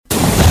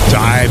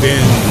Dive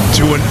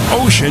into an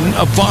ocean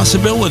of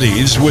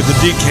possibilities with the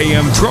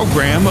DKM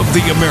program of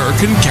the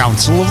American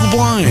Council of the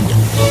Blind.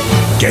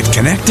 Get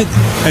connected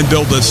and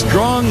build a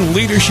strong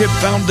leadership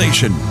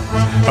foundation.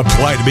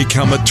 Apply to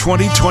become a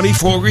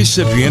 2024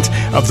 recipient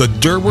of the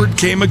Durward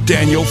K.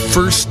 McDaniel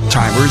First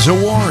Timers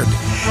Award.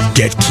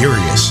 Get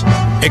curious,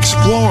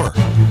 explore,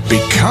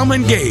 become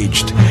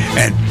engaged,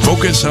 and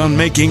focus on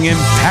making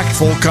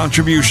impactful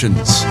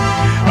contributions.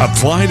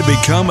 Apply to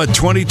become a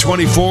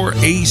 2024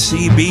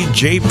 ACB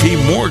JP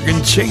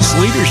Morgan Chase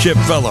Leadership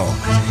Fellow.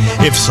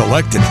 If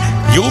selected,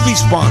 you'll be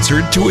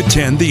sponsored to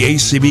attend the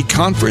ACB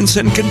conference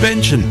and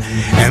convention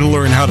and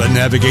learn how to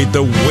navigate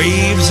the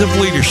waves of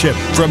leadership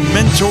from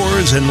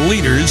mentors and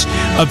leaders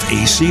of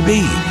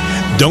ACB.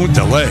 Don't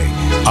delay.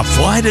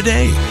 Apply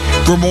today.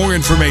 For more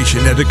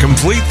information and to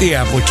complete the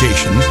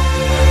application,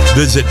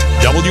 visit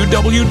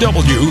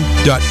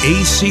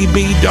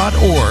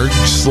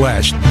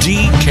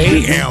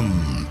www.acb.org/DKM.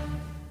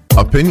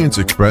 Opinions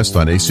expressed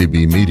on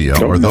ACB Media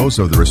are those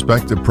of the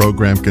respective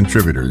program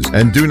contributors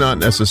and do not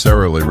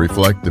necessarily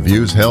reflect the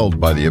views held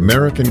by the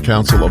American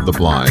Council of the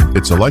Blind,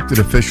 its elected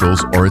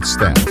officials, or its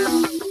staff.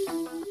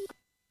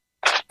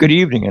 Good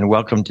evening and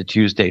welcome to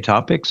Tuesday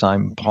Topics.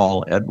 I'm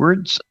Paul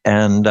Edwards,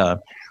 and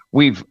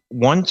we've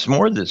once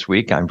more this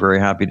week, I'm very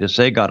happy to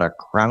say, got a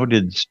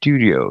crowded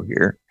studio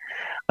here,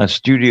 a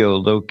studio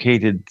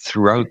located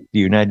throughout the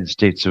United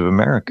States of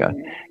America.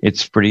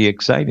 It's pretty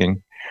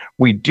exciting.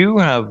 We do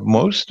have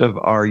most of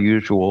our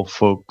usual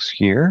folks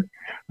here.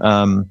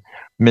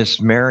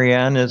 Miss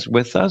Marianne is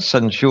with us,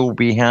 and she'll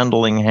be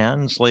handling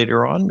hands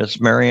later on.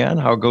 Miss Marianne,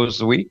 how goes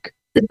the week?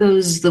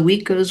 The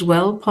week goes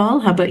well,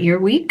 Paul. How about your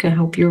week? I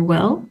hope you're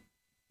well.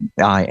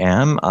 I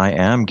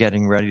am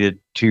getting ready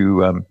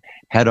to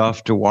head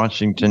off to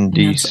Washington,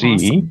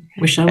 D.C.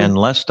 Awesome. And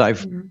lest I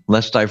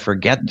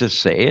forget to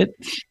say it,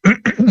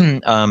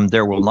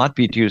 there will not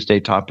be Tuesday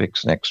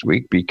Topics next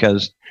week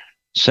because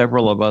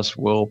several of us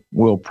will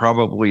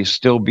probably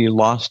still be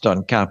lost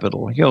on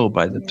Capitol Hill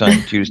by the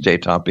time Tuesday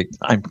Topic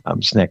time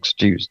comes next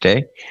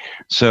Tuesday.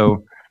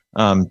 So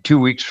 2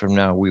 weeks from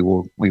now, we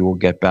will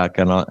get back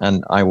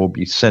and I will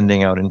be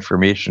sending out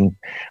information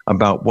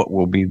about what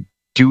we'll be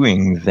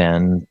doing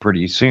then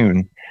pretty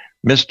soon.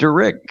 Mr.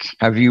 Rick,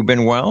 have you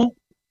been well?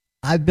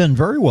 I've been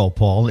very well,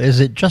 Paul.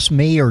 Is it just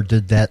me, or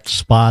did that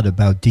spot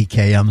about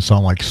DKM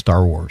sound like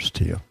Star Wars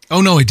to you?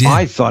 Oh, no, it did.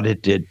 I thought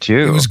it did,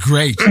 too. It was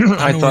great.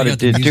 I thought it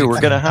did, too.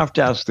 We're going to have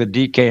to ask the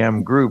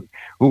DKM group,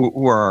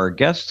 who are our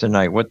guests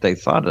tonight, what they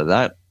thought of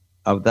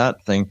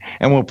that thing.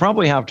 And we'll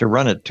probably have to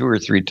run it 2 or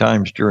 3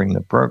 times during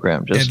the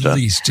program. Just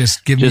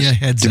give me a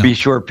heads up. To be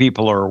sure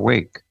people are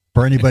awake.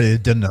 For anybody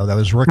that didn't know, that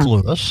was Rick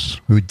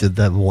Lewis who did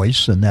that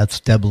voice, and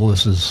that's Deb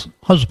Lewis's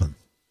husband.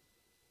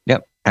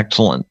 Yep,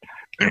 excellent.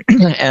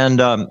 And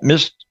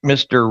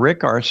Mr.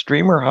 Rick, our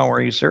streamer, how are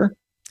you, sir?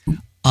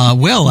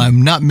 Well,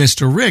 I'm not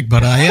Mr. Rick,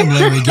 but I am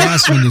Larry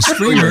Gassman, the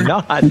streamer. You're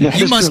not.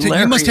 You must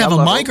have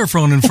a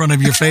microphone in front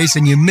of your face,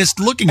 and you missed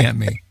looking at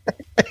me.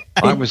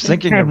 I was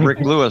thinking of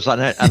Rick Lewis,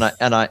 and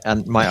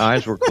my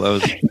eyes were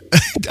closed.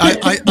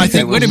 I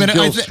think. Wait a minute.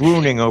 Still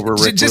swooning over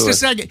Rick just Lewis. A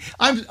second.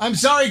 I'm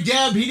sorry,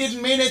 Deb. He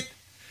didn't mean it.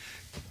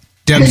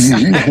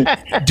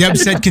 Deb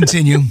said,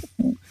 "Continue."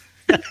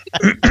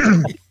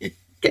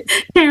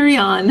 Carry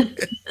on.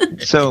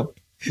 So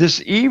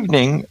this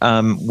evening,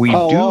 we do.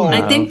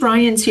 I think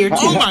Brian's here too.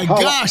 Oh my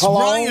gosh, hello?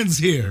 Brian's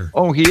here.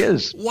 Oh, he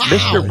is. Wow.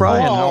 Mr.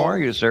 Brian, how are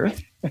you, sir?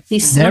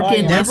 He's snuck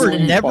in.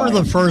 Never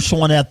the first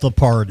one at the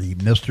party,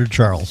 Mr.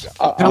 Charles.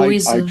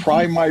 Always I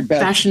try my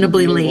best.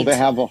 Fashionably late. To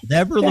have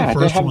never the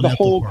first one. To have the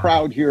whole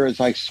crowd here as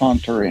I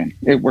saunter in.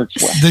 It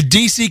works well. The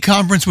DC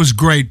conference was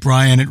great,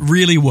 Brian. It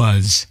really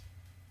was.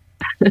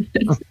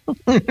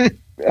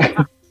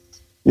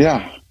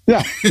 Yeah,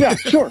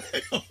 sure.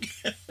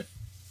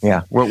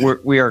 Yeah,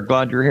 we are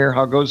glad you're here.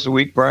 How goes the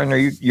week,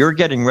 Brian? You're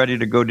getting ready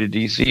to go to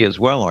DC as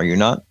well, are you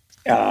not?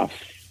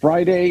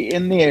 Friday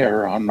in the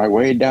air on my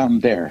way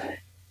down there.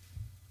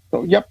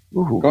 So, yep,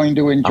 going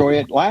to enjoy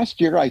it. Last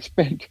year, I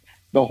spent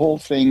the whole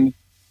thing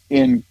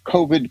in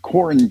COVID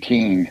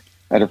quarantine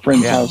at a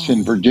friend's house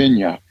in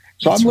Virginia.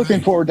 So I'm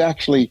looking forward to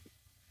actually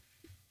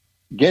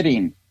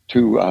getting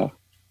to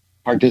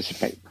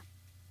participate.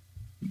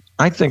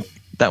 I think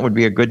that would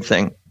be a good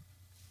thing.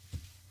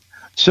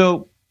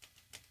 So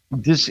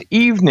this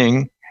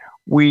evening,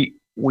 we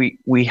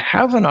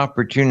have an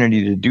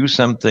opportunity to do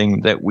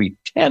something that we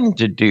tend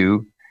to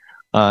do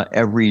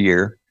every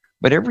year,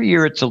 but every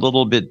year it's a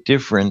little bit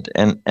different,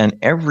 and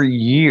every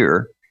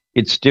year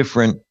it's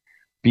different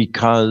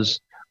because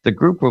the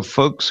group of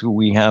folks who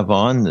we have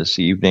on this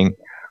evening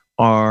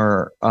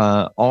are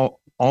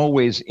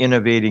always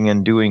innovating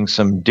and doing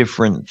some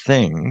different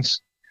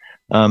things,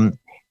 and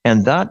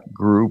that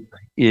group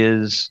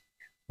is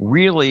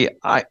really,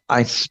 I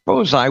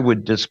suppose I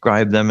would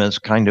describe them as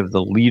kind of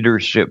the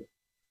leadership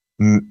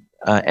and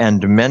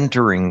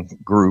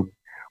mentoring group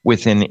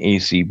within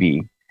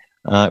ACB,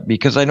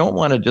 because I don't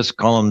want to just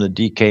call them the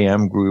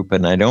DKM group,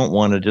 and I don't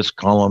want to just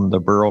call them the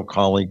Burl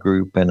Colley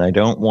group, and I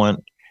don't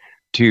want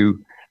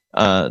to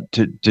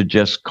to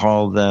just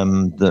call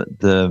them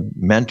the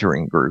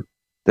mentoring group.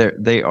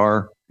 They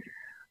are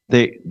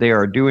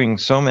doing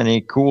so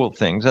many cool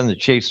things, and the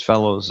Chase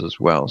Fellows as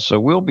well. So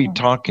we'll be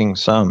talking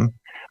some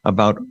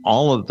about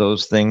all of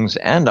those things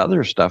and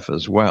other stuff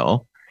as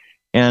well.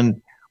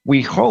 And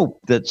we hope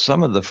that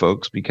some of the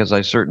folks, because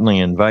I certainly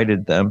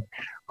invited them,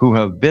 who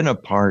have been a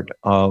part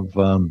of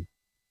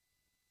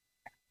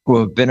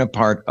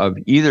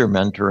either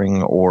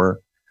mentoring or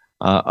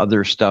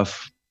other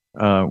stuff,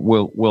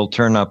 will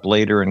turn up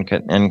later and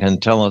can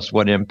tell us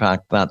what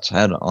impact that's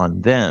had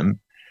on them.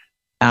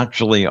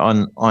 Actually,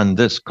 on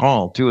this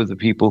call, two of the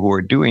people who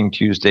are doing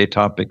Tuesday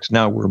topics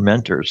now were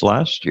mentors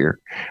last year,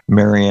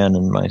 Marianne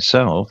and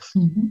myself.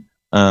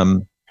 Mm-hmm.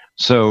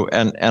 So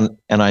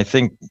I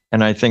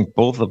think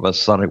both of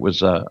us thought it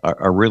was a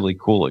really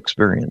cool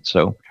experience.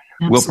 So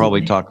Absolutely. We'll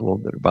probably talk a little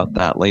bit about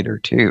that later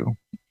too.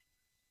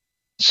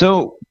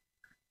 So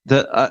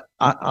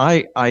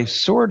I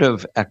sort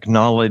of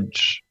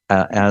acknowledge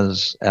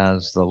as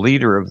the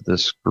leader of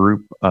this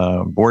group,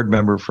 board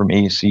member from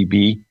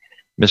ACB,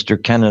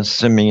 Mr. Kenneth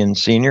Simeon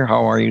Sr.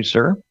 How are you,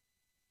 sir?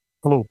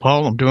 Hello,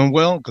 Paul. I'm doing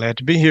well. Glad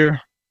to be here.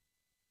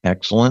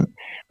 Excellent.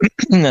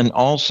 And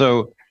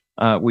also,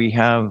 we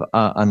have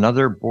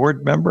another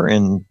board member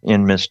in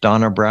Miss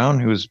Donna Brown,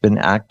 who's been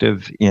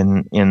active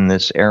in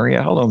this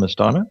area. Hello, Miss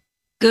Donna.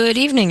 Good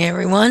evening,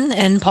 everyone.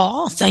 And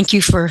Paul, thank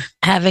you for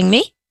having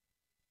me.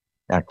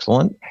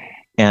 Excellent.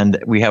 And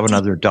we have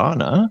another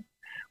Donna.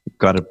 We've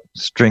got to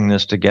string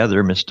this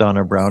together. Miss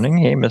Donna Browning.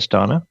 Hey, Miss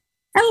Donna.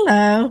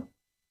 Hello.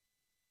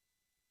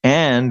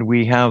 And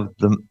we have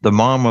the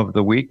mom of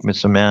the week,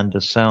 Miss Amanda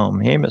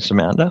Selm. Hey, Miss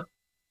Amanda.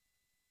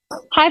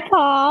 Hi,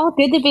 Paul.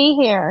 Good to be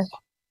here.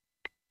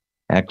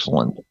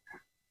 Excellent.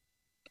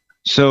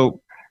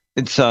 So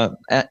it's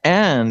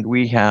and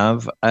we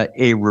have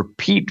a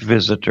repeat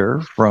visitor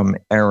from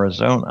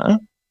Arizona.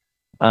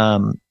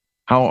 How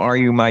are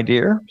you, my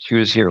dear? She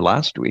was here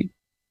last week.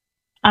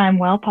 I'm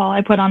well, Paul.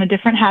 I put on a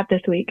different hat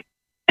this week.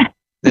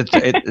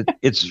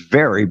 It's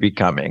very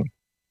becoming.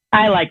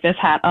 I like this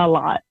hat a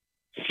lot.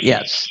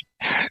 Yes.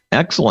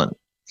 Excellent.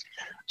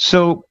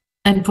 So,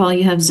 and Paul,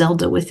 you have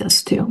Zelda with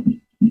us too.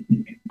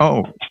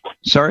 Oh,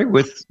 sorry.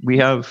 We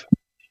have.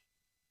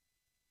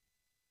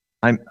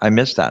 I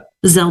missed that.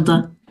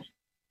 Zelda.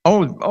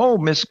 Oh,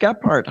 Miss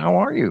Gephardt, how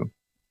are you?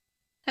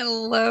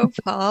 Hello,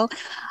 Paul.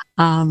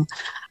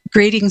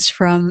 Greetings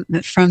from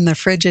the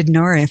frigid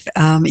north.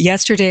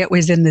 Yesterday it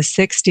was in the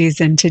 60s,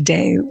 and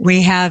today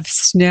we have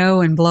snow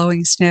and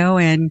blowing snow,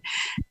 and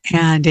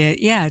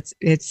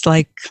it's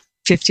like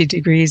 50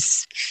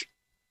 degrees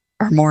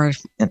or more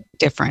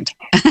different.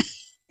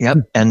 Yep.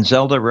 And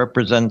Zelda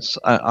represents,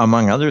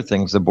 among other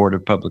things, the Board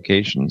of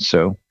Publications.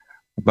 So,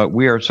 but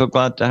we are so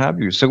glad to have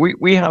you. So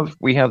we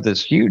have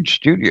this huge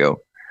studio.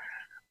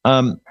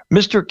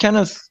 Mr.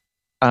 Kenneth,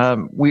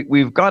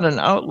 we've got an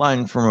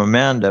outline from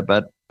Amanda,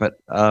 but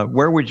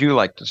where would you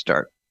like to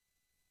start?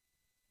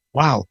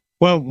 Wow.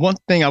 Well, one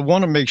thing I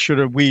want to make sure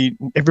that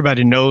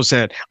everybody knows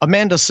that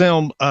Amanda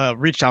Selm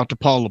reached out to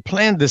Paul to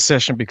plan this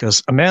session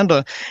because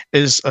Amanda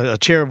is a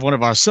chair of one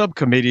of our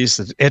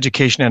subcommittees,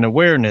 Education and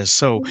Awareness.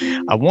 So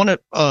I want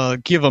to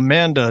give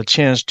Amanda a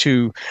chance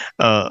to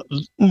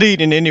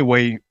lead in any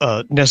way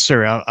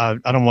necessary. I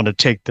don't want to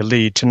take the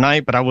lead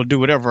tonight, but I will do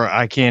whatever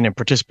I can and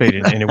participate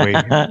in any way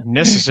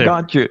necessary.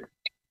 Got you.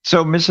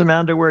 So, Miss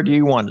Amanda, where do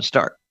you want to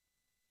start?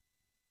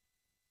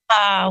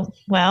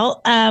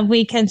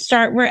 We can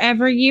start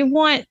wherever you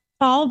want,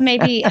 Paul.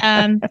 Maybe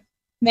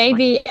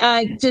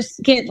just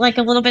get like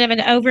a little bit of an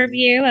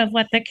overview of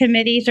what the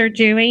committees are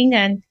doing,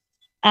 and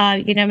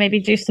maybe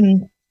do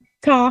some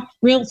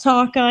real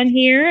talk on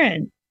here.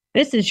 And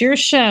this is your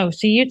show,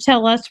 so you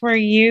tell us where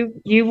you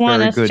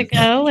want us to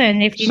go,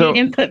 and if you need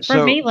input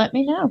from me, let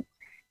me know.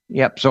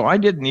 Yep. So I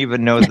didn't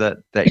even know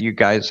that you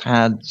guys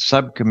had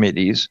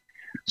subcommittees.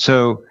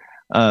 So.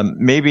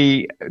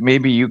 Maybe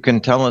you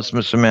can tell us,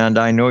 Miss Amanda.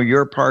 I know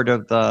you're part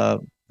of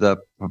the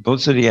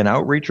publicity and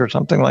outreach or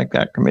something like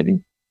that committee.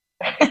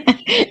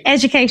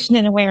 Education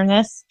and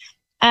awareness,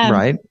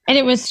 right? And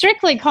it was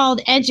strictly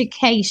called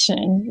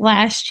education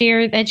last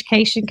year, the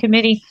education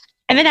committee,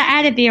 and then I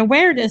added the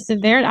awareness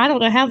in there. I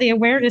don't know how the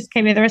awareness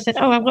came in there. I said,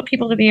 I want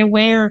people to be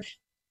aware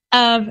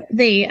of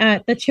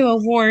the two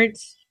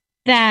awards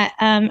that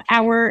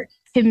our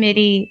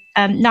committee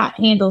not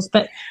handles,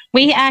 but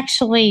we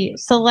actually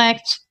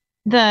select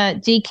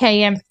the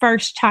DKM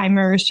first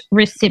timers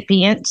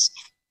recipients,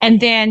 and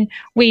then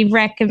we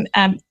recommend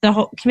the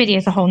whole committee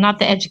as a whole, not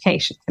the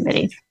education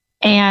committee.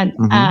 And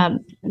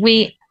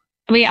we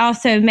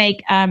also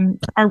make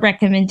our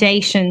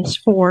recommendations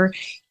for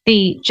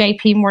the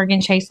JP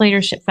Morgan Chase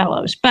Leadership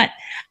Fellows. But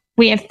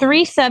we have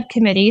 3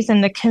 subcommittees,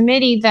 and the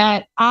committee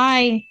that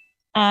I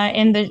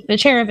am the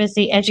chair of is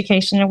the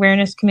Education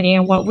Awareness Committee.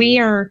 And what we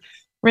are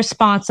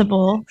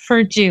responsible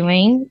for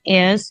doing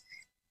is,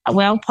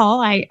 well,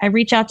 Paul, I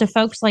reach out to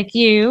folks like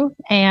you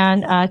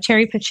and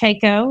Cherry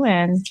Pacheco,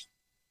 and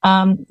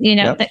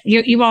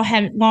you all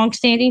have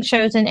longstanding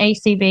shows in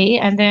ACB,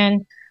 and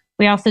then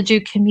We also do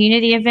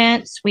community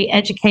events. We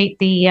educate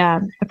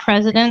the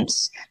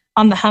presidents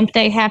on the Hump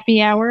Day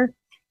Happy Hour,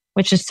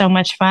 which is so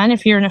much fun.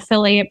 If you're an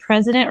affiliate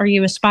president or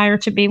you aspire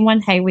to be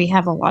one, hey, we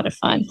have a lot of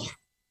fun.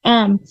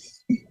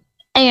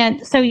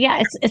 And so,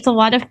 yeah, it's a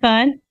lot of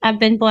fun. I've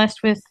been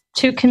blessed with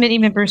 2 committee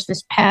members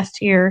this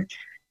past year.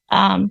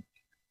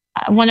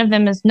 One of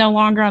them is no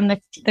longer on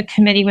the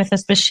committee with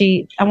us, but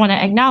I want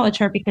to acknowledge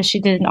her because she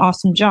did an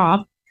awesome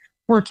job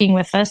working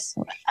with us.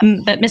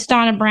 But Miss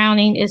Donna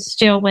Browning is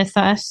still with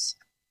us.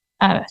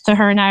 So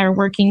her and I are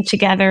working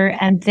together.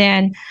 And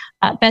then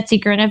Betsy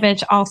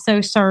Grinovich also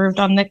served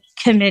on the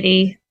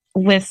committee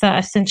with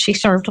us, and she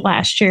served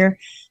last year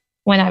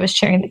when I was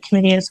chairing the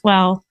committee as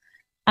well.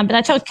 But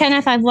I told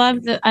Kenneth I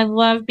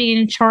love being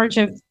in charge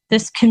of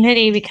this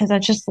committee because I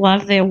just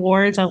love the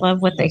awards. I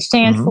love what they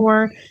stand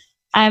for.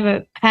 I have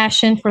a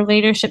passion for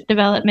leadership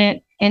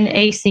development in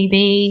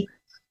ACB,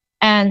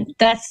 and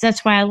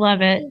that's why I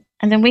love it.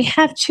 And then we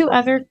have 2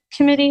 other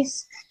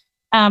committees.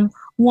 One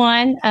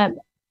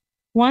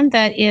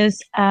that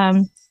is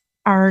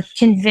our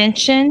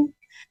convention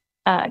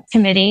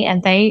committee,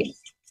 and they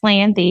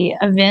plan the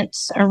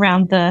events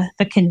around the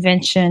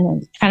convention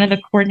and kind of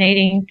the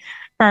coordinating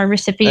for our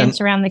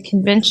recipients around the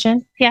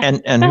convention. Yeah.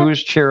 And who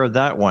is chair of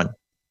that one?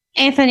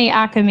 Anthony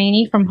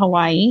Akamine from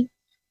Hawaii.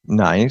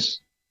 Nice.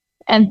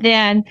 And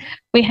then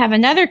we have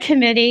another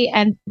committee,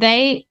 and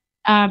they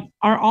are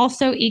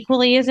also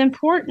equally as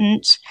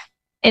important.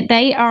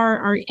 They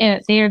are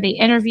the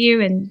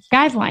interview and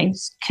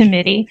guidelines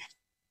committee,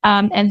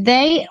 and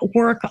they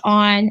work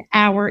on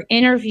our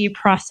interview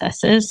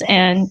processes,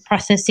 and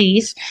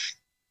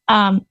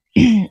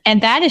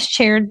that is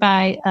chaired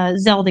by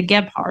Zelda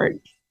Gebhardt.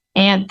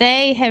 And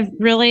they have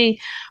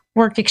really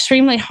worked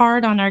extremely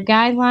hard on our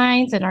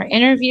guidelines and our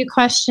interview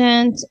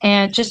questions,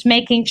 and just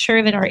making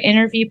sure that our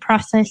interview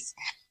process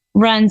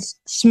runs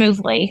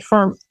smoothly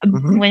for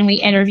when we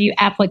interview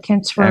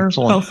applicants for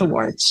both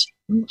awards.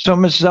 So,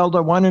 Ms.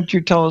 Zelda, why don't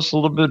you tell us a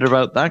little bit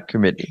about that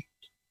committee?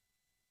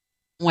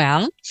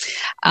 Well,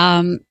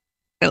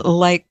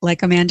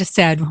 like Amanda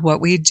said,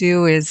 what we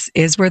do is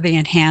we're the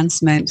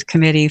enhancement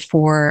committee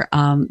for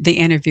the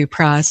interview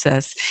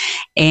process,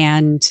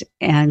 and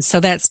so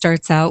that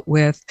starts out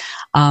with.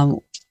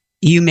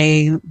 You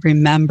may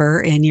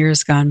remember in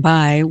years gone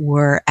by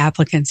where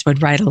applicants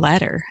would write a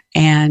letter,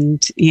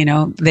 and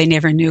they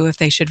never knew if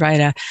they should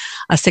write a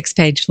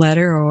 6-page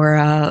letter or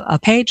a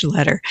page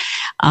letter.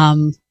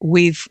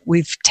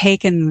 We've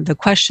taken the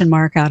question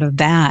mark out of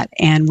that,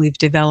 and we've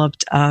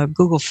developed a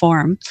Google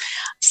form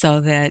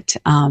so that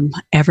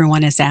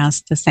everyone is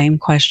asked the same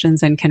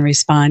questions and can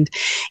respond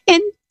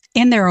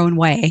in their own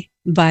way.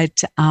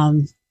 But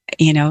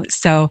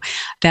so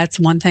that's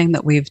one thing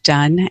that we've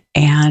done,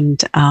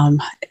 and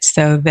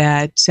so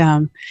that,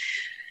 and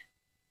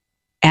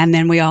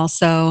then we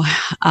also,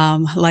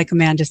 like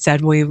Amanda said,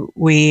 we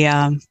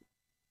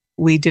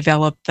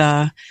developed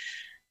the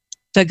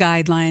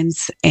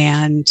guidelines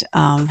and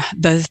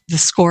the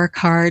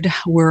scorecard.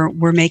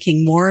 We're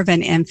making more of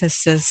an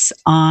emphasis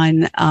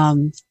on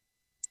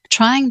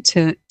trying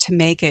to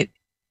make it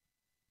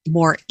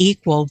more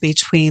equal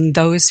between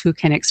those who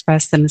can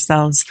express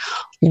themselves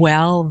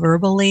well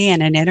verbally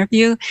in an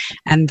interview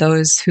and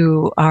those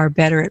who are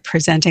better at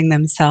presenting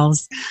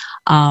themselves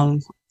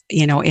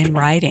in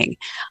writing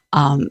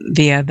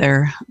via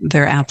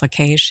their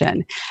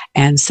application.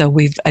 And so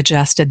we've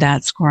adjusted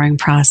that scoring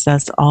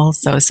process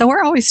also. So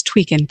we're always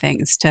tweaking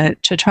things to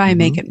try and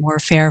make it more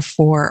fair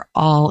for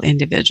all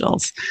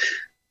individuals.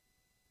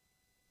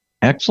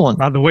 Excellent.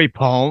 By the way,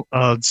 Paul,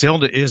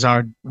 Zelda is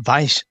our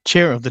vice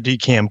chair of the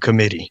DCAM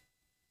committee.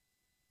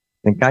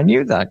 I think I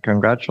knew that.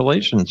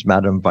 Congratulations,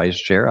 Madam Vice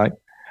Chair.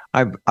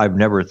 I've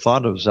never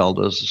thought of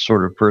Zelda as the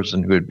sort of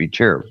person who would be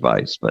chair of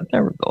vice, but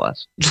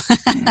nevertheless.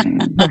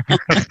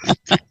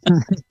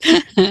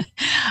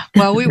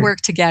 Well, we work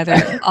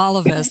together, all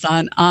of us,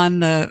 on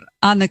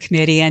the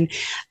committee, and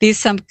these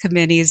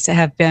subcommittees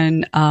have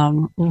been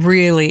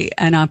really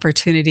an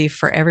opportunity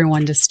for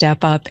everyone to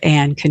step up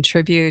and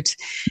contribute.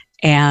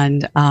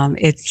 And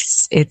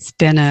it's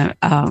been an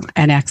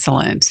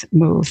excellent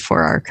move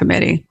for our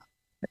committee.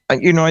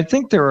 I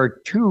think there are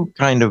 2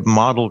 kind of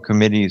model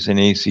committees in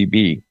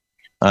ACB.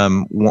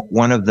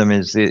 One of them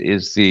is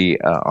the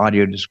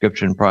audio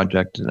description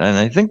project, and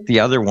I think the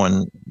other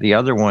one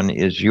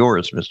is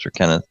yours, Mr.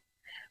 Kenneth.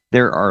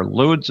 There are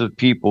loads of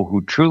people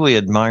who truly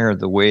admire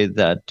the way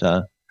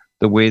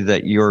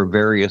that your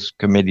various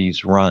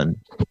committees run,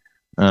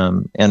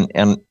 and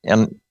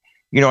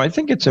I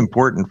think it's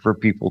important for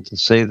people to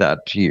say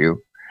that to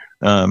you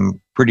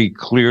pretty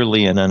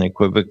clearly and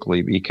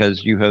unequivocally,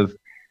 because you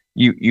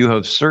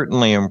have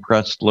certainly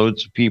impressed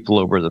loads of people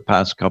over the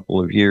past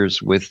couple of years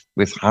with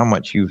how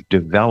much you've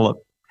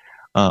developed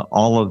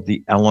all of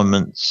the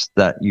elements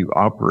that you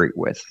operate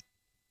with.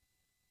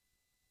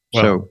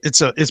 Well,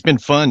 it's been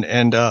fun,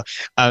 and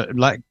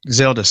like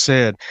Zelda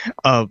said,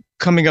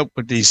 coming up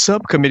with these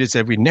subcommittees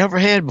that we never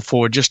had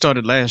before, just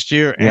started last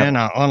year, and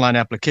our online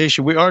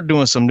application. We are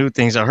doing some new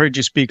things. I heard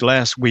you speak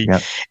last week,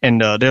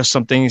 and there's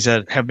some things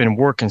that have been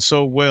working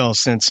so well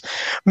since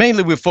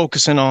mainly we're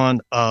focusing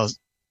on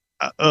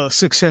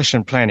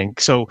succession planning.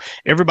 So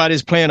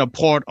everybody's playing a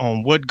part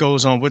on what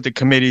goes on with the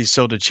committee,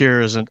 so the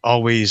chair isn't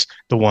always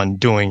the one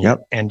doing it.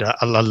 And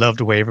I love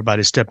the way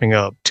everybody's stepping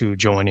up to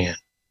join in.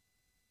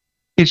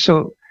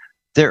 So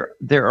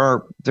there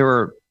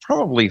are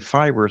probably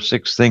 5 or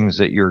 6 things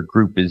that your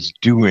group is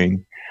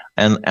doing,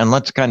 and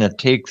let's kind of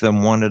take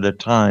them one at a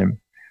time.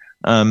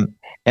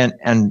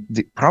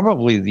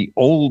 Probably the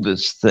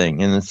oldest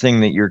thing, and the thing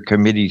that your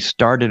committee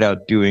started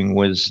out doing,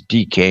 was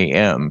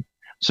DKM.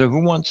 So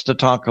who wants to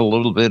talk a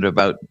little bit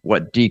about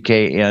what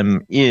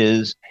DKM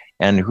is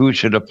and who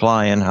should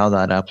apply and how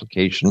that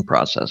application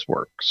process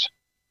works?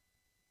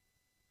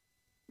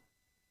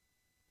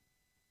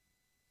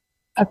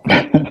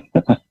 Okay.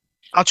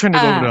 I'll turn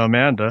it over to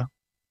Amanda.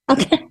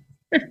 Okay.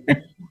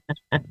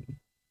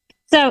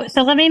 So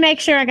let me make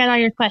sure I got all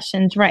your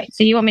questions right.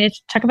 So you want me to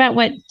talk about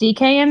what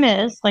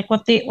DKM is, like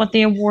what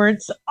the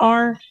awards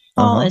are?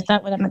 Paul, is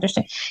that what I'm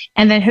understanding?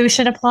 And then who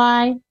should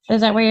apply?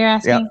 Is that what you're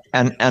asking?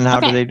 Yeah. And how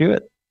do they do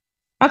it?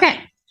 Okay.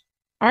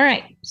 All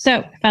right. So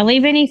if I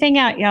leave anything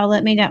out, y'all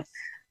let me know.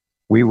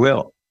 We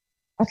will.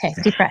 Okay.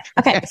 Deep breath.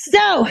 Okay.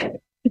 So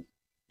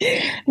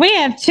we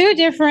have 2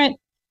 different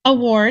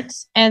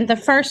awards, and the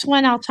first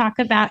one I'll talk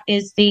about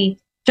is the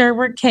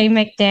Durward K.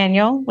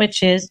 McDaniel,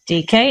 which is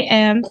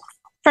DKM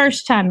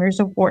First Timers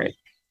Award.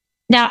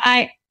 Now,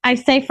 I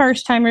say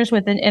first timers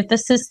with an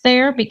emphasis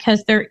there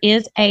because there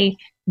is a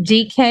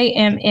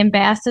DKM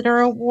Ambassador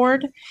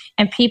Award,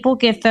 and people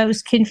get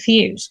those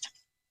confused.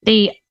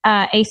 The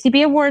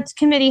ACB Awards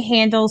Committee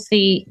handles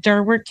the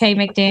Durward K.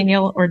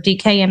 McDaniel or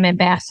DKM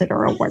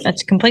Ambassador Award.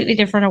 That's a completely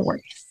different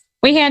award.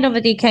 We handle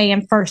the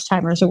DKM First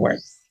Timers Award.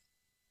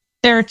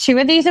 There are 2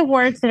 of these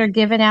awards that are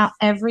given out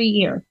every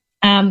year.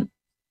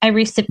 A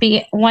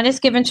recipient, one is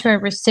given to a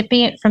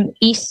recipient from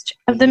east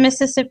of the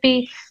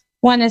Mississippi.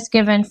 One is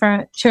given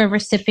to a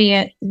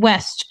recipient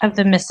west of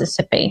the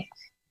Mississippi.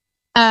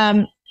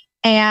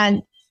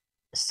 And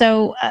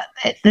so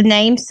the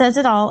name says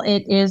it all.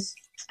 It is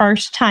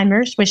first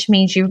timers, which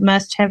means you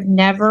must have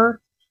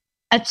never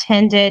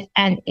attended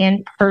an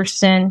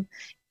in-person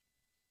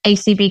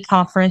ACB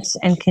conference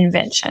and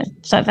convention.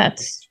 So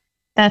that's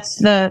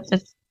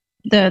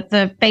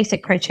the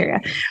basic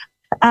criteria.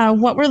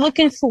 What we're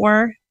looking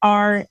for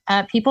are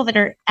people that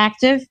are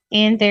active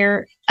in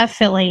their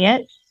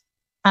affiliate,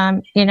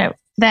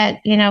 that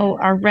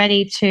are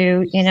ready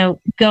to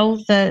go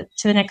to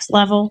the next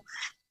level.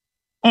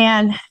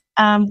 And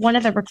one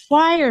of the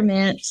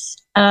requirements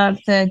of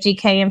the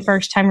DKM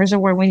First Timers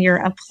Award when you're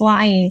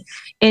applying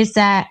is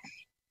that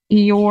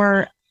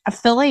your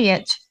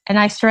affiliate, and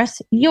I stress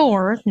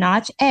your,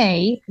 not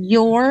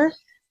your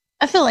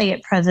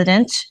affiliate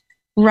president,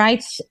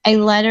 writes a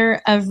letter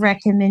of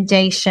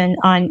recommendation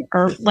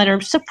or letter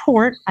of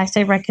support. I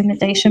say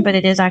recommendation, but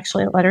it is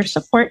actually a letter of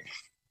support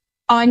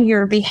on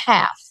your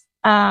behalf.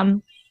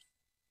 And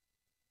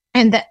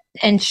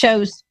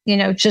shows,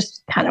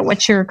 just kind of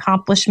what your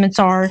accomplishments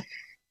are,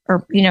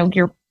 or,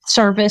 your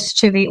service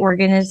to the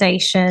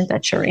organization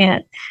that you're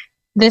in.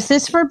 This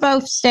is for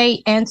both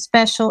state and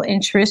special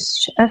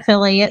interest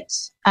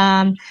affiliates.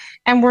 And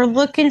we're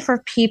looking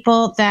for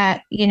people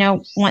that,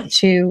 want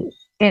to,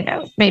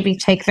 maybe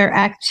take their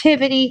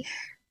activity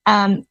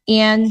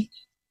in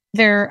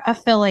their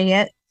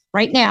affiliate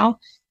right now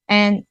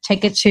and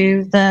take it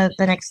to the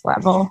next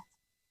level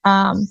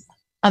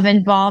of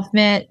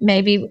involvement,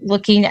 maybe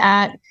looking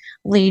at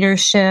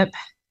leadership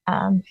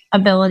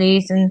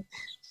abilities and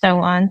so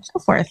on and so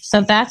forth. So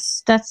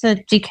that's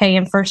the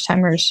DKM First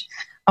Timers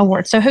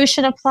Award. So who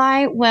should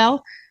apply?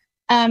 Well,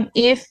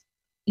 if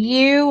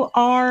you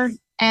are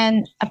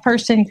a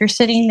person, you're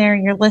sitting there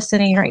and you're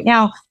listening right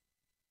now,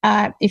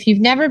 if you've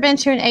never been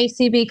to an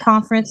ACB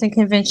conference and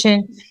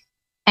convention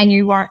and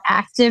you are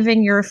active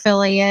in your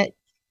affiliate,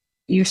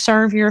 you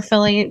serve your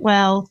affiliate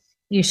well,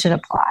 you should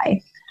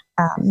apply.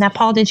 Now,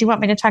 Paul, did you want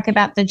me to talk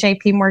about the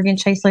JP Morgan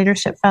Chase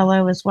Leadership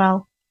Fellow as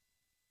well?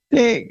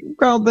 They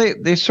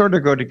sort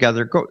of go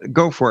together.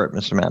 Go for it,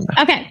 Miss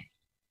Amanda. Okay.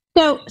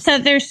 So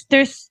there's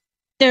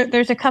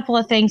a couple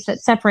of things that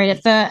separate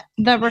it. The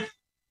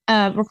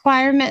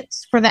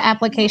requirements for the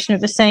application are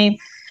the same.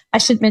 I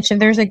should mention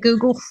there's a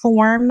Google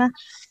form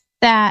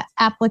that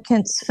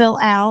applicants fill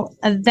out.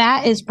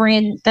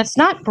 That's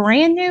not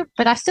brand new,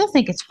 but I still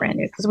think it's brand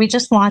new because we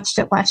just launched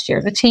it last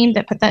year. The team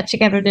that put that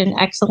together did an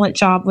excellent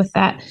job with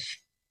that.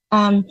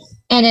 And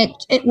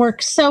it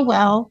works so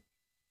well.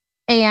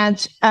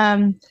 And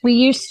we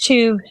used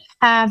to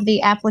have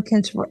the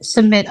applicants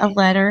submit a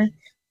letter.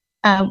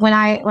 When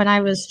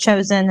I was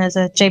chosen as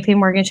a JP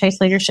Morgan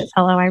Chase Leadership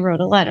Fellow, I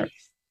wrote a letter.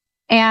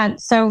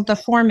 And so the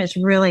form is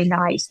really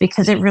nice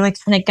because it really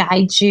kind of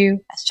guides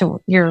you as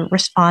to your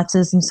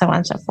responses and so on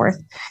and so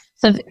forth.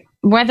 So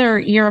whether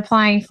you're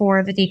applying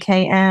for the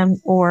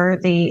DKM or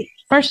the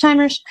First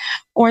Timers,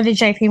 or the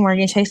JP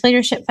Morgan Chase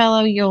Leadership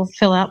Fellow, you'll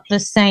fill out the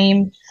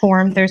same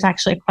form. There's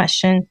actually a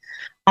question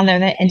on there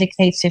that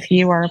indicates if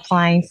you are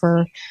applying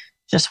for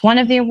just one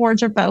of the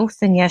awards or both,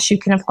 and yes, you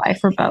can apply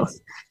for both.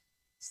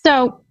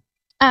 So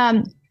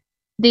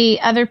the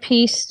other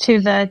piece to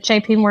the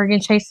JP Morgan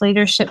Chase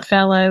Leadership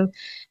Fellow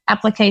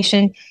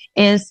application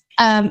is,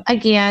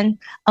 again,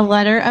 a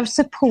letter of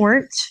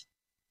support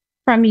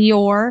from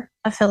your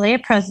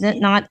affiliate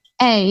president, not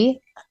an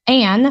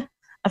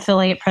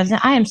affiliate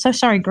president. I am so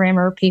sorry,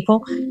 grammar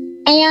people.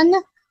 An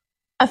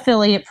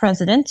affiliate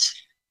president.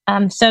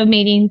 So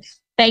meaning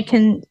they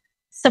can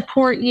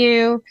support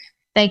you.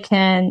 They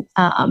can,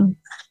 my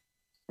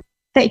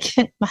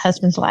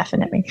husband's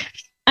laughing at me.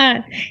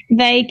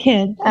 They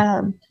can,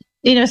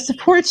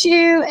 support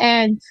you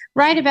and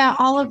write about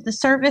all of the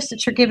service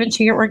that you're given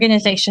to your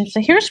organization. So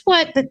here's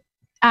what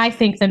I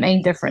think the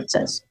main difference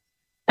is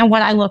and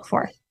what I look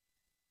for.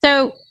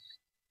 So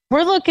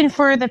we're looking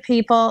for the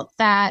people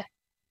that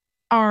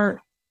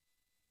are,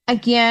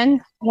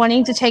 again,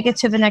 wanting to take it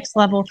to the next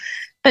level,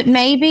 but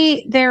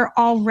maybe they're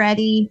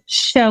already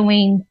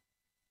showing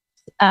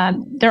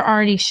and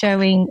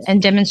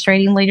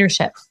demonstrating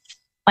leadership.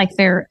 Like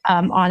they're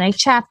on a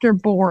chapter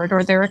board,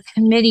 or they're a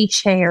committee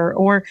chair,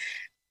 or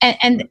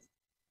they're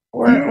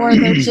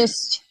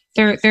just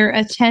they're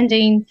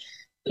attending,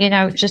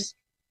 just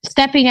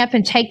stepping up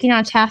and taking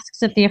on tasks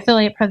that the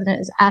affiliate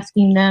president is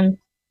asking them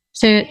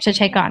to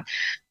take on.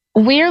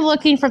 We're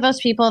looking for those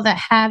people that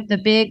have the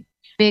big,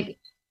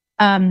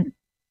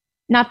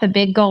 not the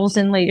big goals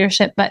in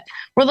leadership, but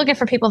we're looking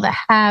for people that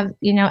have,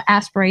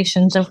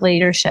 aspirations of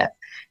leadership.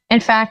 In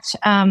fact,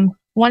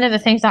 one of the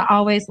things I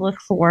always look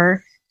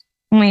for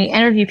when we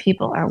interview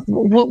people are,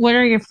 what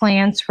are your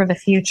plans for the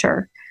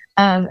future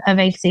of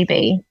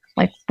ACB?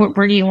 Like,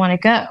 where do you want to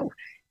go?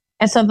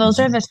 And so those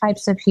are the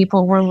types of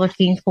people we're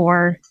looking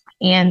for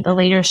in the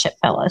leadership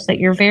fellows, that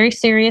you're very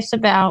serious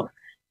about,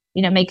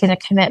 making a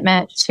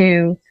commitment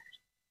to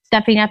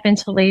stepping up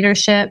into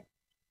leadership.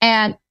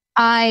 And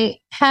I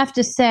have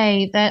to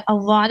say that a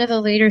lot of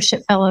the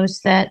leadership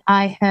fellows that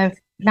I have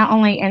not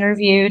only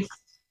interviewed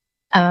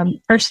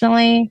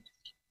personally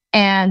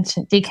and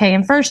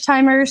DKM First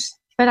Timers,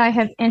 but I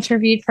have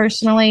interviewed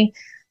personally,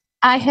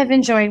 I have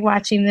enjoyed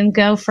watching them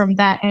go from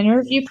that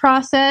interview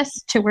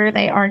process to where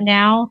they are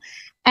now.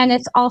 And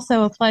it's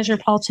also a pleasure,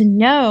 Paul, to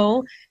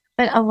know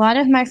that a lot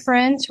of my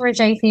friends were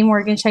JP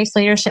Morgan Chase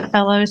Leadership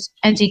Fellows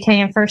and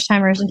DKM First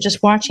Timers, and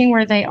just watching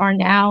where they are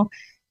now,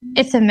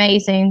 it's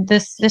amazing.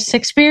 This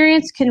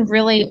experience can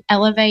really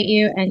elevate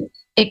you, and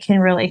it can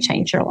really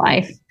change your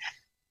life.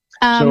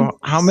 So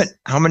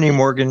how many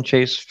Morgan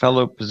Chase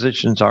Fellow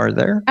positions are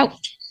there? Oh,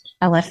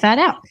 I left that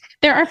out.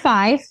 There are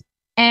 5,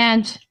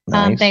 and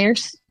Nice.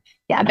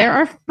 there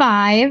are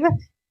 5.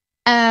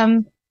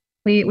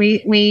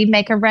 We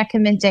make a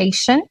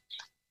recommendation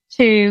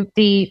to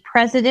the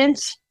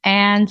president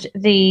and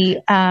the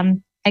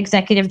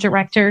executive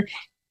director.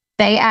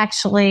 They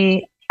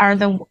actually are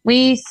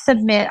we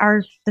submit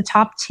the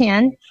top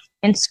 10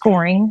 in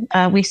scoring.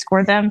 We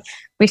score them.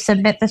 We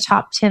submit the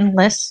top 10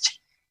 list,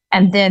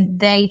 and then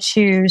they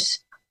choose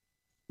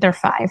their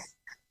 5.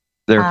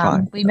 They're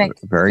 5. We make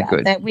very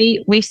good. That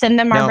we send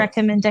them Now, our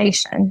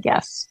recommendation.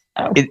 Yes.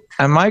 So.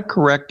 Am I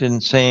correct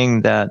in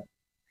saying that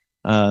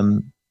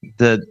the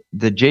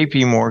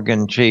JP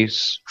Morgan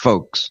Chase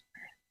folks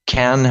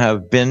can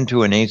have been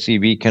to an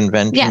ACB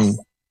convention?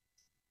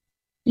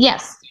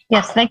 Yes,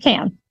 they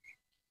can.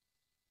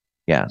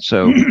 Yeah.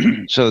 So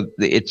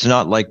it's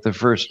not like the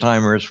First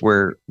Timers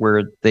where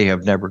they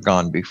have never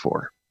gone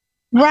before.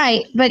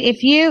 Right. But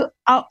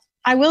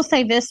I will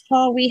say this,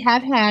 Paul, we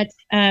have had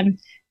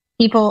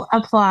people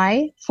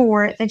apply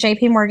for the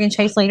JP Morgan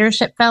Chase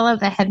Leadership Fellow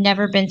that have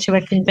never been to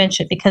a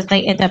convention because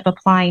they end up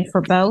applying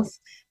for both.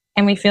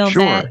 And we feel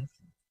that,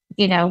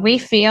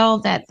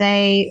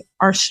 they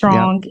are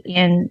strong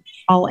in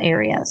all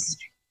areas,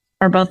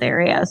 or both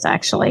areas,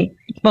 actually,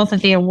 both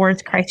of the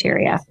awards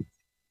criteria.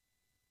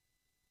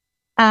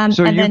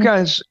 So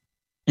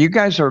you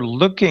guys are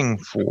looking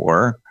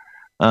for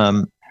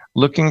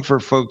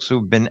folks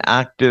who've been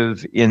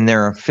active in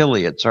their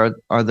affiliates.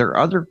 Are there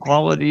other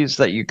qualities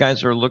that you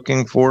guys are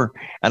looking for?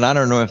 And I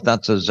don't know if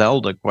that's a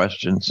Zelda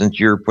question, since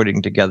you're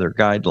putting together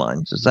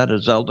guidelines. Is that a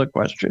Zelda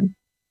question?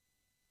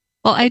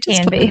 Well, I just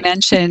want to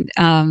mention,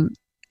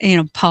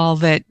 Paul,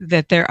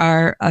 that there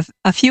are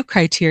a few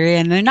criteria,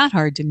 and they're not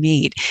hard to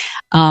meet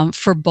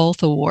for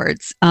both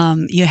awards.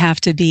 You have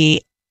to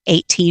be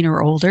 18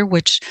 or older,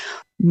 which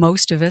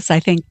most of us, I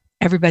think,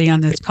 everybody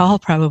on this call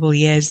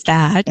probably is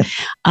that.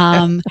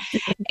 And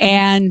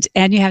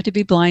you have to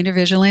be blind or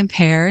visually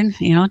impaired,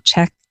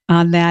 check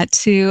on that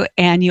too.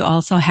 And you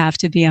also have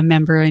to be a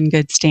member in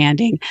good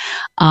standing,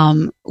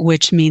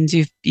 which means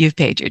you've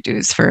paid your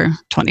dues for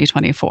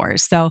 2024.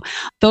 So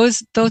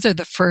those are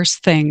the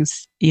first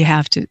things you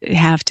have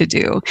to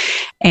do.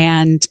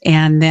 And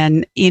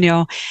then,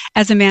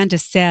 as Amanda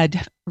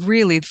said,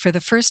 really for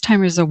the First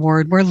Timers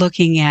Award, we're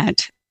looking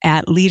at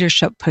at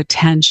leadership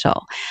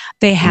potential.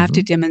 They have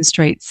to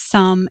demonstrate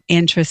some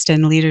interest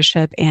in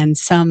leadership and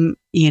some,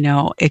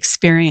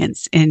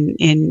 experience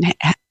in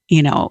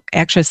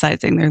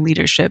exercising their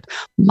leadership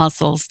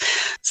muscles,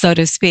 so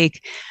to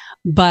speak.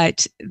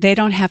 But they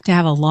don't have to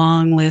have a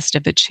long list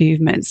of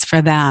achievements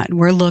for that.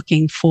 We're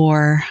looking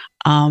for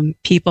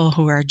people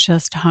who are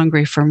just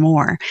hungry for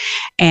more.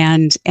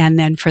 And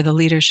then for the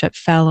leadership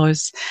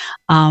fellows,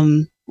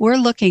 we're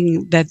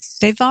looking that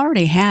they've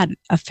already had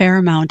a fair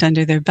amount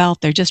under their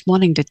belt. They're just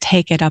wanting to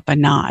take it up a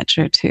notch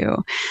or two.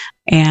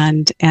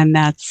 And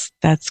that's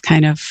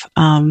kind of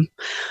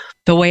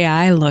the way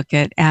I look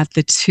at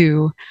the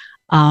two.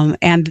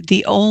 And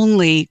the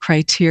only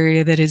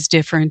criteria that is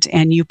different,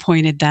 and you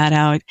pointed that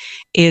out,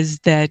 is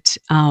that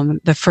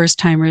the first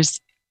timers,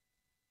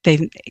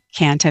 they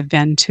can't have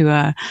been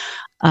to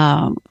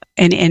an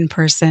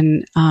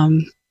in-person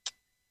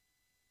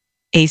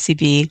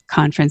ACB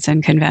conference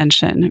and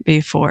convention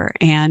before,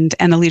 and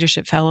the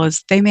leadership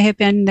fellows, they may have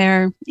been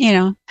there,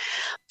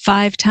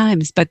 5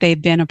 times, but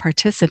they've been a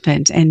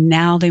participant, and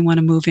now they want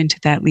to move into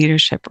that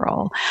leadership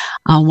role,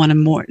 want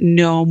to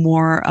know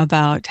more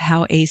about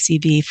how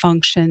ACB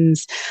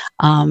functions,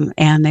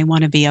 and they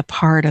want to be a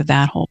part of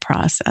that whole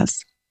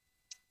process.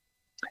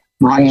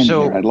 Brian,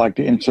 here, I'd like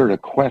to insert a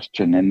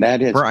question, and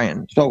that is,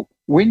 Brian. So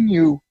when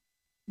you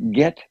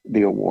get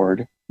the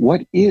award,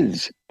 what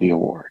is the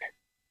award?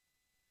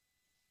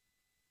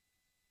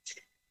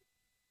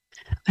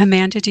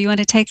 Amanda, do you want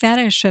to take that,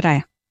 or should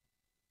I?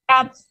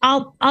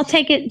 I'll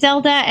take it,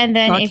 Zelda, and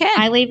then if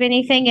I leave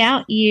anything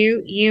out,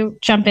 you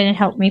jump in and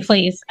help me,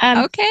 please.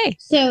 Okay.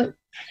 So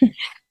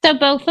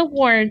both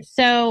awards.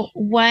 So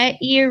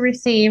what you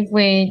receive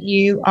when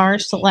you are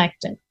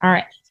selected. All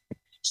right.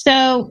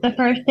 So the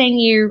first thing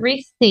you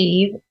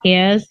receive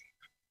is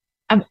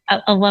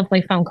a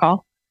lovely phone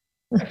call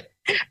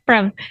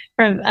from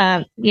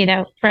announcing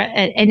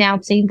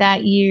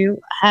that you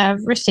have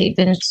received,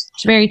 and it's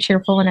very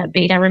cheerful and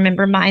upbeat. I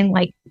remember mine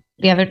like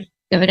the other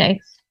day.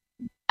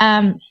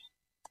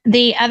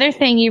 The other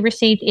thing you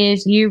received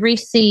is you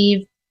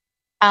receive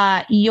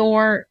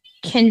your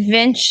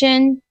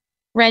convention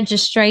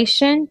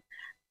registration,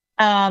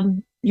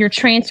 your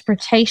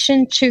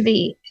transportation to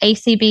the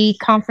ACB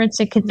conference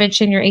and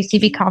convention, your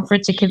ACB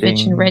conference and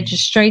convention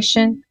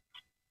registration.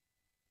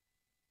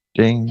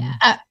 Ding.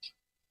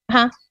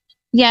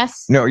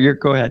 Yes. No,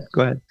 go ahead.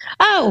 Go ahead.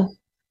 Oh,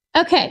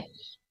 okay.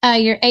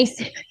 Your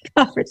ACB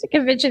conference and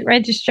convention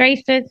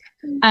registration,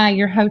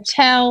 your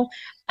hotel,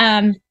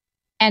 and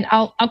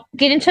I'll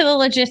get into the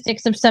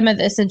logistics of some of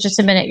this in just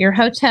a minute. Your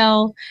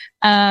hotel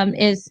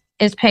is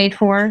paid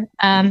for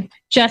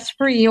just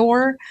for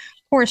your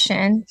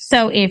portion.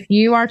 So if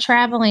you are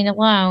traveling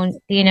alone,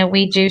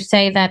 we do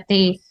say that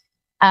the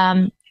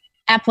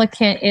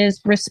applicant is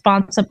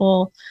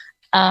responsible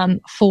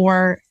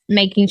for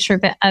making sure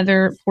that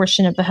other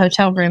portion of the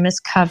hotel room is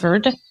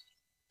covered,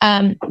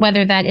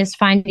 whether that is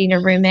finding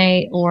a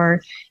roommate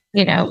or,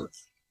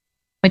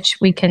 which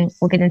we'll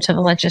get into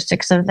the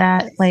logistics of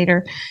that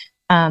later.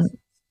 And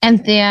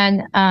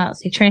then, let's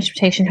see,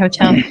 transportation,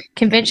 hotel,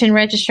 convention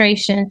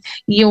registration,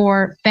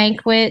 your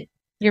banquet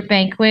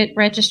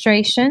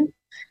registration.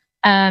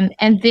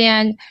 And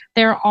then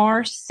there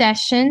are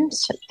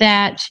sessions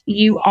that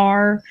you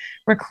are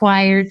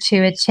required to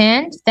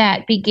attend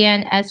that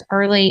begin as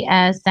early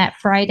as that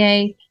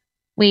Friday.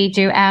 We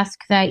do ask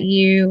that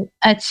you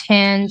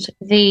attend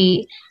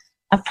a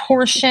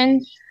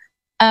portion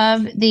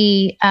of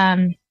the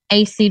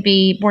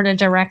ACB Board of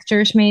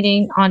Directors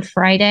meeting on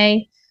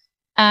Friday.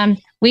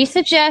 We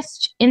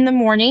suggest in the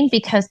morning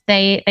because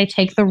they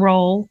take the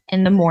role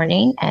in the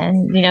morning,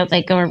 and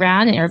they go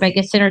around and everybody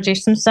gets to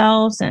introduce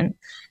themselves, and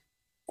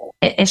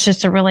it's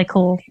just a really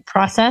cool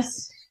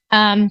process.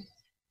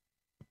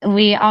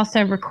 We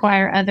also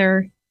require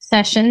other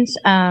sessions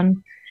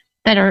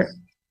that are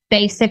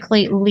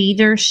basically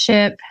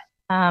leadership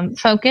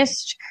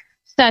focused,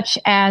 such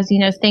as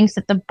things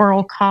that the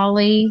Burl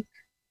Colley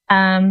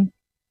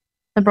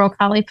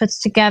puts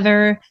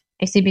together.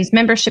 ACB's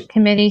membership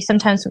committee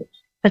sometimes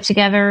put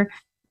together.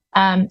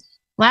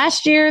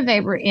 Last year they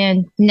were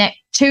in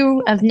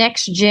 2 of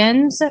Next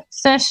Gen's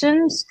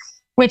sessions,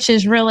 which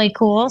is really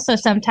cool. So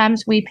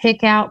sometimes we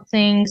pick out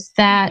things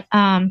that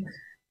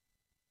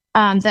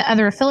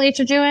other affiliates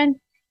are doing.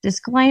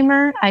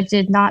 Disclaimer, I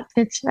did not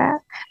pitch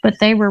that, but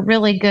they were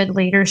really good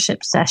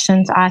leadership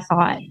sessions, I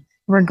thought,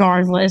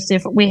 regardless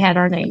if we had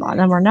our name on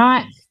them or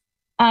not.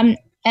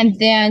 And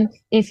then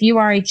if you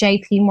are a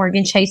JP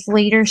Morgan Chase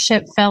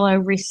Leadership Fellow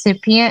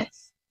recipient,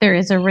 there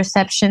is a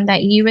reception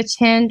that you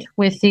attend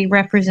with the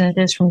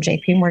representatives from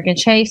JP Morgan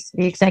Chase,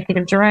 the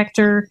executive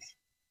director,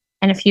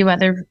 and a few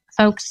other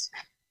folks.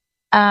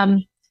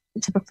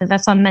 Typically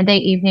that's on Monday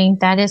evening.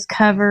 That is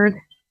covered.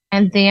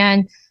 And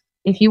then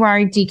if you are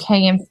a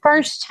DKM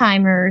first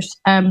timers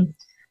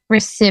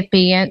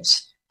recipient,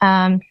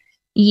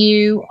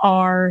 you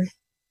are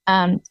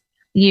I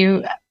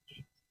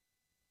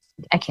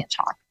can't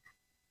talk.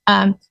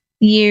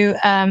 You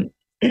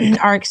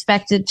are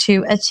expected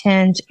to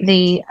attend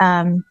the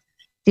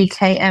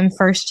DKM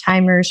first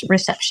timers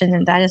reception,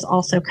 and that is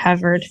also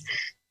covered.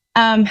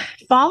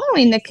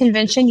 Following the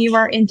convention, you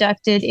are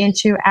inducted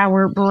into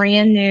our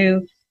brand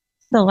new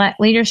Select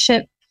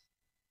Leadership.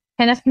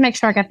 And I have to make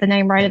sure I got the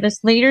name right of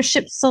this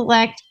Leadership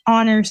Select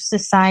Honors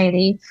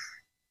Society,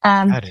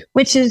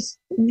 which is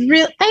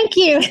real. Thank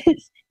you.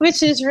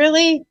 Which is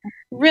really,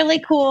 really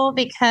cool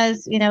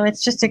because,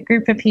 it's just a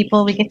group of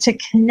people. We get to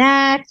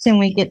connect and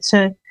we get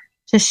to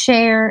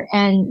share.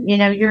 And,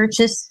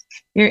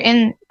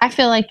 I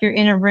feel like you're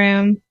in a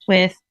room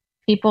with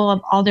people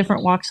of all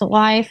different walks of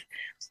life,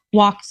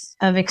 walks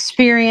of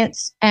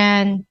experience.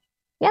 And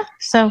yeah,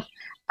 so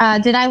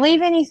did I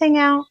leave anything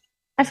out?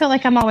 I feel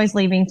like I'm always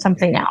leaving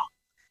something out.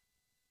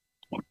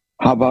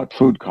 How about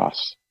food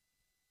costs?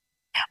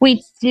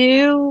 We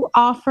do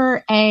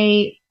offer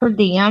a per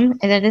diem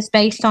that is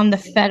based on the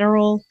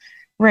federal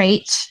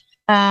rate.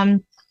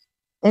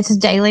 It's a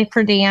daily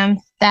per diem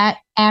that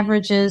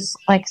averages,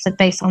 like I said,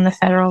 based on the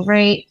federal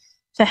rate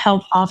to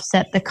help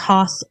offset the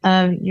cost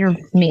of your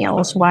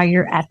meals while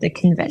you're at the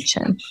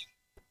convention.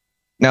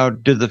 Now,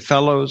 do the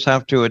fellows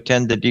have to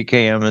attend the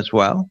DKM as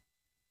well?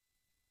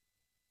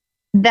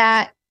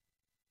 That,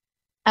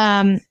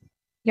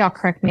 y'all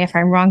correct me if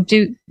I'm wrong.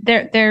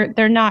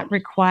 They're not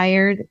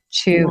required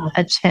to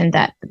attend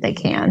that, but they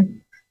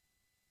can.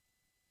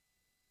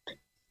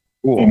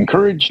 Cool.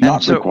 Encouraged,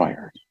 not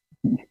required.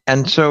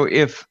 And so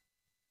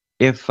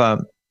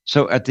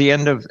so at the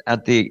end of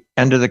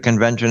the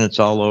convention, it's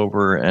all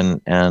over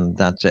and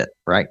that's it,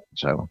 right?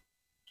 So.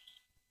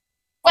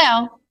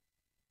 Well,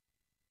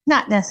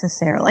 not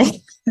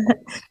necessarily.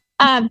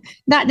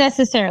 Not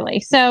necessarily.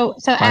 So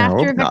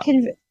after the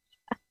convention.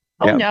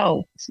 Oh, yep.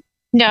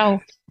 No.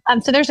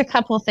 So there's a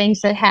couple of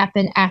things that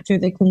happen after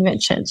the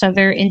convention. So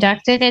they're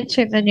inducted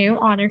into the new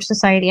honor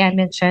society I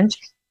mentioned.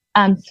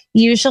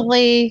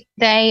 Usually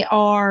they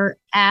are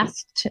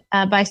asked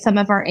by some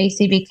of our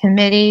ACB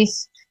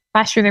committees.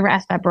 Last year they were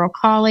asked by Burl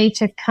Colley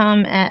to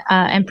come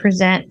and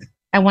present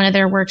at one of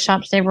their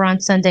workshops. They were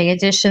on Sunday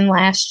edition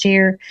last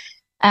year.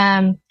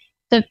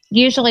 So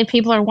usually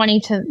people are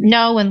wanting to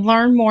know and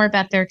learn more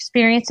about their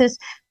experiences.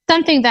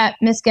 Something that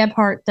Ms.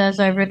 Gebhardt does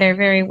over there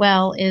very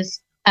well is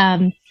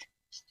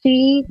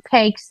she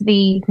takes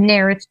the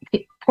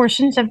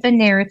portions of the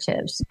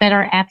narratives that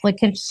our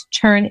applicants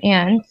turn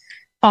in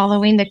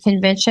following the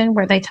convention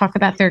where they talk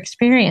about their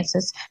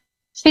experiences.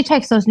 She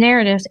takes those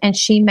narratives and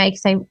she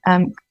makes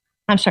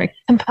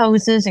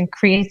composes and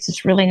creates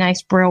this really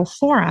nice Braille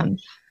forum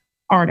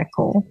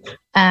article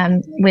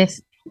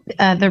with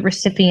the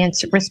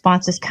recipients'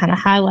 responses kind of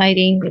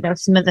highlighting,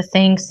 some of the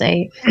things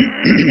they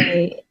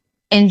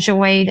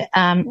enjoyed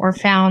or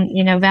found,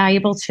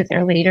 valuable to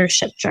their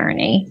leadership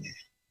journey.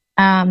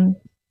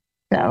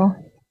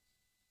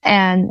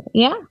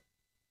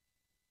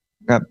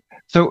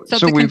 So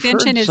the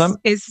convention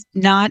is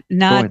not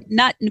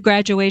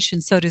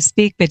graduation, so to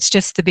speak, but it's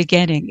just the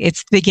beginning.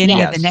 It's the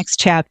beginning of the next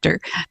chapter.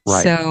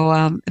 Right.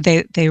 So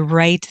they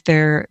write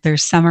their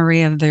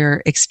summary of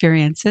their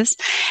experiences,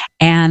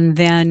 and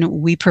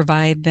then we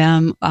provide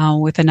them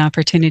with an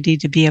opportunity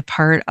to be a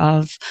part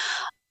of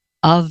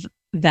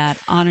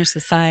that honor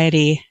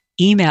society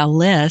email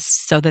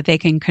list so that they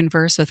can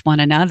converse with one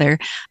another.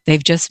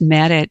 They've just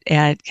met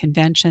at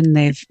convention.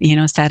 They've,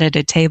 sat at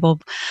a table,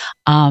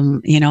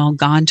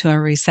 gone to a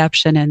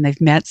reception, and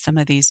they've met some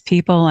of these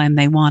people and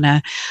they want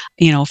to,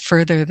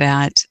 further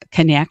that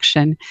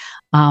connection.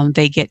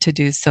 They get to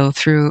do so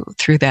through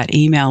that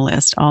email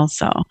list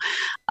also.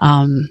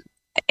 That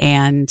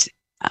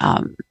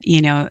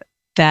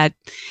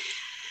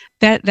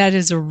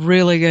is a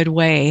really good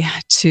way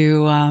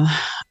to,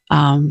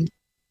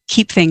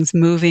 keep things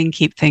moving,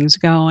 keep things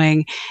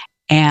going.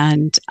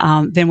 And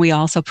then we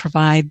also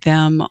provide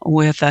them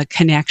with a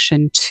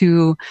connection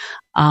to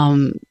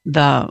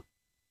the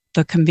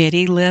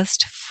committee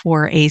list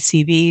for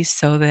ACB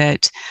so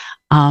that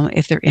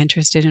if they're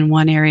interested in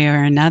one area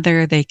or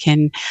another, they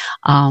can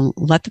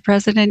let the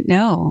president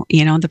know.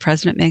 The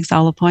president makes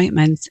all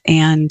appointments,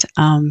 and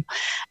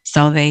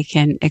so they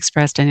can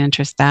express an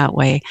interest that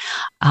way.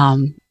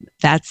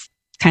 That's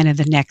kind of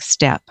the next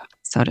step,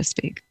 so to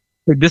speak.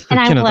 This is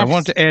Kenneth. I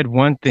want to add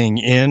one thing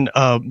in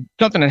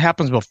something that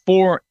happens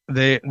before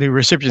the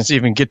recipients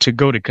even get to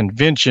go to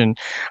convention.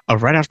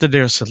 Right after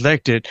they're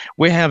selected,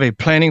 we have a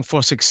Planning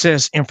for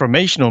Success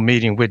informational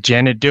meeting with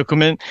Janet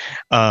Dickelman.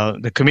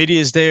 The committee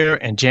is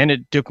there, and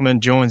Janet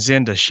Dickelman joins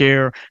in to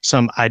share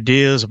some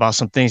ideas about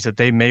some things that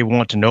they may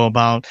want to know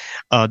about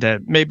that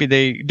maybe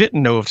they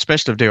didn't know,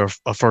 especially if they're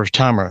a first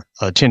timer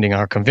attending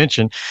our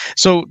convention.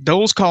 So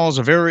those calls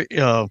are very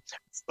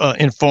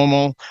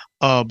informal,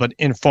 but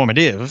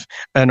informative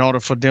in order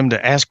for them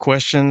to ask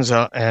questions,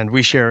 and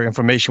we share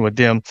information with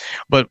them.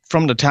 But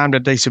from the time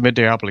that they submit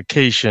their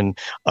application,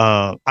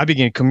 I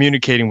begin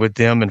communicating with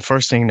them. And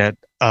first thing that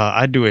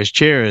I do as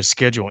chair is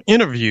schedule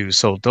interviews.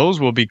 So those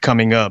will be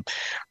coming up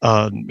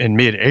in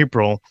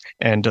mid-April.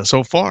 And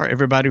so far,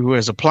 everybody who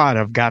has applied,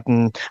 I've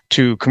gotten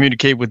to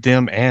communicate with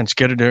them and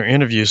schedule their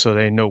interview so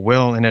they know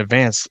well in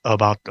advance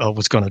about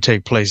what's going to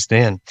take place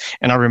then.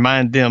 And I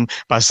remind them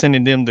by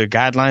sending them the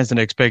guidelines and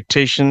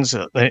expectations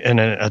and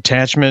an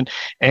attachment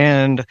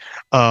and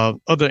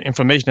other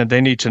information that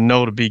they need to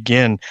know to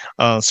begin.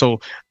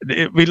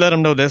 We let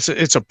them know that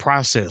it's a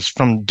process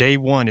from day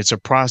one. It's a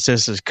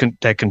process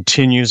that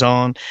continues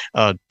on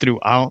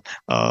throughout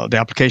the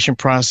application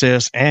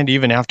process and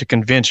even after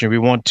convention. We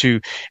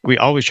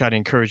always try to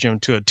encourage them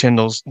to attend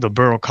the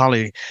Borough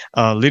College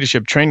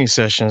leadership training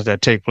sessions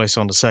that take place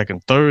on the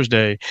second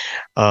Thursday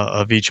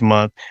of each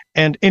month.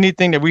 And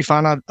anything that we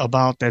find out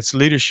about that's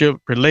leadership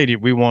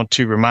related, we want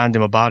to remind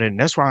them about it. And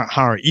that's why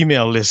our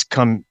email lists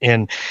come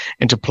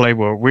into play,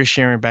 where we're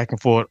sharing back and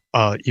forth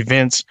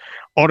events,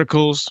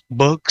 articles,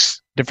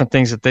 books, different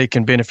things that they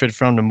can benefit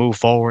from to move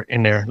forward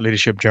in their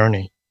leadership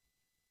journey.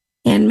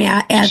 And may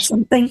I add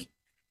something?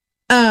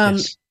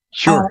 Yes,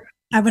 sure.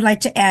 I would like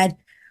to add,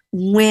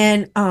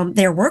 when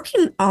they're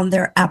working on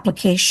their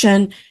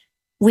application,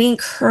 we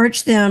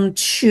encourage them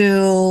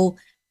to,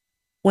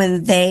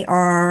 when they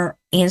are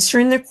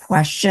answering their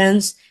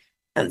questions,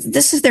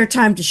 this is their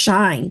time to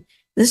shine.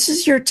 This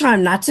is your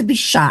time not to be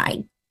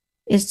shy.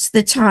 It's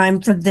the time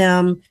for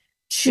them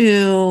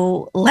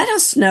to let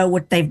us know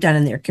what they've done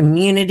in their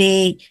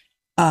community,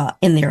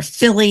 in their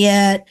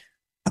affiliate,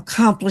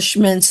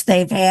 accomplishments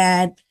they've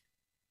had.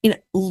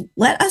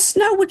 Let us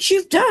know what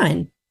you've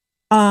done.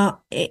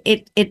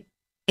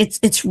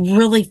 It's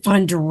really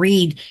fun to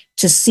read,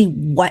 to see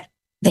what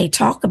they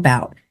talk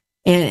about,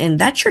 and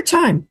that's your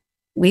time.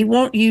 We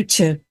want you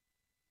to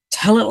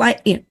tell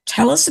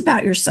us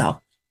about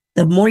yourself.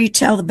 The more you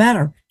tell, the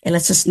better. It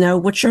lets us know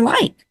what you're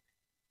like.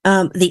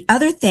 The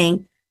other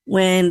thing,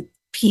 when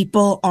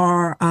people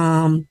are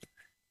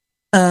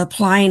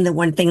applying, the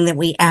one thing that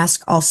we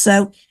ask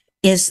also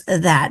is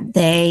that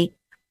they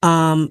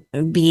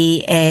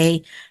be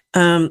a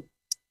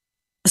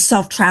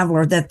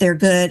self-traveler, that they're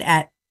good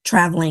at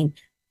traveling.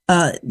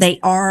 They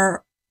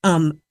are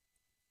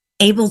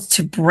able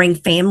to bring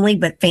family,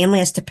 but family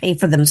has to pay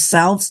for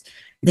themselves.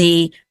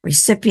 The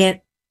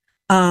recipient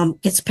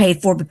gets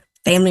paid for, but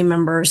family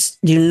members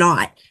do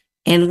not.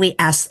 And we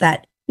ask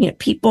that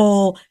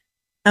people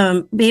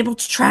be able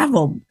to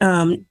travel,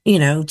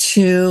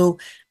 to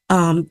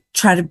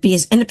try to be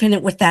as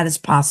independent with that as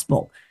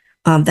possible.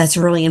 That's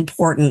really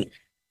important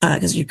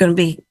because you're going to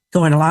be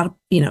going a lot of,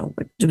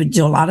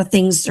 do a lot of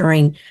things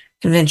during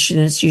convention.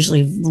 It's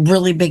usually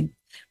really big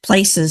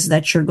places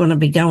that you're going to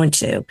be going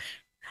to.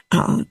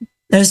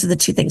 Those are the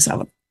two things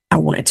I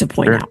wanted to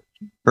point out.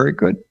 Very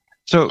good.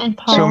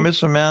 So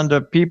Miss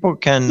Amanda, people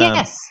can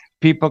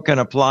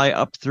apply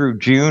up through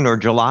June or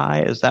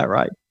July. Is that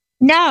right?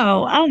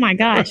 No. Oh my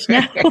gosh.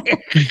 No.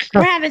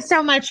 We're having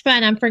so much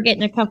fun. I'm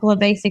forgetting a couple of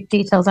basic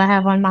details I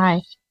have on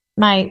my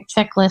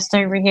checklist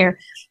over here.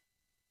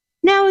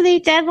 No, the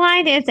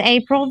deadline is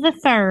April the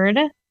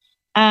 3rd.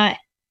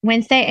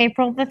 Wednesday,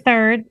 April the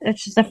 3rd,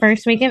 which is the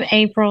first week of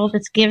April.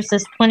 This gives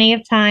us plenty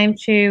of time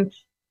to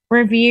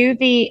review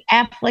the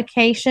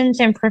applications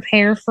and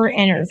prepare for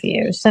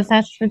interviews. So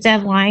that's the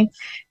deadline.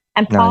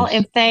 And Paul,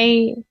 if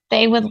they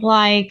would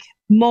like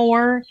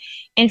more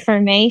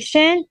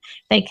information,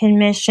 they can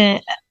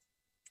visit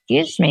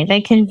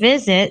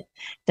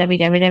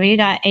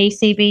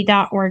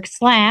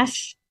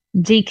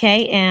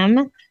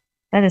www.acb.org/DKM.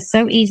 That is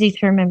so easy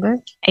to remember.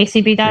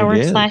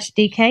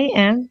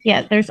 acb.org/DKM.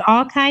 Yeah, there's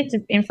all kinds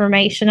of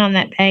information on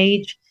that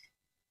page.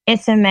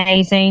 It's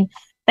amazing.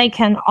 They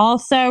can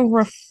also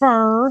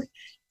refer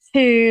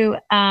to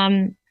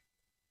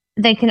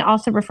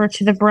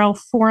the Braille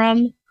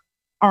Forum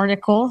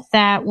article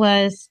that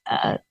was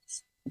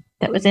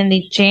in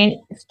the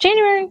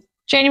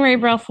January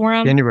Braille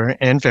Forum. January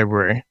and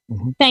February.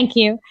 Mm-hmm. Thank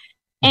you.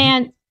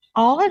 And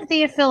all of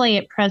the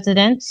affiliate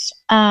presidents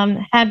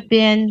have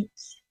been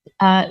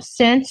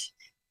sent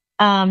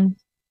a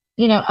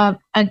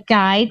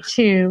guide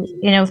to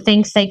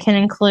things they can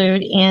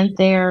include in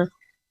their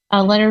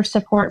letter of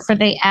support for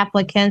the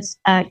applicants.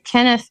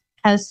 Kenneth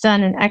has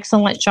done an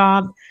excellent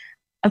job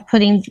of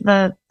putting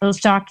those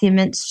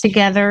documents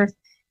together,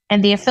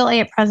 and the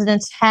affiliate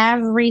presidents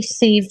have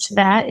received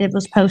that. It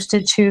was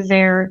posted to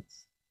their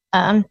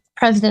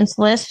presidents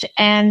list,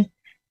 and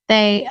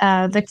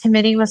the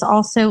committee was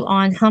also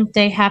on Hump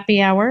Day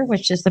Happy Hour,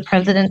 which is the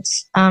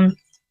president's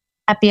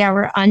happy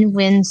hour on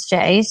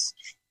Wednesdays.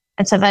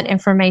 And so that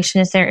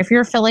information is there. If you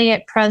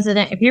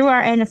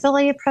are an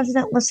affiliate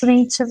president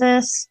listening to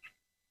this,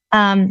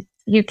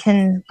 you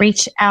can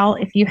reach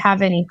out if you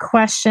have any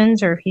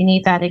questions, or if you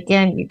need that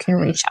again, you can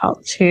reach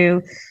out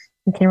to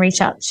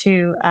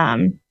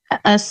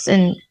us.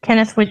 And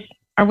Kenneth,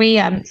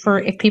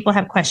 if people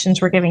have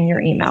questions, we're giving your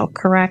email,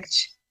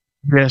 correct?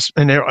 Yes,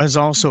 and there is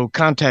also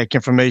contact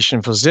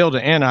information for Zelda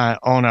and I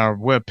on our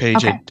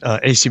webpage at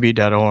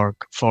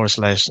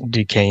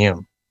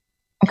acb.org/DKM.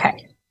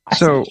 Okay.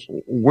 So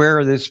where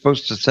are they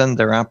supposed to send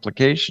their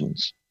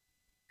applications?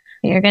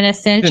 You're going to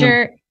send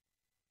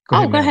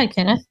Go ahead,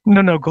 Kenneth.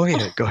 No, go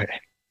ahead. Go ahead.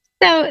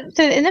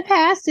 So in the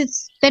past,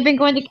 they've been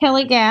going to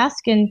Kelly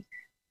Gask, and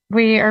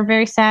we are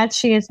very sad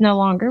she is no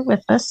longer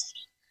with us.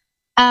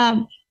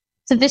 So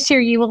this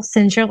year, you will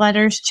send your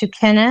letters to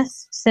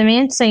Kenneth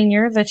Simeon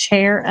Sr., the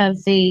chair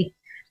of the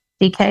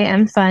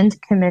DKM Fund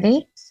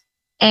Committee,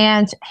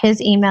 and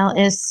his email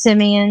is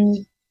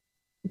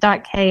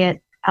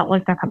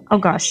simeon.k@outlook.com. Oh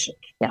gosh,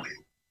 yeah.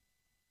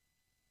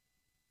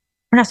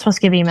 We're not supposed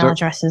to give email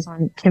addresses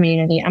on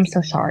community. I'm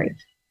so sorry.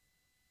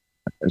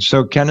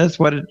 So, Kenneth,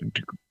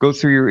 go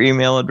through your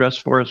email address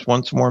for us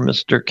once more,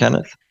 Mr.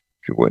 Kenneth,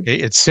 if you would.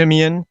 It's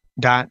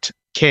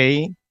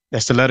simeon.k,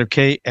 that's the letter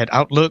K, at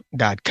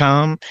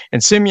outlook.com.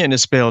 And Simeon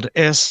is spelled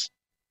S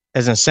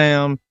as in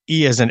Sam,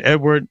 E as in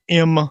Edward,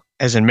 M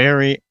as in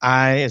Mary,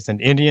 I as in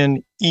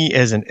Indian, E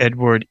as in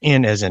Edward,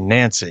 N as in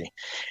Nancy.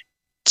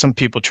 Some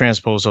people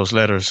transpose those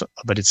letters,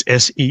 but it's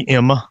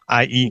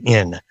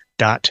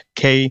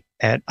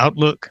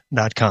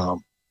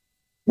SEMIEN.K@outlook.com.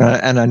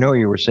 And I know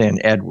you were saying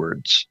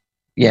Edwards.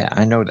 Yeah,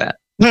 I know that.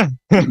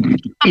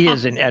 E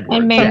is in Edwards.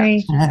 And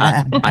Mary.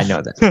 Yeah, I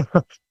know that.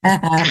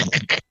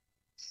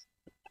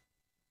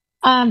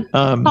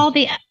 Paul,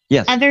 the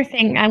yes. other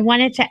thing I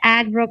wanted to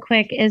add real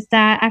quick is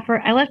that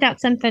I left out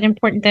something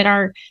important that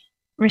our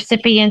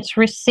recipients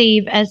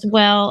receive as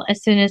well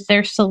as soon as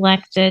they're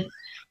selected.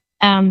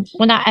 Well,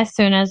 not as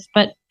soon as,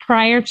 but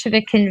prior to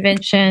the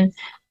convention,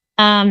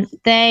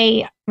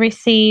 they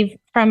receive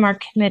from our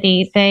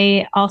committee.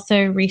 They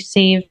also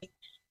receive,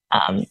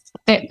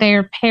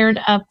 they're paired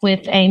up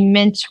with a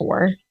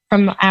mentor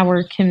from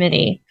our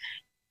committee.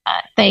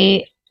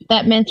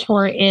 That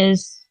mentor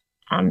is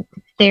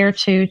there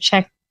to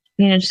check,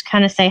 just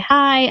kind of say,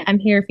 hi, I'm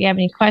here if you have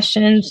any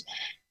questions,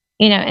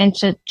 and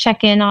to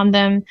check in on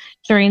them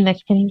during the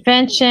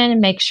convention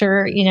and make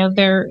sure,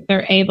 they're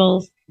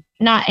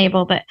not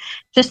able, but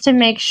just to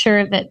make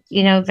sure that,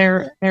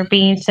 they're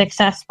being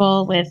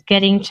successful with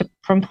getting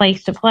from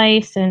place to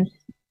place. And,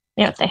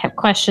 if they have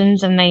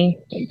questions and they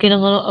get a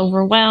little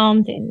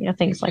overwhelmed and,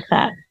 things like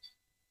that.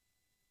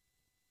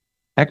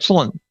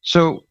 Excellent.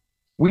 So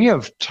we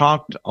have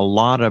talked a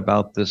lot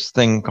about this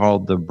thing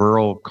called the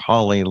Burl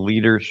Colley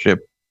Leadership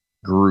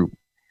Group.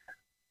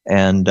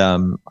 And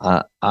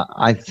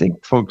I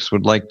think folks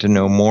would like to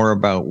know more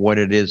about what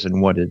it is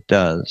and what it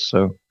does.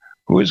 So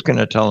who is going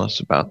to tell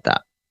us about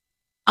that?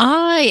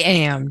 I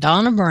am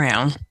Donna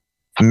Brown.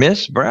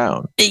 Miss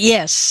Brown.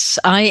 Yes,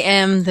 I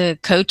am the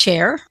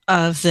co-chair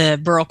of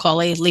the Burl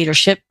Colley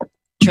Leadership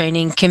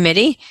Training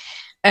Committee.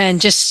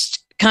 And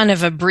just kind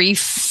of a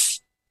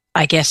brief,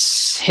 I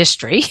guess,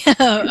 history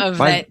of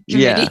that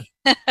committee.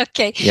 Yeah.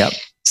 Okay. Yep.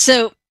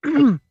 So,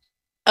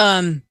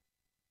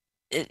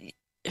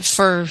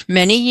 for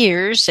many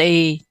years,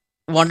 a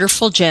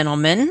wonderful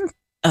gentleman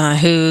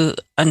who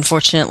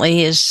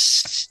unfortunately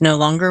is no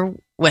longer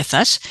with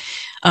us,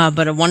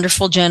 but a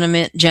wonderful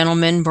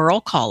gentleman, Burl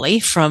Colley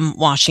from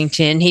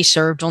Washington. He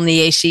served on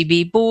the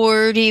ACB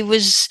board. He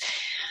was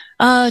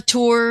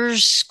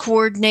tours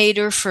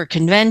coordinator for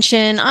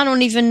convention. I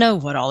don't even know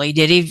what all he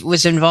did. He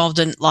was involved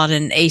in a lot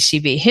in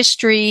ACB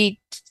history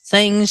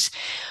things,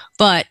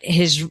 but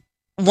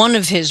one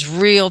of his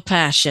real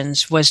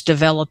passions was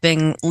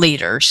developing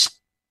leaders.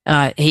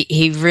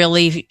 He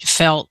really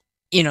felt,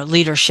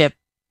 leadership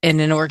in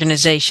an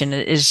organization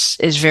is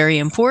very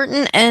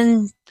important,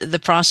 and the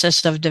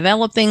process of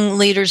developing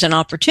leaders and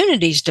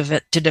opportunities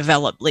to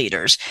develop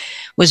leaders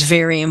was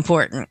very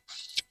important.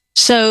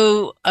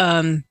 So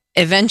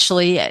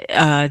eventually,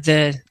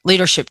 the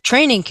Leadership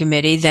Training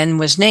Committee then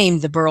was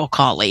named the Burl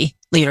Colley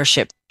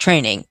Leadership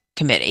Training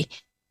Committee.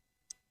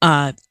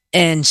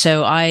 And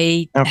so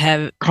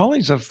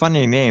Colley's a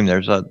funny name.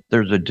 There's a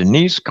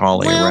Denise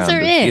Colley around.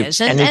 There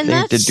is.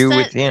 Anything to do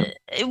with him?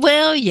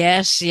 Well,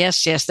 yes.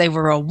 They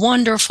were a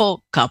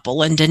wonderful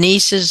couple, and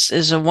Denise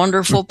is a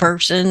wonderful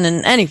person.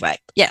 And anyway,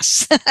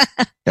 yes.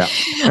 Yeah.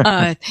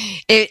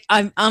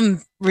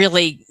 I'm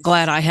really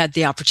glad I had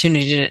the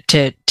opportunity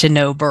to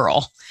know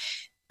Burl.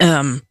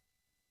 And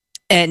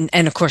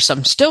of course,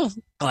 I'm still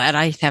glad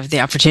I have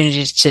the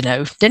opportunity to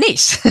know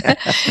Denise.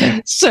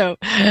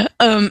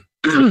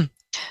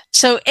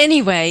 So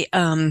anyway,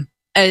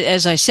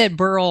 as I said,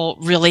 Burl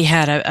really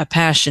had a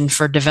passion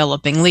for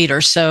developing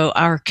leaders. So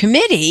our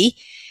committee,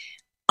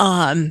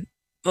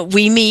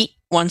 we meet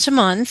once a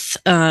month.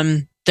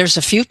 There's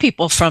a few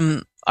people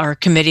from our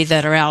committee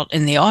that are out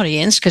in the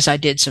audience because I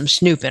did some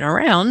snooping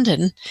around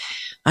and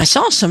I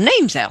saw some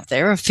names out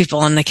there of people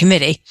on the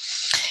committee.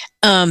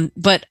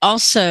 But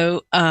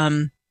also,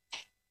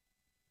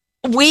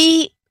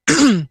 we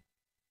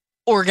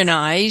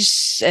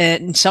organize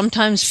and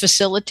sometimes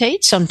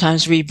facilitate.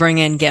 Sometimes we bring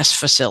in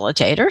guest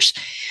facilitators.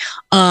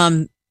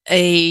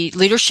 A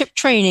leadership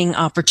training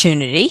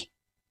opportunity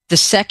the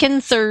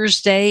second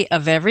Thursday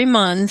of every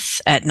month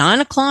at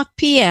 9:00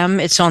 p.m.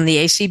 It's on the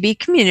ACB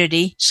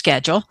community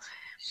schedule,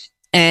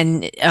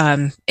 and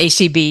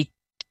ACB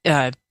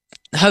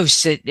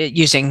hosts it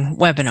using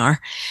webinar.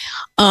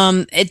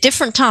 A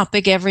different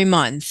topic every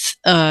month.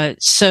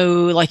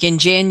 So like in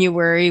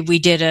January, we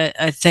did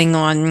a thing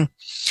on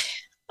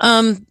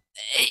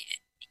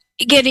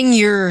getting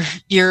your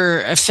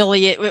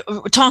affiliate,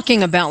 we're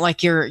talking about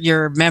like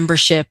your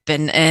membership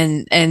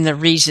and the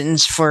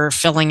reasons for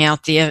filling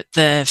out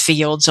the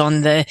fields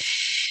on the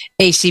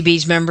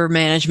ACB's member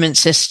management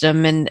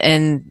system,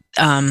 and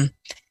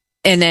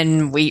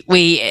then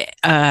we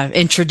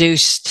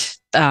introduced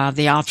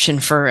the option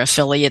for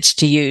affiliates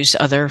to use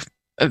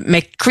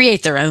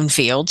create their own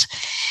fields.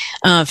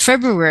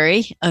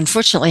 February,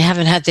 unfortunately,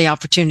 haven't had the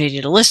opportunity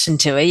to listen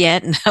to it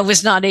yet, and I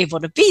was not able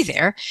to be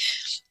there.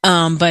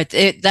 But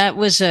that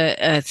was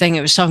a thing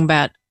it was talking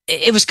about.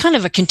 It was kind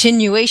of a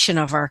continuation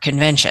of our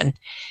convention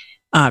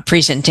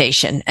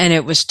presentation, and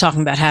it was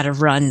talking about how to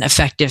run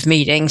effective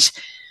meetings.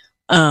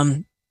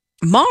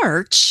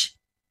 March,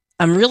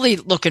 I'm really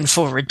looking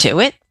forward to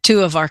it.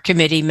 2 of our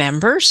committee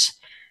members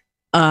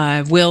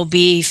will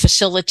be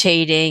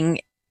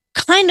facilitating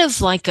kind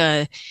of like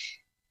a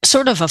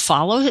sort of a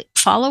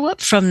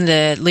follow-up from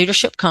the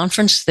leadership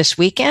conference this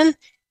weekend.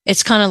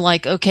 It's kind of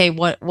like, okay,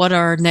 what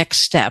are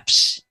next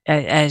steps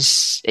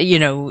as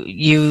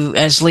you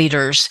as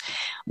leaders?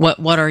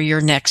 What are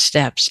your next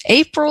steps?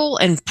 April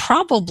and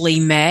probably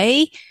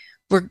May,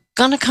 we're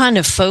going to kind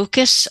of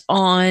focus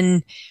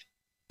on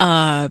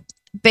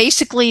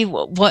basically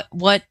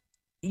what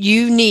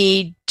you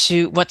need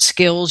to, what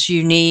skills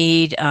you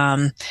need,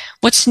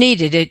 what's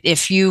needed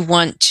if you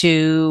want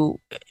to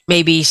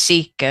maybe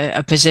seek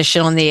a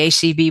position on the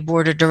ACB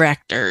board of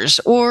directors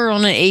or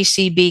on an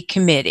ACB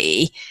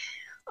committee.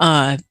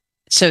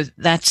 So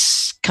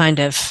that's kind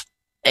of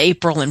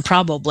April, and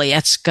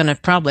that's going to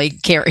probably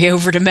carry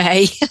over to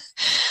May.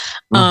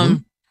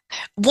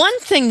 One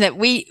thing that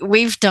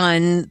we've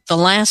done the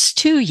last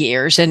 2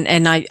 years,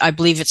 and I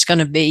believe it's going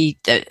to be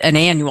an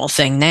annual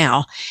thing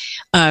now.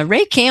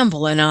 Ray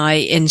Campbell and I,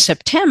 in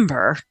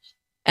September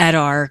at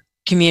our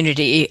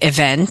community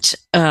event,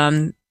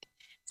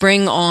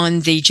 bring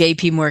on the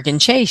JP Morgan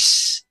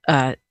Chase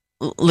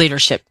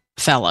leadership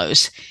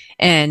fellows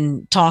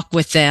and talk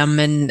with them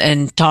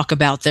and talk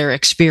about their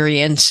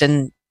experience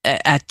and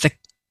at the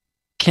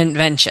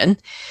convention.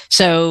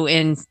 So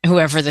in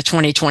whoever the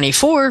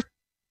 2024,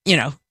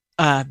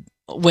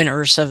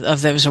 winners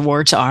of those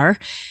awards are,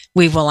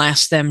 we will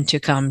ask them to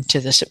come to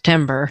the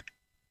September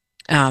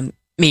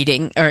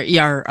meeting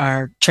or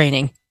our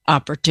training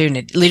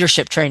opportunity,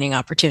 leadership training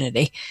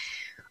opportunity.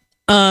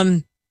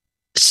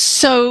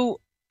 So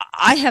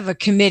I have a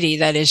committee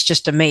that is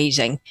just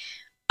amazing.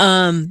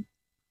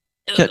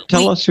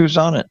 Tell us who's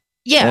on it.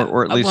 Yeah.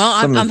 Or at least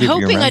I'm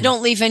hoping I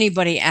don't leave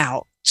anybody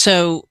out.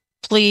 So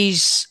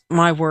please,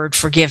 my word,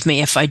 forgive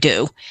me if I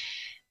do.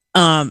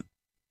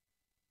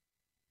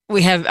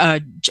 We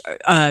have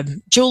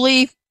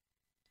Julie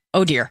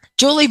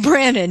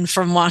Brannon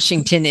from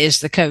Washington is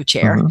the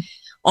co-chair. Mm-hmm.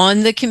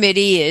 On the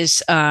committee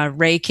is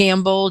Ray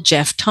Campbell,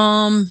 Jeff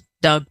Tom,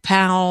 Doug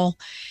Powell,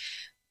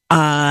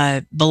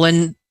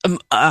 Belinda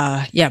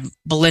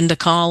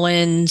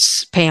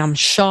Collins, Pam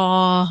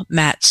Shaw,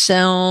 Matt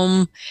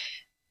Selm.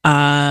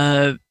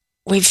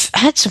 We've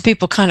had some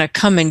people kind of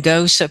come and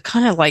go, so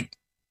kind of like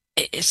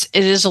it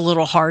is a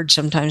little hard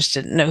sometimes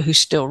to know who's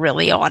still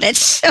really on it.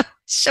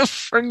 So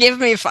forgive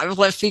me if I've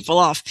left people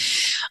off.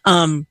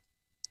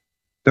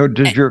 So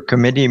does your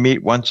committee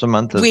meet once a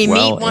month as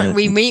well?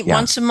 We meet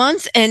once a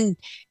month. And,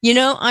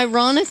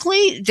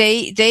 ironically,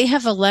 they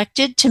have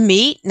elected to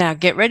meet. Now,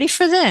 get ready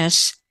for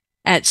this.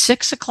 At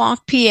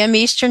 6:00 p.m.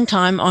 Eastern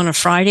time on a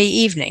Friday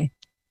evening.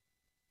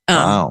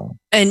 Wow.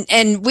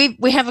 And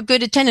we have a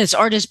good attendance.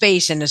 Artis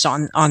Basin is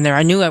on there.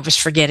 I knew I was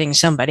forgetting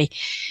somebody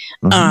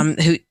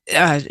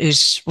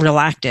who's real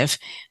active.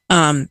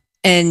 And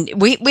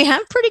we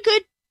have pretty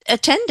good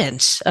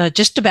attendance.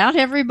 Just about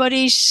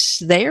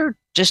everybody's there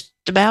just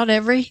about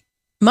every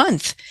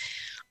month.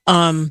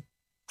 And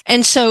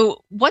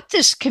so what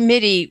this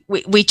committee,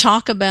 we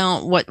talk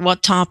about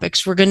what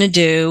topics we're going to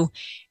do.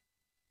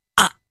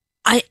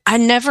 I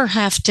never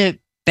have to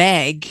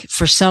beg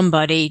for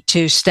somebody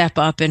to step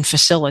up and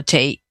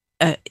facilitate,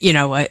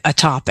 a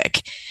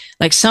topic.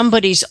 Like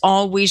somebody's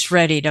always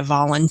ready to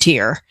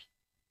volunteer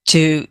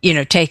to,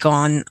 take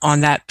on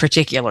that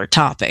particular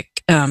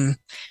topic.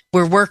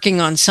 We're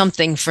working on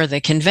something for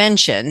the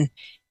convention,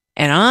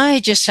 and I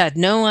just had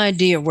no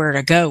idea where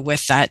to go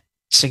with that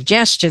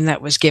suggestion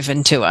that was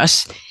given to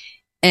us.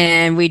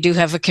 And we do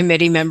have a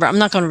committee member. I'm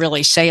not going to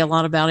really say a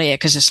lot about it yet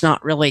because it's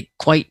not really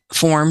quite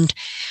formed.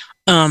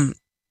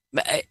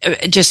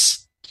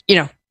 Just,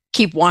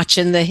 keep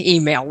watching the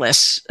email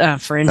lists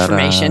for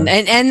information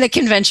and the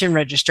convention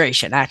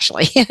registration,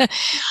 actually.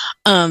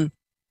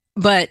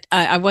 But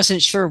I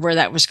wasn't sure where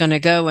that was going to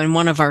go. And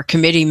one of our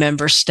committee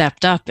members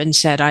stepped up and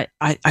said, I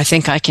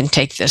think I can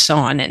take this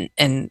on.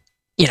 And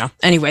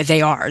anyway,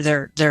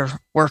 they're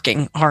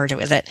working hard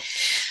with it.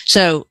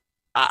 So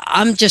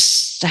I'm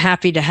just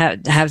happy to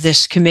have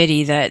this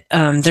committee that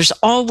there's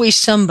always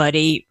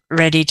somebody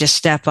ready to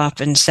step up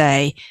and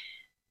say,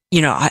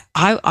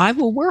 I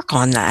will work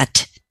on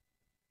that.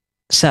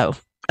 So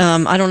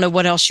I don't know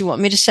what else you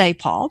want me to say,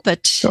 Paul,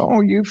 but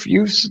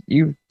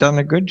you've done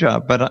a good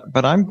job.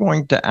 But I'm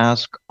going to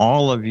ask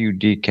all of you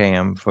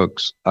DKM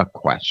folks a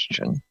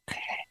question,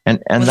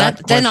 And Well,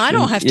 that then I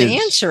don't question have to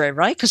is- answer it,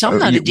 right? Because I'm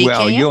not a DKM.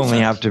 Well, you only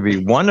folk. have to be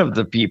one of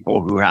the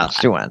people who has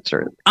to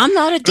answer it. I'm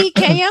not a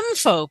DKM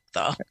folk,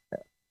 though.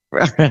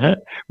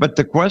 But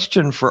the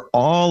question for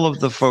all of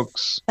the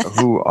folks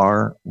who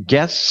are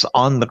guests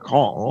on the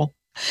call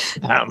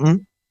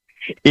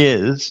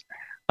is,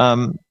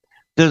 does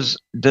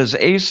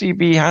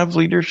ACB have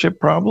leadership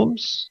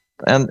problems?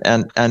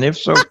 And if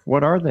so,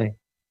 what are they?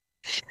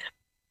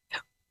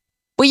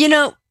 Well, you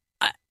know,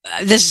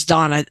 this is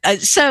Donna.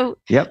 So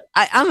Yep.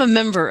 I'm a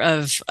member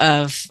of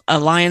a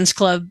Lions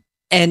Club,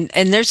 and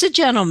there's a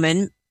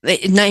gentleman.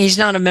 No, he's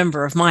not a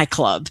member of my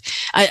club.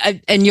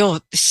 And you'll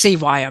see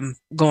why I'm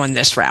going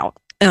this route.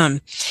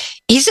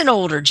 He's an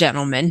older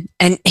gentleman,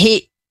 and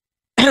he,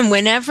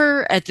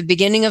 whenever at the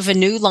beginning of a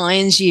new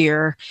Lions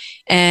year,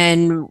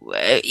 and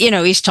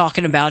he's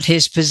talking about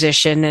his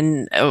position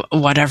and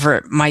whatever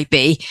it might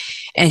be,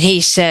 and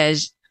he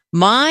says,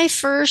 "My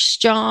first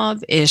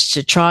job is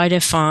to try to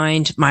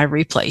find my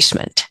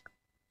replacement."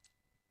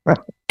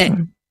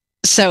 And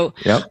so,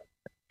 yep.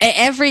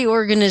 Every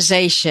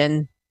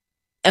organization,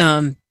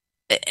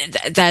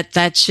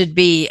 that should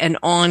be an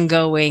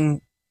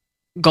ongoing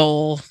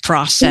goal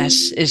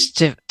process, is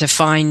to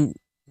find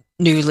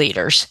new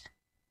leaders.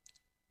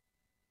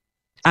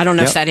 I don't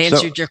know if that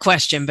answered your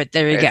question, but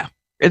there you go.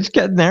 It's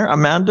getting there.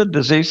 Amanda,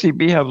 does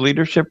ACB have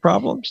leadership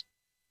problems?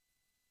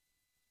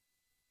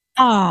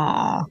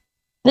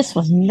 This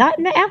was not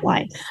in the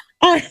outline.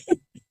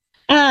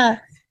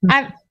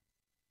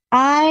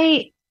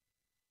 I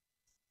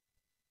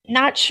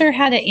not sure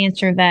how to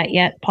answer that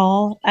yet,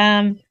 Paul.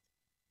 I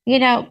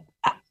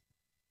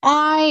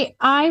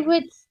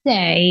would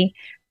say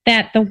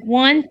that the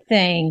one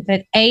thing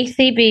that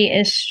ACB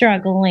is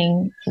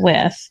struggling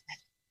with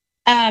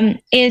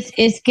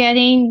is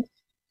getting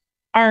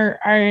our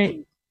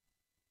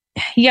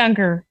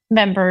younger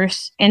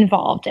members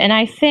involved. And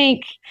I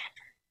think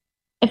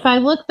if I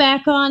look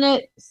back on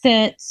it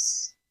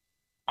since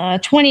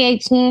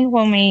 2018,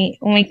 when we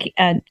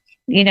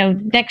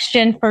Next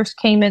Gen first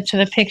came into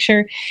the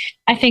picture,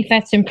 I think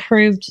that's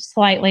improved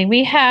slightly.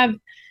 We have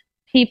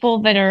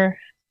people that are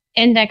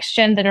in Next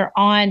Gen that are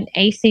on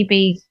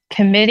ACB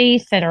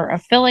committees, that are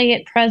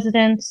affiliate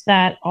presidents,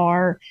 that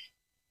are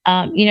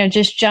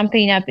just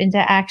jumping up into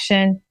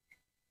action.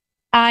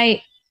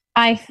 I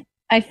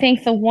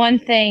think the one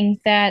thing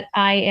that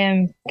I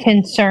am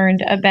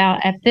concerned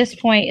about at this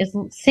point is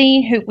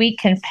seeing who we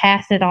can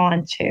pass it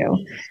on to,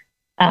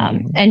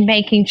 and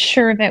making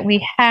sure that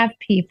we have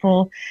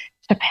people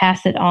to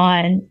pass it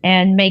on,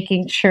 and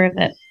making sure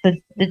that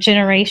the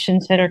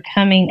generations that are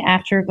coming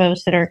after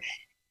those that are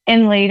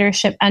in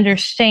leadership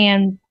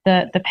understand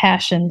the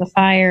passion, the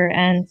fire,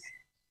 and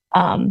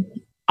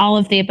all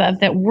of the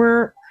above that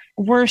we're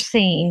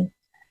seeing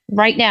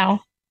right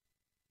now,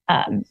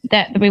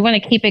 that we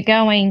want to keep it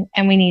going,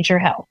 and we need your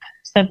help.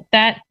 So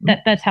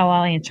that's how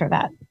I'll answer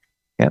that.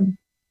 Yeah.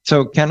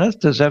 So Kenneth,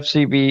 does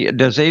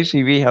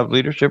ACB have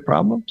leadership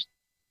problems?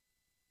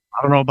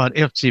 I don't know about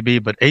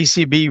FCB, but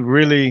ACB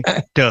really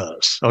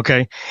does.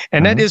 Okay.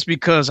 And that is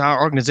because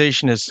our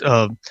organization is,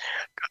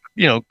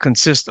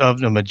 consists of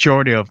the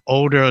majority of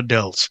older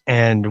adults,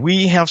 and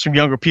we have some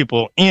younger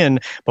people in,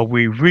 but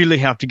we really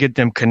have to get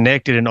them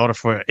connected in order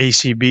for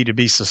ACB to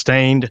be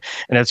sustained.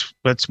 And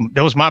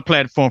that was my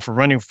platform for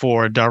running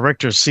for a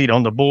director's seat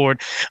on the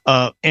board.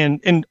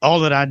 And all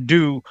that I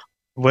do,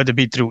 whether it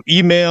be through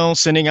email,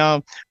 sending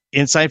out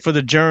Insight for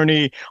the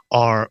Journey,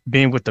 or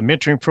being with the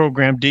mentoring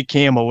program,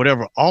 DKM, or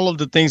whatever, all of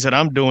the things that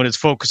I'm doing is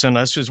focusing.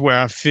 That's just where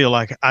I feel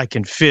like I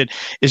can fit,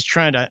 is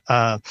trying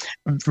to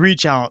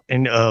reach out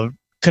and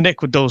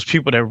connect with those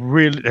people that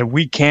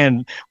we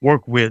can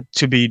work with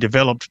to be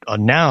developed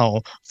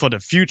now for the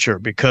future.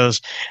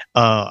 Because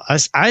I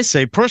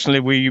say personally,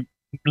 we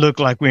look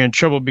like we're in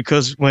trouble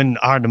because when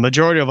the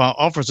majority of our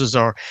officers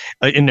are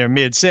in their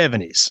mid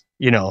 70s,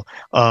 we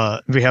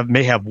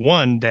may have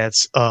one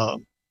that's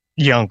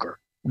younger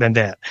than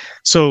that.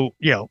 So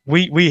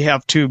we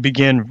have to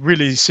begin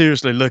really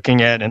seriously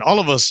looking at, and all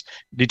of us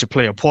need to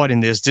play a part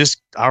in this.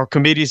 Our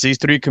committees, these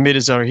 3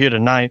 committees that are here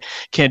tonight,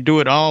 can't do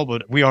it all,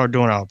 but we are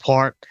doing our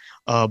part.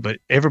 But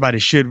everybody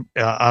should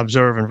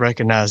observe and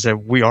recognize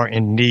that we are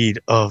in need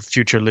of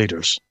future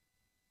leaders.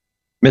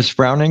 Ms.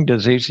 Browning,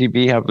 does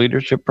ACB have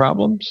leadership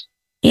problems?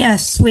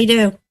 Yes, we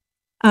do.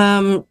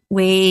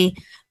 We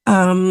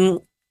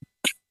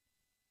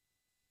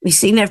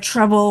seem to have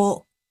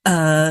trouble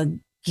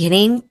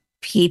getting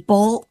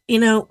people.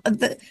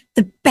 The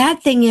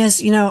bad thing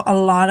is, a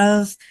lot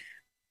of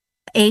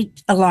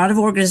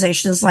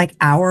organizations like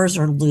ours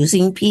are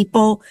losing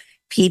people.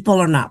 People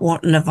are not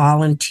wanting to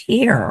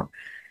volunteer.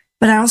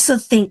 But I also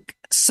think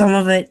some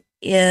of it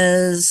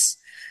is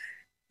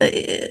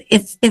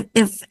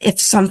if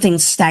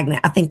something's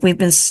stagnant. I think we've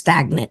been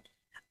stagnant.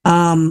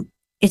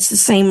 It's the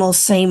same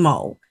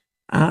old.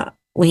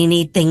 We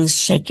need things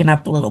shaken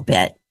up a little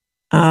bit.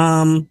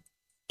 We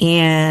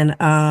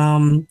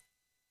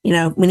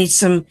need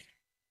some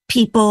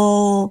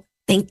people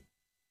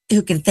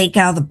who can think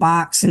out of the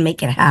box and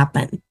make it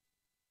happen.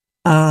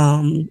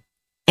 And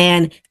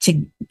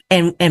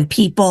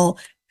people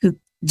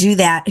do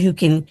that, who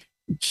can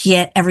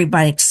get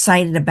everybody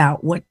excited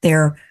about what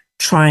they're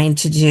trying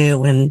to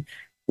do and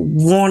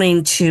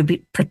wanting to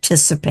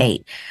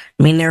participate.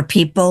 I mean, there are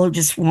people who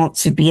just want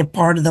to be a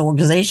part of the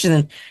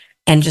organization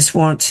and just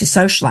want to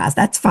socialize.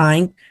 That's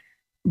fine.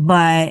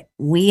 But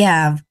we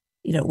have,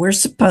 we're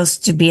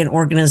supposed to be an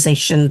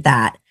organization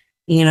that,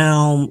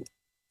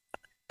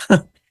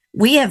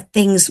 we have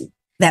things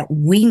that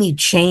we need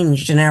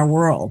changed in our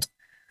world.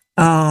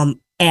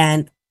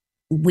 And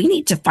we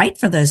need to fight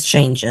for those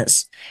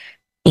changes.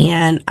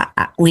 And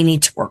we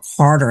need to work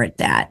harder at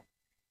that.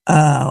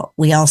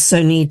 We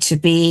also need to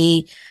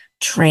be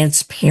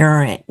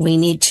transparent. We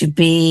need to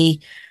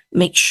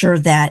make sure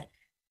that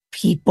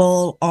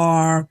people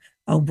are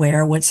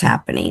aware of what's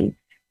happening.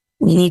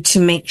 We need to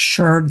make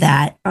sure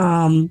that,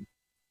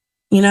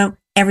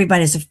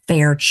 everybody's a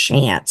fair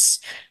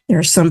chance. There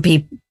are some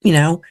people,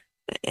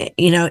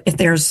 if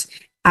there's,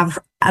 I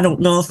don't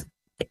know if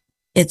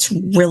it's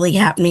really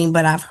happening,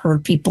 but I've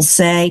heard people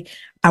say,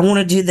 I want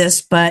to do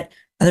this, but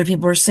other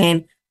people are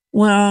saying,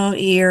 well,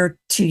 you're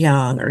too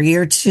young, or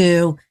you're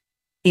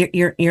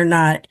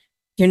not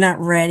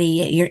ready.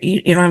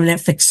 You don't have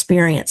enough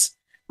experience.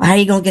 Well, how are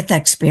you going to get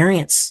that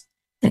experience?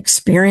 The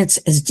experience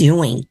is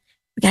doing.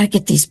 We got to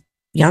get these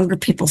younger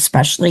people,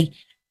 especially,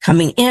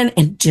 coming in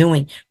and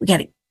doing. We got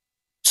to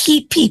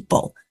keep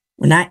people.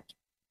 We're not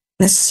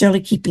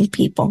necessarily keeping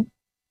people.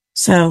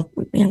 So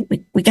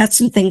we got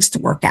some things to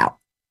work out.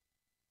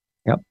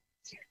 Yep.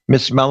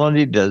 Miss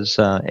Melanie, does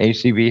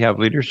ACB have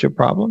leadership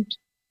problems?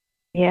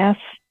 Yes.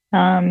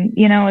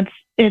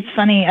 It's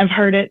funny. I've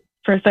heard it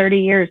for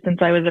 30 years since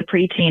I was a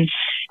preteen.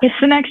 It's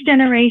the next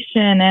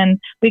generation, and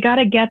we got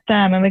to get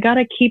them, and we got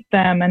to keep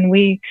them, and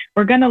we're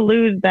going to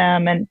lose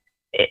them. And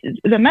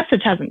the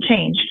message hasn't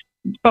changed,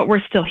 but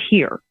we're still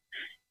here.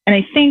 And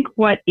I think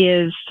what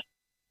is,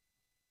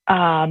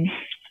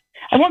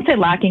 I won't say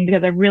lacking,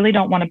 because I really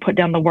don't want to put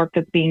down the work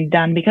that's being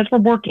done, because we're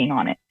working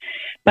on it.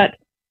 But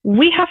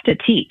we have to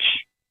teach,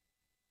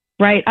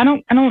 right? I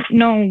don't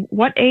know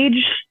what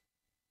age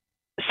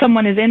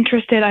someone is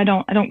interested. I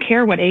don't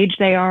care what age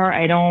they are.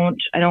 I don't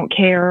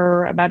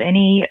care about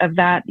any of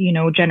that,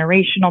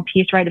 generational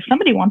piece, right? If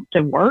somebody wants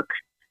to work,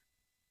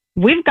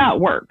 we've got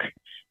work,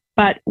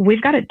 but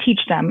we've got to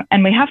teach them,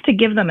 and we have to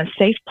give them a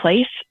safe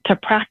place to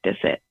practice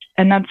it.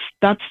 And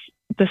that's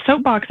the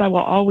soapbox I will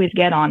always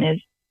get on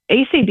is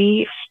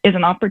ACB is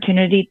an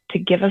opportunity to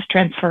give us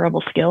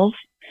transferable skills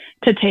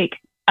to take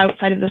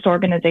outside of this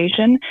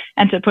organization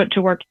and to put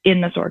to work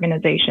in this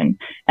organization.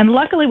 And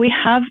luckily we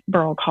have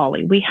Burl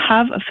Colley. We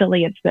have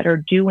affiliates that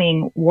are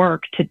doing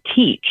work to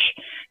teach,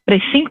 but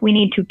I think we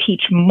need to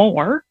teach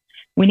more.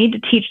 We need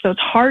to teach those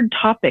hard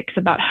topics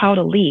about how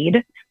to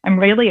lead. I'm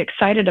really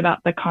excited about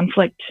the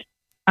conflict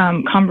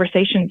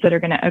conversations that are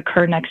going to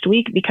occur next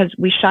week, because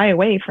we shy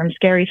away from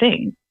scary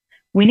things.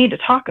 We need to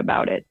talk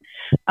about it,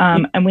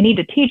 and we need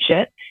to teach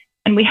it.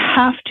 And we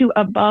have to,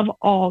 above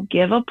all,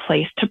 give a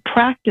place to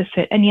practice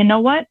it. And you know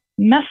what?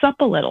 Mess up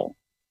a little.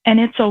 And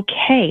it's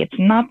okay. It's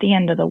not the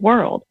end of the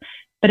world.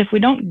 But if we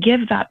don't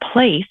give that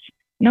place,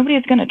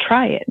 nobody's going to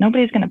try it.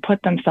 Nobody's going to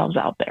put themselves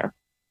out there.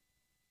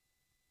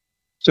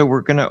 So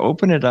we're going to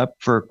open it up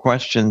for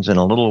questions in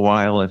a little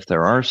while if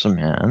there are some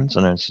hands,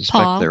 and I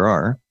suspect Paul, there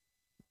are.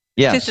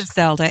 Yes. This is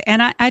Zelda.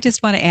 And I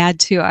just want to add,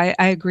 too, I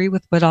agree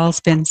with what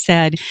all's been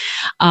said.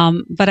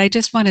 But I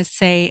just want to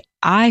say,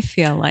 I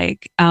feel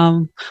like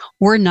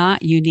we're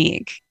not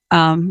unique.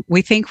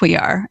 We think we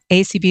are.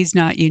 ACB is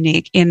not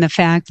unique in the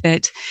fact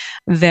that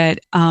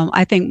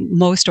I think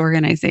most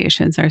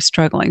organizations are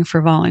struggling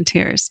for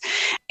volunteers,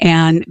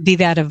 and be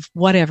that of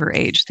whatever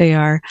age they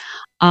are.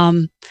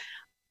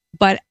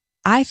 But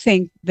I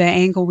think the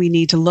angle we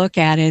need to look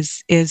at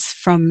is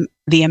from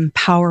the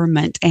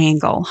empowerment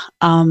angle.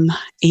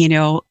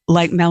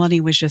 Like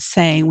Melanie was just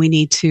saying, we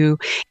need to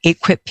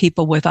equip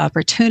people with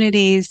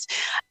opportunities,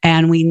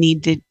 and we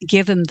need to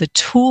give them the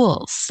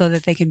tools so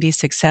that they can be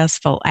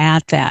successful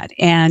at that.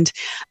 And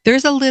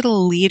there's a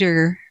little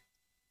leader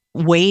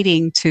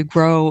waiting to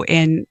grow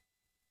in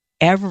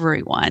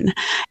everyone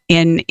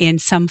in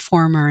some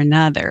form or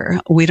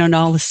another. We don't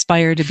all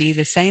aspire to be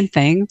the same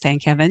thing,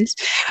 thank heavens.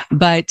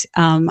 But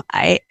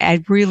I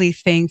really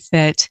think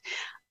that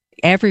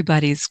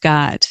everybody's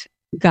got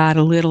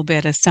a little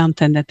bit of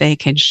something that they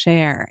can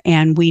share,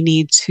 and we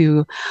need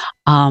to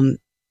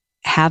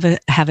have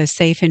a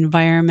safe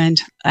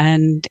environment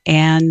and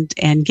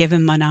give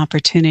them an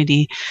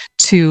opportunity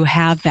to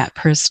have that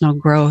personal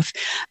growth.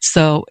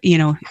 So,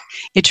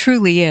 it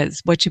truly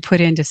is what you put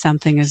into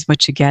something is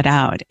what you get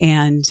out.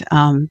 And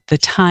the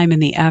time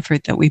and the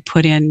effort that we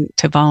put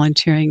into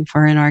volunteering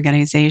for an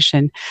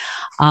organization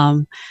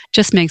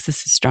just makes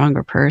us a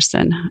stronger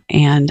person.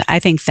 And I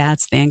think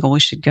that's the angle we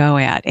should go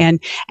at.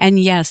 And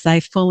yes, I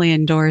fully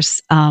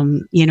endorse,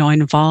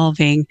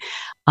 involving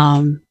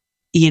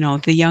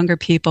the younger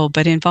people,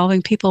 but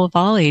involving people of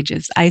all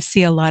ages. I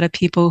see a lot of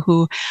people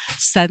who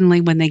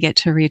suddenly, when they get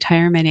to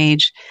retirement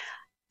age,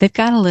 they've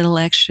got a little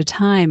extra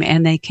time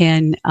and they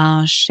can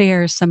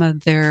share some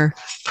of their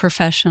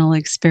professional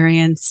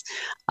experience,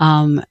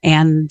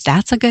 and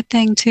that's a good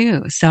thing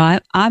too. So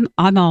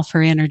I'm all for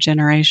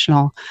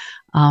intergenerational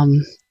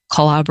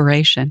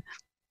collaboration.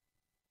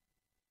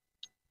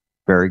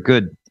 Very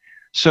good.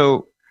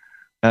 So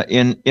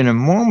in a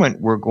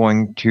moment we're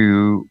going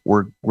to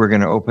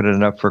open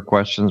it up for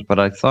questions, but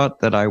I thought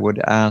that I would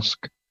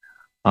ask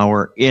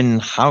our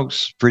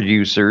in-house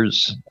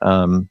producers,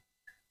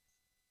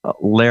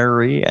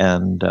 Larry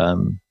and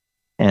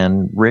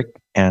Rick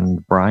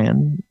and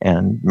Brian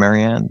and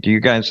Marianne. Do you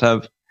guys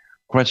have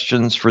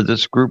questions for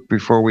this group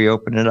before we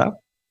open it up?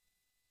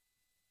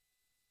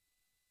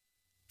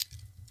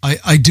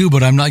 I do,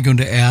 but I'm not going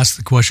to ask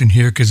the question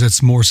here because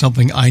it's more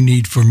something I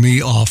need for me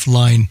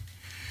offline.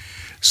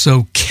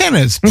 So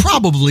Kenneth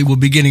probably will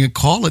be getting a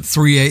call at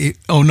 3 a.m.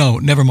 Oh, no,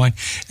 never mind.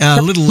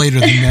 A little later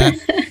than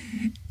that,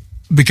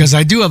 because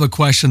I do have a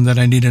question that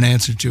I need an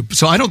answer to.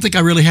 So I don't think I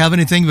really have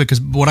anything,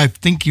 because what I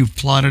think you've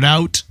plotted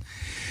out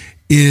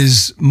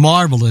is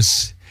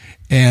marvelous.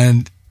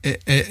 And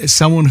as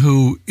someone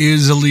who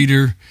is a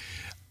leader,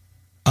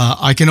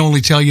 I can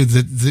only tell you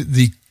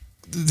that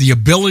the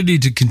ability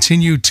to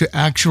continue to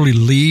actually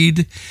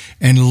lead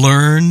and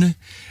learn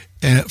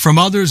from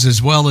others,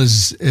 as well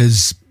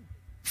as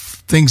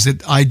things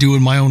that I do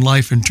in my own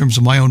life in terms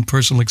of my own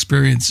personal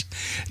experience,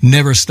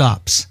 never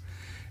stops.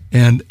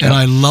 And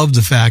I love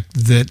the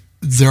fact that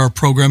there are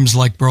programs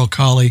like Burl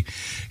Colley,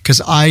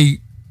 because I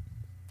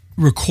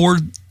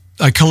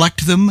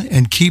collect them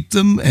and keep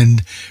them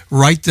and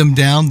write them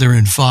down. They're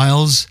in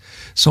files.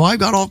 So I've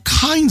got all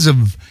kinds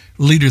of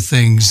leader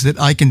things that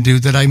I can do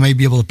that I may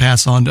be able to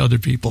pass on to other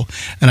people.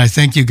 And I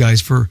thank you guys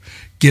for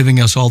giving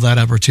us all that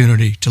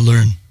opportunity to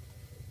learn.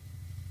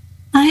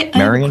 I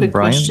have a quick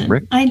Brian, question.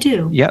 Rick? I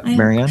do. Yeah,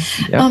 Marianne.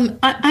 Yep.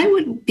 I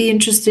would be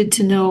interested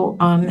to know,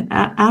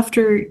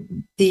 after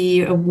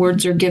the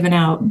awards are given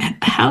out,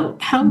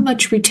 how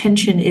much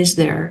retention is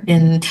there?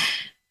 And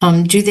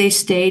do they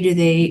stay? Do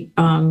they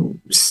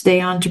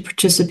stay on to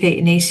participate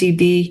in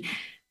ACB?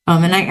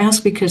 And I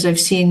ask because I've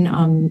seen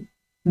our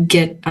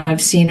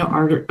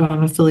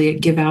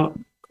affiliate give out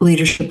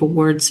leadership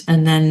awards,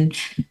 and then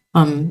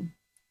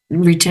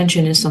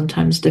retention is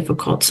sometimes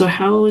difficult. So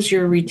how is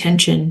your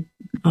retention?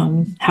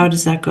 How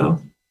does that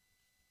go?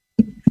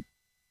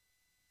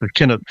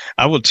 Kenneth,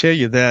 I will tell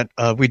you that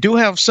we do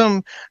have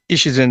some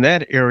issues in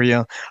that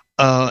area.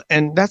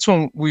 And that's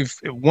when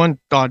one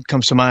thought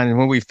comes to mind. And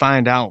when we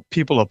find out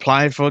people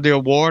applied for the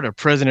award, a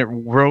president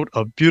wrote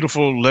a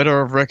beautiful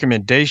letter of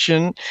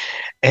recommendation.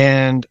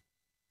 And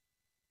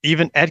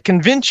even at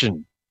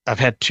convention, I've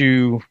had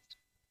to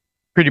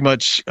pretty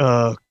much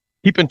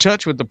keep in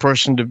touch with the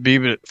person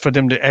for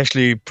them to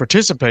actually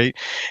participate.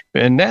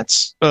 And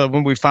that's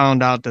when we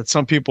found out that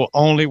some people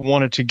only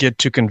wanted to get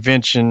to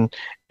convention,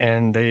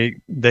 and they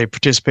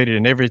participated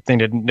in everything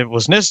that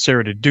was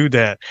necessary to do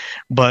that.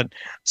 But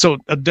so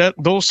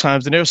those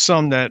times, and there's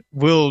some that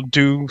will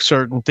do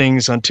certain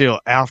things until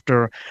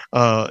after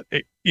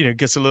it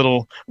gets a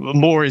little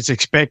more is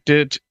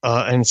expected,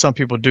 and some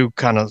people do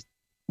kind of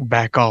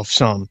back off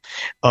some.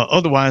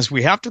 Otherwise,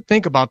 we have to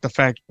think about the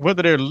fact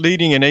whether they're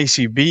leading an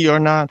ACB or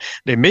not.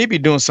 They may be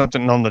doing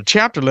something on the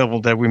chapter level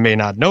that we may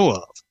not know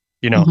of,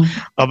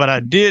 But I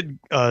did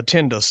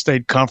attend a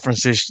state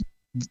conference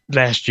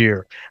last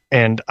year,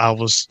 and I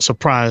was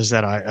surprised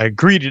that I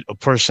greeted a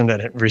person that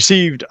had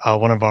received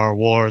one of our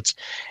awards,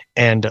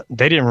 and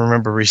they didn't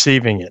remember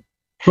receiving it.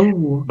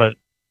 Ooh. But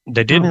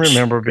they didn't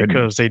remember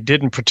because they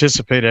didn't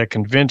participate at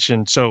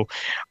convention. So,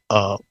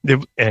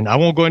 and I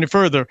won't go any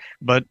further,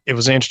 but it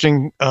was an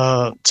interesting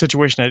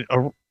situation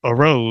that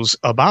arose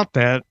about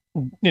that,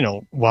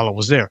 while I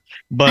was there.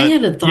 But I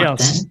had a thought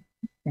then.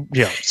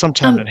 Yeah,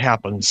 sometimes it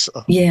happens.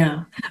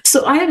 Yeah.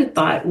 So I had a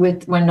thought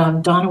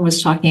when Donna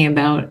was talking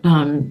about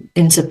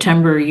in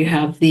September, you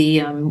have the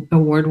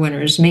award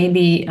winners.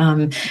 Maybe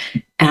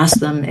ask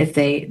them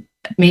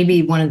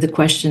maybe one of the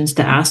questions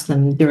to ask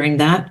them during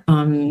that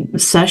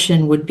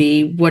session would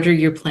be, what are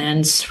your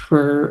plans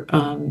for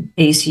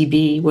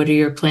ACB? What are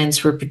your plans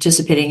for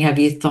participating? Have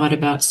you thought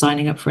about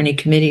signing up for any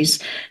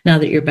committees now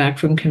that you're back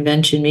from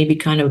convention? Maybe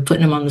kind of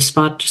putting them on the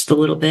spot just a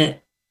little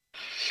bit.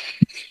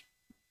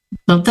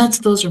 So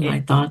those are my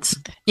thoughts.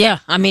 Yeah,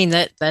 I mean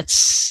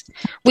that's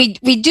we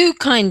do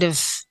kind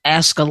of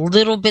ask a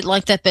little bit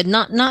like that, but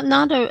not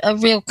a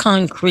real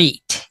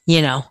concrete,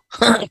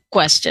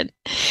 question.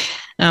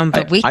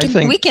 But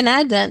we can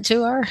add that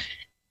to our.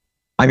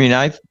 I mean,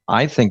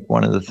 I think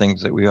one of the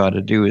things that we ought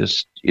to do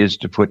is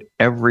to put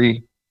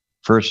every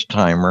first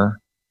timer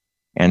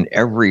and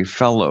every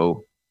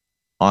fellow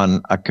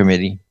on a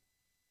committee.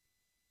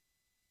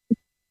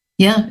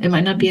 Yeah, it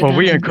might not be. Well,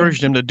 we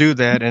encourage them to do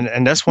that,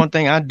 and that's one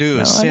thing I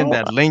do is send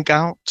that link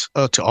out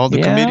to all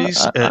the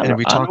committees, and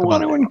we talk about it. I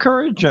want to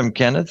encourage them,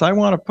 Kenneth. I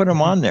want to put them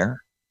on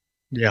there.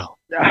 Yeah.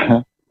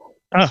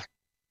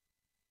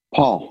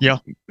 Paul. Yeah.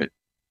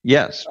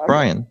 Yes,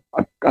 Brian.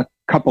 A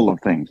couple of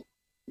things.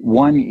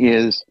 One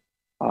is,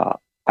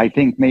 I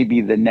think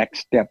maybe the next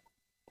step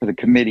for the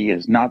committee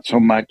is not so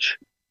much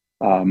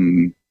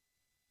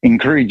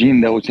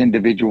encouraging those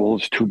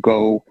individuals to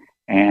go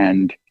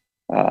and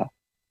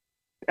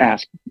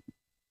ask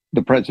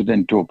the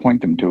president to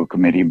appoint them to a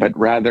committee, but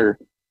rather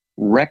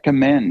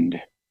recommend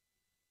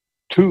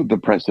to the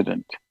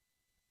president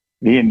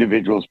the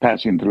individuals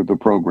passing through the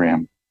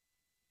program.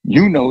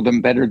 You know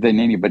them better than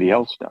anybody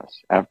else does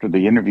after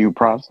the interview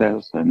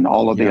process and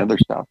all of the other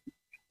stuff,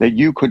 that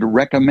you could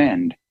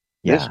recommend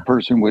this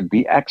person would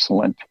be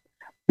excellent,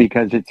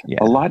 because it's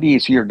a lot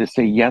easier to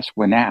say yes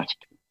when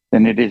asked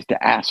than it is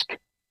to ask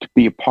to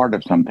be a part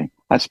of something,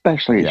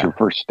 especially as your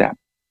first step.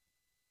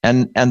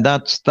 And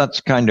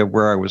that's kind of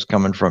where I was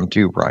coming from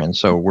too, Brian.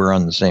 So we're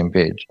on the same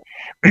page.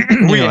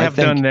 We have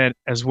done that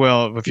as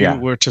well. If you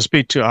were to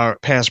speak to our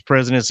past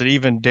presidents, and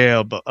even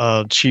Deb,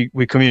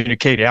 we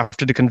communicate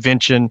after the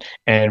convention,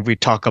 and we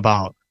talk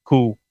about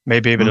who may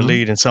be able to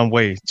lead in some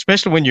way.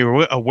 Especially when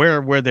you're aware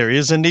of where there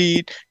is a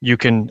need, you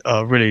can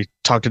really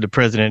talk to the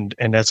president,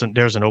 and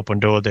there's an open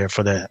door there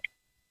for that.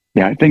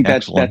 Yeah, I think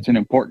that's an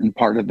important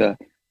part of the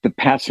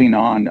passing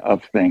on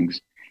of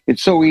things.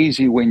 It's so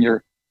easy when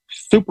you're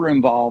super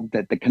involved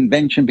that the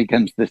convention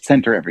becomes the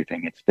center of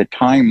everything. It's the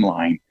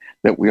timeline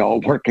that we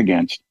all work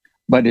against.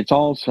 But it's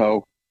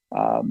also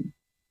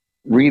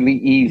really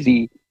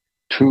easy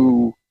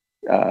to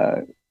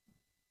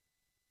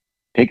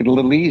take it a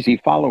little easy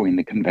following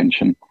the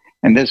convention.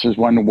 And this is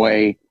one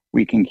way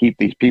we can keep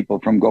these people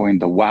from going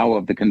the wow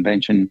of the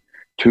convention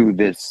to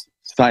this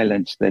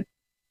silence that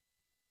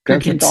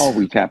doesn't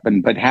always happen,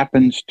 but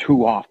happens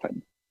too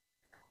often.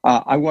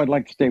 I would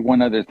like to say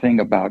one other thing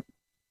about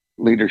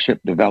leadership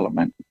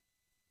development.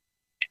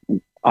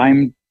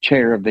 I'm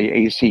chair of the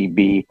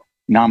ACB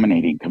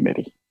nominating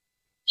committee.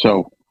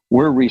 So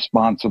we're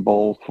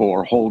responsible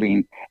for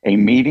holding a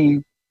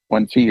meeting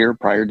once a year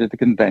prior to the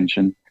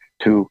convention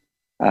to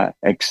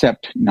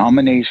accept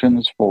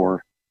nominations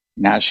for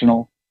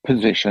national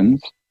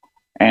positions,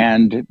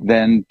 and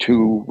then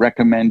to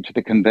recommend to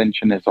the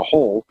convention as a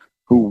whole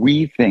who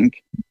we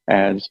think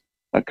as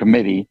a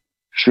committee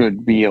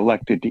should be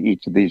elected to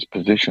each of these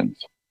positions.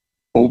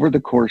 Over the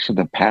course of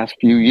the past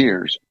few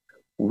years,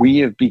 we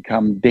have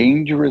become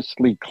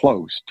dangerously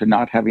close to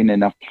not having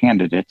enough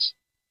candidates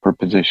for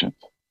positions.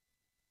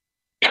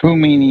 Too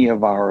many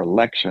of our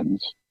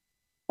elections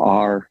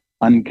are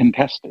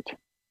uncontested,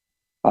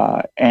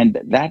 and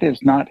that is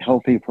not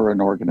healthy for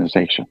an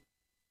organization.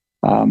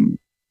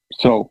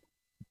 So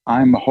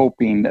I'm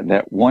hoping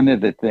that one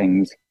of the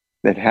things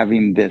that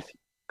having this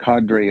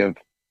cadre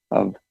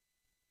of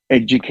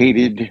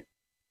educated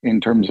in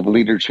terms of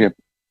leadership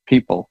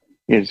people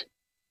is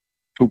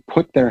to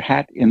put their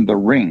hat in the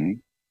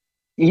ring,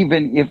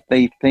 even if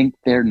they think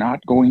they're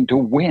not going to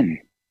win.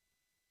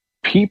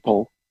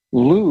 People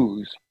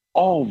lose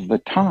all the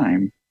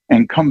time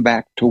and come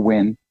back to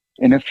win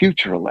in a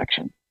future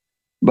election.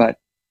 But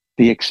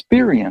the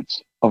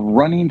experience of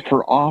running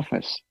for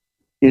office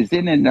is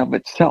in and of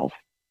itself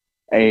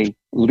a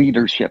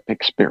leadership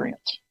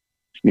experience.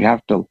 You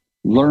have to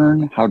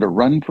learn how to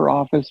run for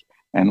office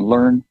and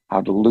learn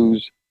how to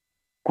lose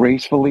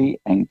gracefully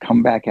and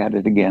come back at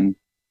it again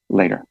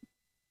later.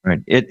 Right.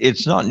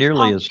 It's not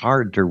nearly as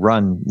hard to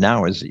run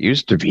now as it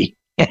used to be.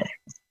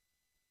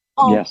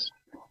 Yes.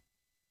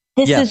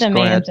 This is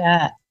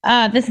Amanda.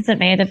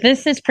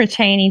 This is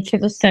pertaining to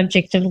the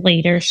subject of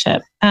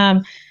leadership.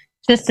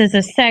 Just as a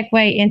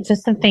segue into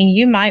something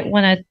you might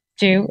want to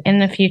do in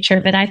the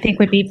future that I think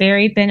would be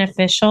very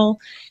beneficial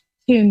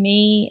to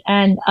me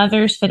and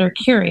others that are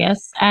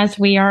curious as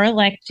we are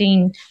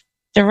electing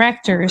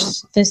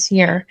directors this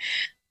year.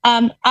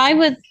 I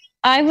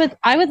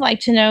would like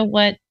to know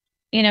what,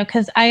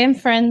 because I am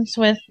friends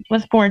with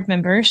board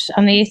members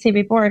on the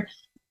ACB board,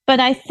 but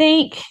I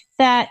think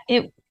that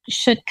it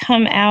should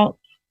come out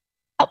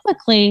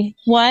publicly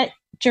what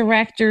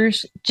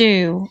directors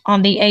do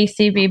on the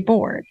ACB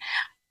board.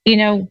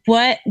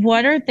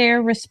 What are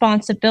their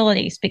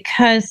responsibilities?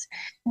 Because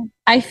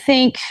I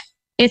think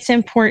it's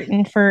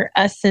important for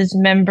us as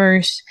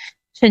members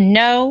to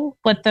know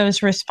what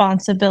those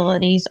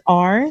responsibilities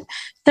are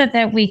so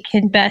that we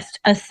can best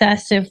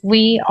assess if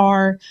we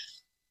are,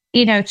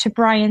 to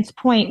Brian's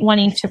point,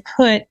 wanting to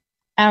put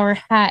our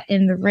hat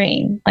in the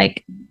ring.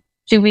 Like,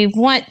 do we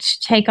want to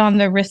take on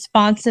the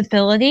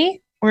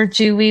responsibility, or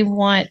do we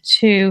want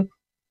to,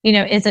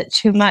 is it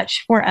too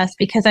much for us?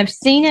 Because I've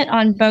seen it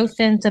on both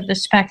ends of the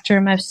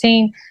spectrum. I've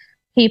seen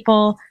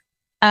people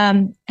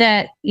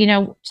that,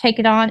 take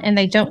it on and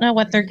they don't know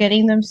what they're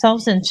getting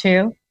themselves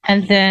into.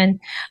 And then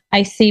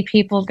I see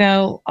people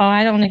go, oh,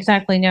 I don't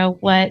exactly know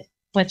what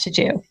to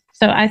do.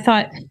 So I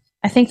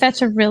think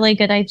that's a really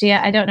good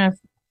idea. I don't know if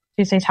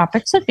Tuesday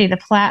Topics would be the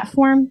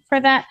platform for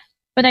that,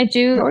 but I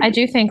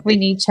do think we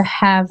need to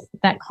have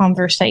that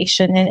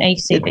conversation in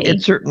ACB.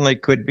 It certainly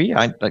could be.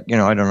 I don't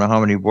know how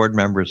many board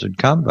members would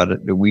come, but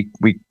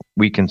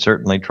we can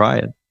certainly try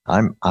it.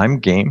 I'm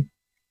game,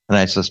 and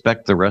I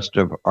suspect the rest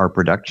of our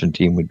production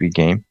team would be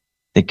game.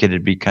 I think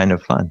it'd be kind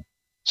of fun.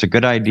 It's a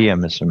good idea,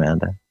 Miss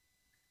Amanda.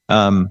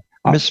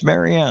 Miss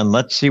Marianne,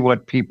 let's see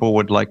what people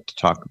would like to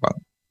talk about.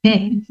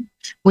 Okay.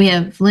 We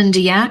have Linda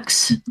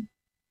Yaks.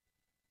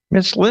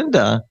 Miss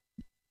Linda.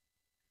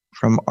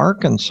 from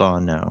Arkansas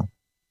now.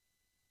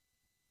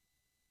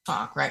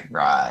 Talk, right.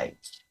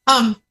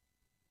 I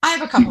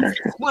have a couple of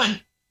things. One,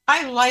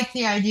 I like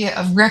the idea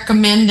of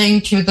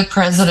recommending to the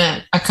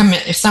president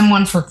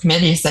someone for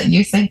committees that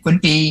you think would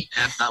be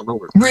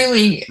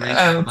really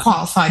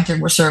qualified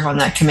to serve on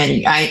that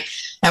committee.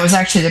 That was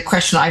actually the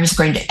question I was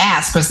going to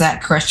ask, was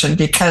that question,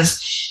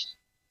 because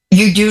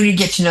you do need to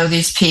get to know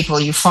these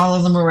people. You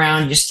follow them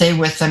around, you stay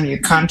with them, you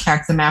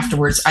contact them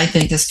afterwards. I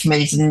think this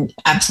committee is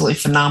absolutely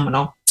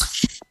phenomenal.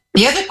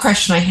 The other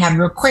question I have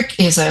real quick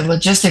is a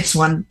logistics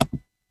one.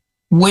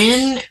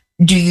 When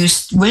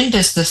does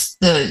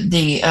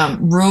the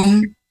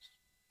room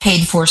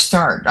paid for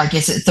start? Like,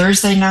 is it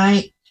Thursday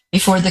night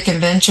before the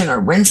convention or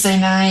Wednesday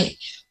night?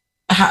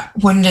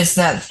 When does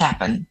that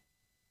happen?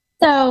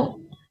 So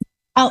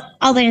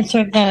I'll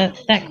answer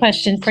that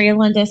question for you,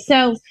 Linda.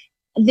 So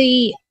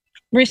the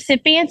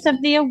recipients of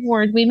the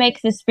award, we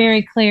make this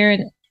very clear,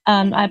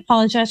 and I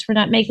apologize for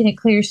not making it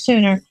clear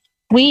sooner.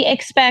 We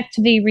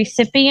expect the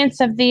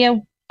recipients of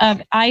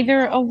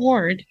either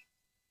award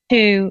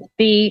to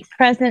be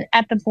present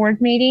at the board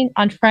meeting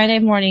on Friday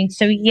morning.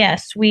 So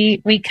yes,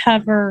 we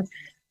cover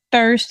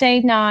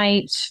Thursday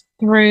night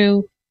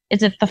through.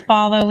 Is it the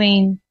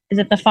following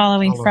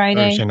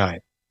Friday? Thursday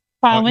night.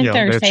 Following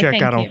Thursday. They'll check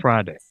Thank out you. on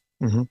Friday.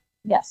 Mm-hmm.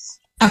 Yes.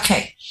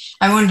 Okay.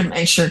 I wanted to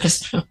make sure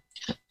because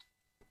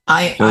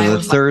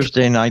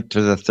Thursday night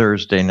to the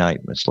Thursday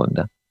night, Miss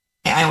Linda.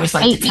 I always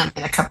like to come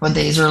in a couple of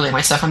days early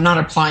myself. I'm not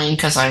applying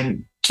because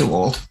I'm too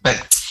old,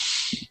 but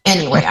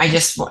anyway, I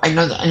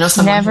know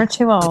someone never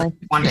too old.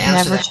 Wanted to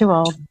answer never too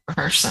old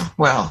for her. So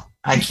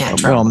I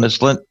can't. Well,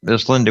 Miss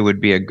Linda would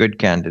be a good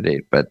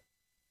candidate, but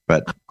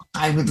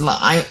I would love.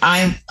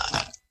 I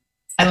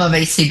love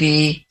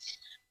ACB.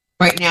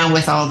 Right now,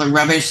 with all the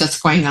rubbish that's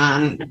going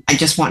on, I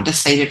just want to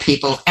say to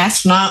people,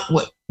 ask not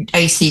what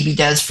ACB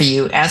does for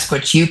you, ask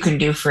what you can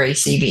do for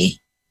ACB.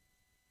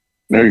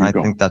 There you I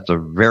go. think that's a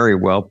very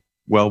well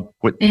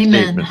put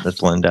Amen. statement,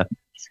 Miss Linda.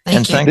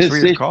 Thank you. Thanks for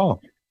your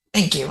call.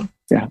 Thank you.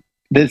 Yeah.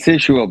 This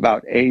issue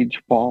about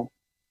age, Paul,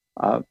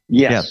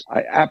 yes,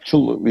 I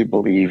absolutely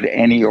believe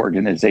any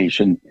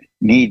organization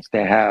needs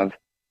to have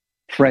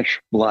fresh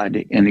blood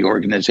in the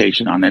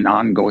organization on an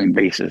ongoing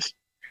basis.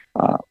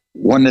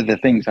 One of the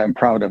things I'm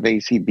proud of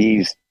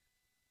ACB's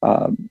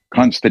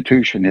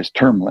constitution is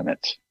term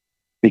limits,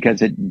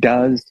 because it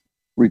does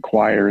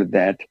require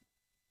that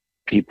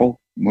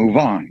people move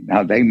on.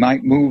 Now, they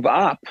might move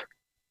up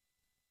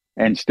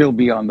and still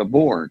be on the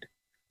board,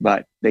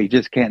 but they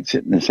just can't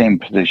sit in the same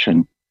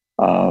position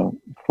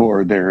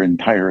for their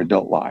entire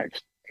adult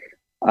lives.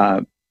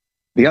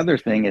 The other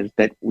thing is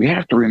that we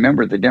have to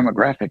remember the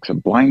demographics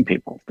of blind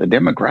people. The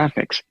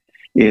demographics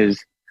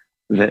is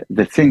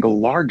the single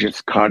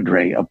largest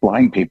cadre of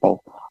blind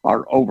people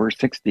are over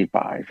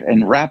 65,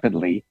 and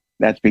rapidly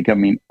that's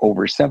becoming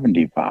over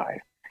 75.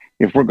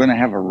 If we're going to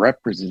have a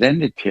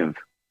representative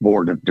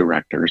board of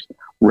directors,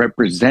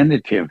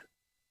 representative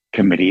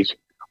committees,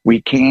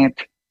 we can't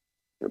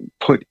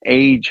put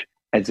age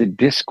as a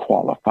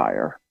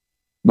disqualifier,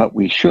 but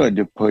we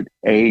should put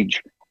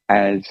age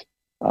as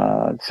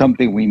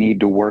something we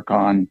need to work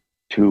on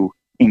to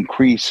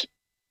increase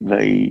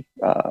the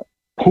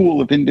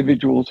pool of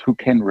individuals who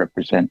can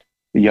represent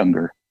the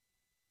younger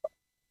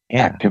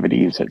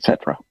activities,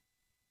 etc.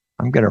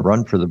 I'm going to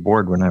run for the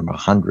board when I'm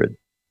 100.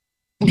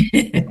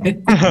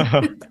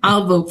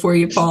 I'll vote for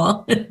you,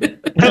 Paul.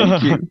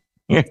 Thank you.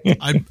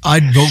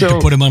 I'd vote to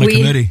put him on a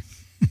committee.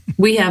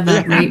 We have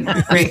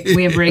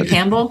we have Ray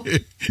Campbell.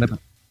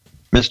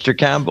 Mr.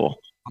 Campbell.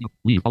 Am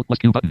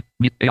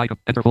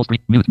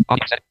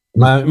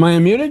I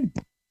unmuted?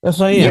 Yes,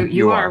 I am.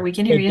 You are. We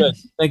can hear you. Good.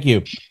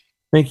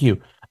 Thank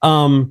you.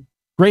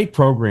 Great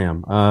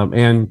program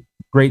and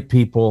great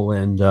people,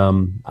 and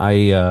I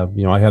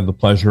have the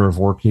pleasure of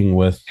working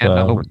with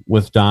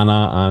Donna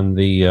on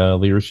the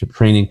leadership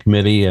training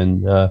committee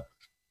and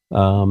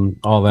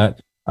all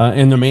that.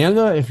 And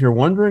Amanda, if you're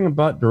wondering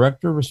about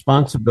director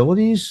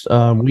responsibilities,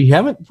 we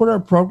haven't put our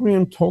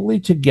program totally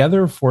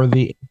together for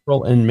the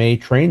April and May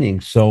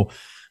training, so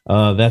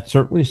that's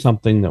certainly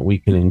something that we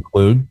can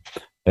include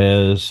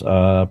as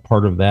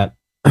part of that.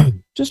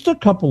 Just a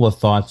couple of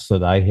thoughts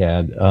that I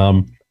had.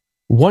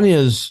 One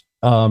is,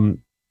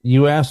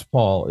 you asked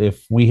Paul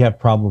if we have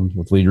problems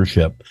with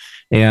leadership,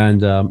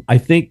 and I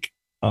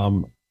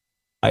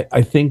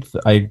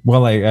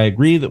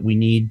agree that we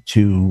need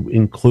to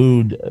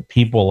include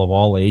people of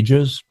all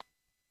ages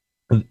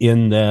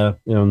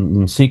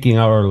in seeking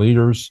out our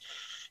leaders,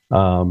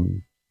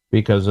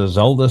 because as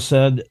Zelda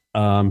said,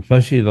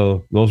 especially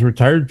those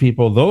retired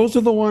people, those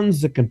are the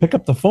ones that can pick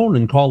up the phone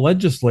and call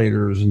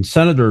legislators and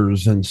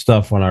senators and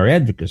stuff on our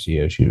advocacy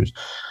issues,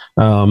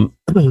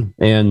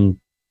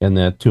 and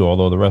that too,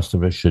 although the rest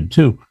of us should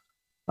too.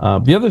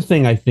 The other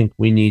thing I think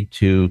we need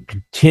to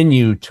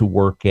continue to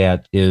work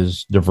at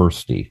is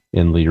diversity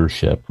in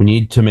leadership. We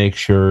need to make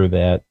sure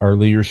that our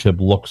leadership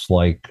looks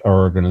like our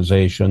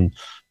organization.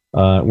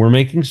 We're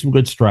making some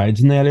good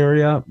strides in that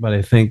area, but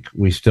I think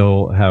we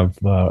still have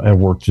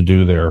work to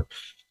do there.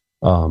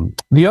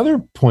 The other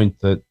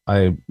point that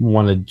I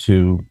wanted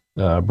to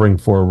bring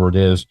forward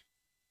is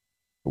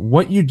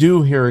what you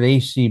do here at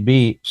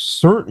ACB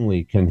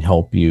certainly can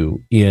help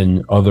you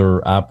in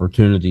other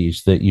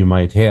opportunities that you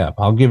might have.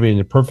 I'll give you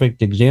a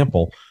perfect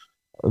example.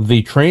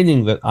 The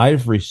training that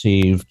I've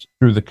received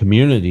through the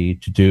community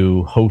to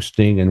do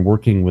hosting and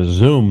working with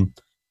Zoom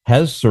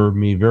has served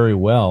me very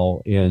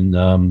well in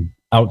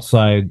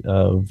outside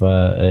of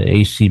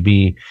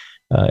ACB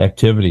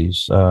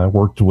activities. I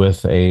worked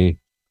with a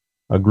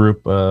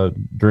group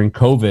during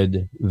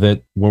COVID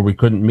that where we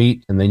couldn't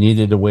meet and they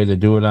needed a way to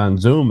do it on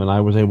Zoom, and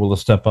I was able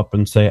to step up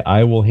and say,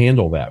 I will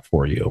handle that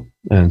for you.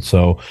 And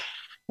so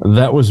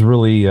that was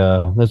really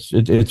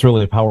it's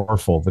really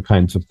powerful, the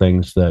kinds of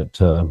things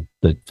that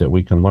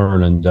we can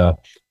learn. And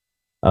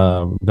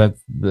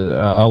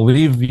I'll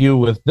leave you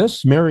with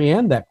this,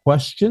 Marianne, that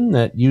question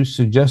that you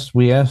suggest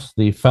we ask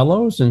the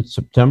fellows in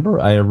September.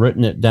 I have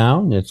written it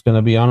down. It's going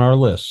to be on our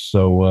list.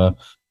 So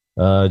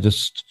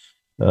just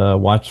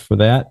watch for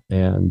that.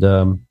 And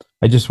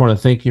I just want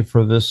to thank you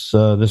for this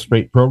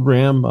great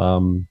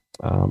program.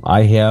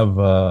 I have,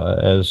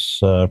 as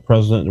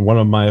president in one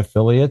of my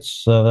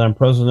affiliates that I'm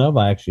president of,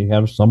 I actually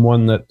have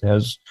someone that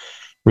has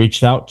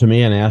reached out to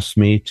me and asked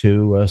me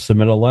to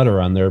submit a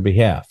letter on their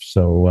behalf.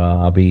 So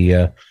I'll be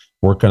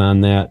working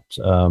on that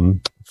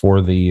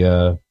for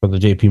the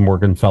JP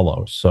Morgan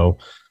Fellows. So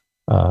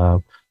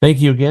thank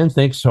you again.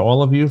 Thanks to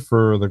all of you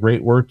for the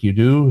great work you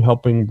do,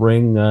 helping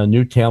bring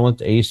new talent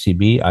to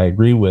ACB. I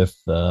agree with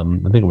I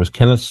think it was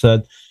Kenneth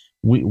said,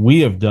 we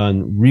have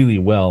done really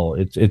well.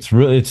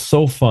 It's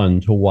so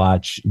fun to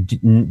watch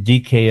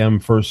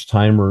DKM first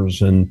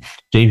timers and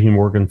JP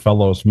Morgan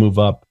Fellows move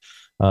up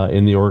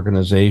in the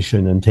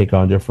organization and take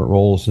on different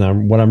roles.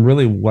 And what I'm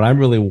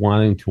really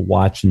wanting to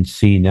watch and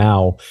see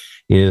now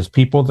is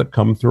people that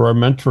come through our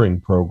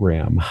mentoring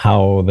program,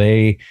 how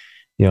they,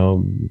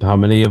 how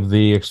many of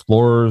the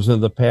explorers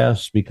of the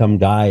past become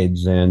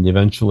guides, and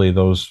eventually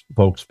those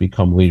folks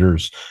become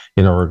leaders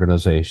in our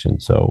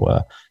organization.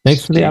 So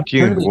thanks for the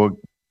opportunity.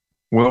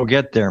 We'll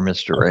get there,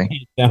 Mr.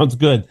 Ray. Sounds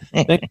good.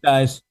 Thanks,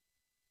 guys.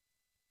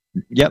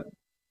 Yep.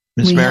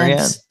 Miss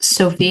Marianne.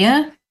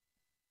 Sophia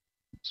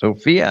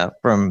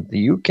from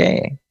the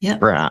UK,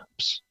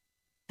 perhaps.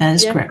 That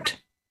is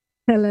correct.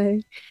 Hello.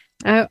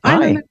 I'm a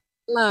member at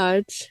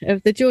large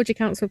of the Georgia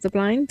Council of the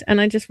Blind, and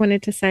I just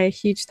wanted to say a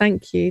huge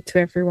thank you to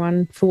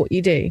everyone for what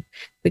you do,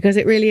 because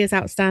it really is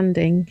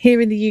outstanding. Here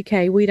in the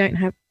UK, we don't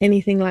have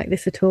anything like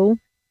this at all.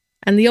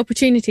 And the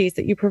opportunities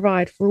that you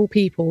provide for all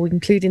people,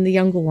 including the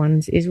younger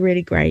ones, is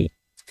really great.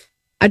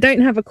 I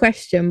don't have a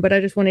question, but I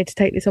just wanted to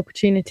take this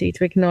opportunity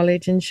to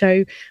acknowledge and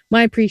show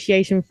my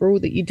appreciation for all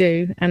that you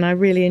do. And I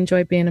really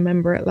enjoy being a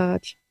member at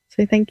large.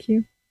 So thank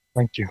you.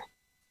 Thank you.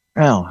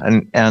 Well,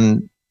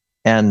 and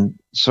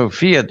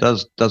Sophia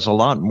does a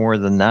lot more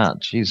than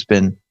that.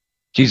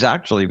 She's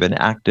actually been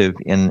active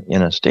in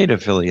a state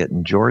affiliate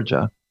in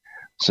Georgia.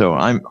 So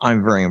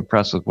I'm very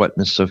impressed with what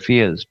Miss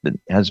Sophia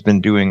has been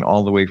doing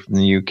all the way from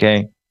the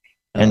UK.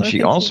 And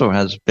she also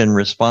has been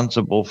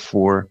responsible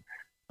for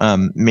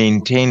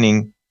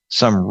maintaining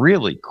some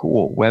really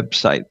cool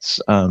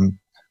websites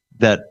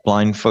that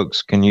blind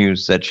folks can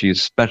use, that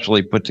she's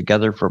specially put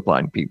together for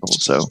blind people.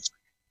 So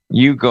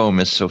you go,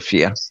 Miss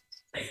Sophia.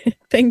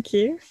 Thank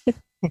you.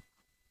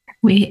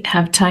 We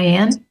have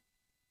Tyann.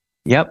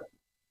 Yep.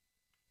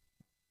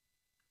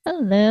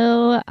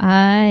 Hello,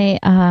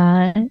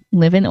 I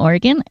live in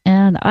Oregon,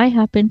 and I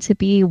happen to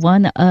be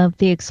one of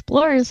the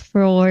explorers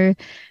for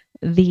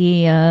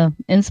the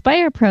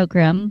Inspire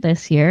program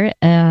this year,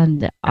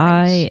 and nice.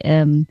 I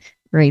am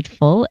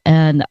grateful,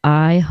 and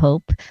I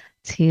hope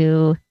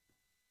to.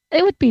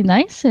 It would be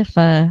nice if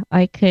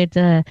I could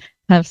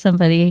have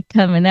somebody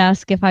come and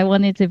ask if I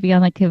wanted to be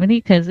on a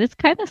committee, because it's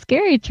kind of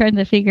scary trying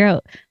to figure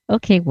out,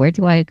 okay, where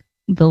do I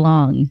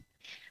belong?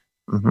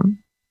 Mm-hmm.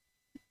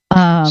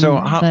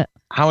 So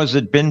how has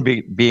it been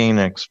being an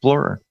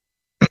explorer?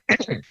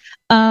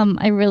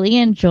 I really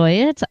enjoy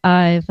it.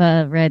 I've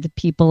read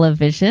People of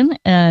Vision,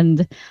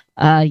 and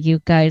you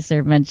guys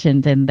are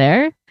mentioned in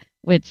there,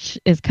 which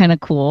is kind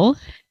of cool.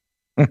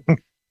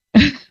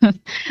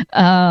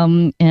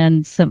 And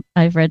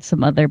I've read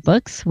some other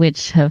books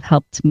which have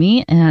helped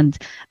me, and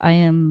I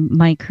am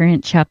my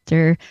current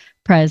chapter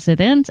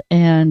president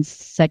and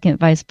second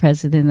vice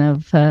president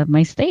of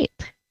my state.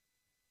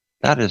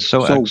 That is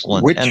so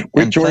excellent.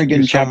 Which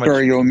Oregon chapter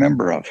are you a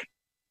member of?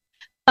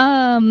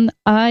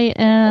 I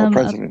am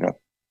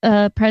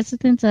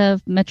president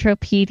of Metro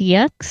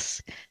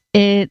PDX.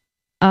 It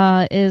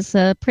is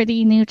a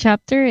pretty new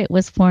chapter. It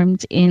was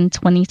formed in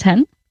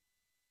 2010.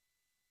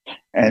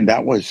 And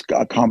that was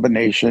a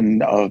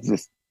combination of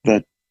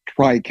the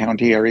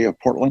Tri-County area of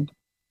Portland?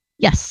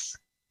 Yes.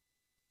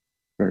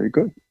 Very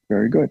good.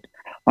 Very good.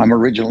 I'm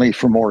originally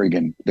from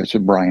Oregon. This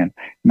is Brian.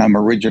 And I'm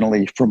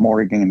originally from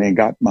Oregon, and they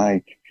got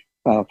my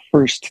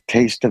first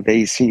taste of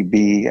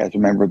ACB as a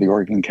member of the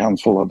Oregon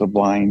Council of the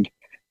Blind,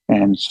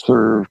 and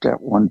served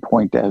at one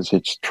point as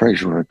its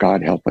treasurer.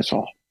 God help us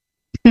all.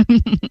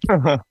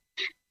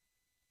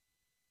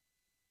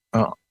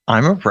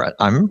 I'm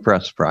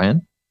impressed,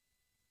 Brian.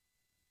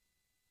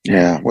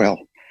 Yeah, well,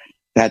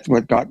 That's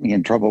what got me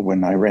in trouble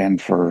when I ran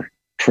for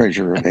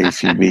treasurer of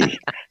ACB.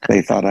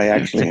 They thought I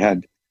actually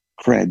had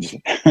creds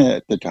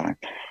at the time.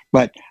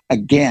 But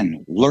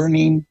again,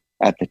 learning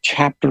at the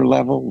chapter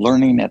level,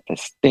 learning at the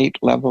state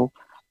level,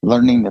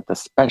 learning at the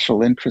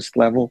special interest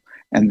level,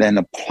 and then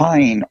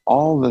applying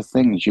all the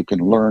things you can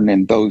learn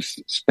in those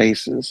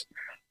spaces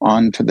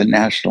onto the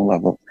national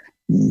level.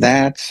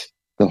 That's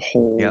the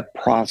whole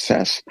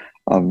process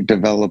of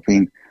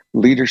developing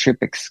leadership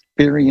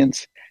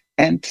experience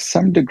and to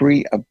some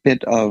degree a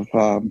bit of,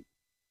 how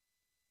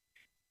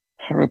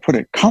do I put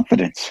it,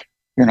 confidence,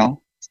 you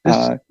know.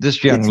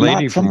 This young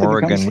lady from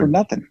Oregon for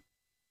nothing.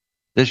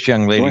 This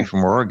young lady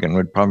from Oregon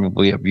would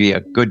probably be a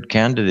good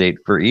candidate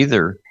for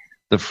either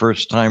the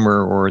first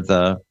timer or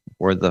the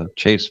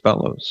Chase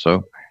Fellows.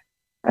 So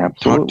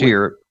absolutely.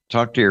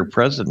 talk to your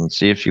president,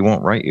 see if she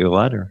won't write you a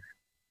letter.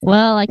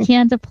 Well, I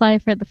can't apply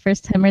for the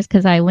first timers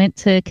because I went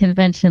to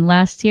convention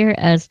last year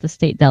as the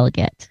state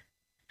delegate.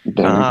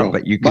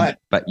 But you can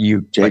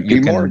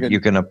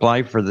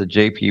apply for the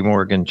JP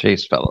Morgan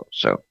Chase Fellow.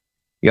 So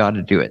you ought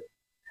to do it.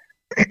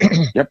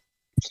 Yep.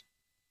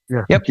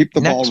 Yeah. Yep. Keep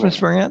the Next, ball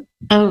Miss Marianne.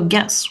 Oh,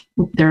 yes.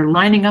 They're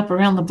lining up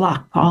around the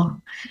block,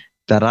 Paul.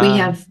 Ta-da. We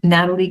have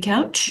Natalie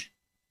Couch.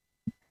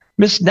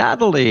 Miss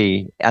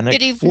Natalie, an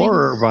Good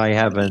explorer evening. by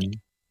heaven.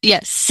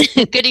 Yes.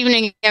 Good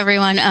evening,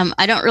 everyone.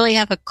 I don't really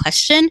have a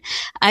question.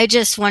 I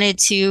just wanted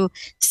to,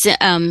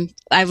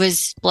 I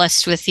was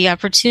blessed with the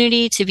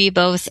opportunity to be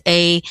both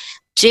a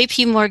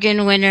JP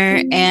Morgan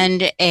winner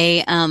and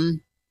a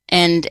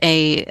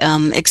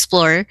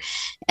explorer.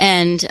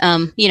 And,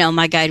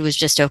 my guide was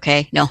just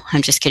okay. No,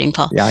 I'm just kidding,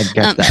 Paul. Yeah, I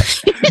get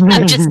that.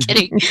 I'm just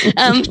kidding.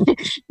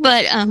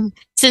 But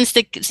since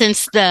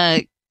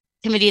the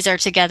committees are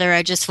together,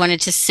 I just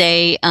wanted to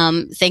say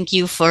thank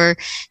you for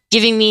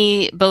giving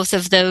me both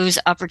of those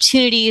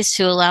opportunities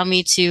to allow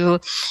me to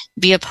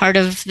be a part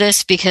of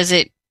this, because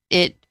it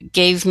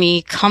gave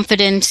me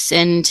confidence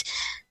and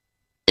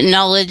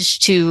knowledge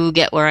to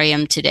get where I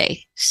am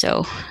today.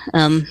 So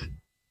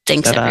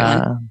thanks,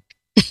 everyone.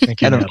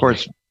 Thank you,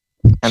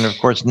 and of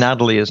course,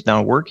 Natalie is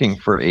now working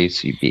for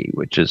ACB,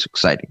 which is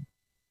exciting.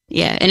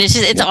 Yeah, and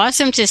it's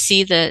awesome to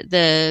see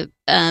the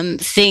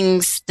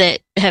things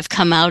that have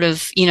come out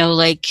of,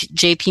 like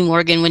JP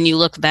Morgan, when you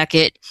look back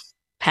at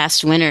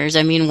past winners.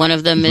 I mean, one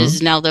of them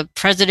is now the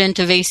president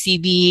of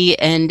ACB,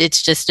 and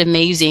it's just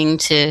amazing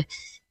to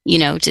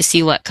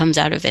see what comes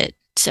out of it.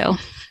 So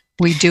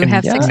we do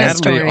have success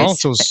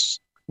stories.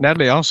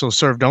 Natalie also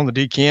served on the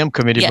DKM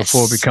committee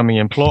before becoming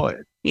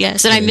employed.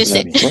 Yes, and I miss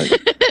it.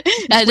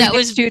 That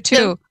was you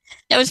too.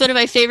 That was one of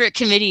my favorite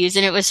committees,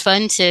 and it was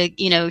fun to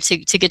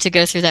get to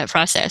go through that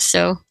process.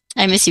 So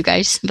I miss you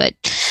guys. But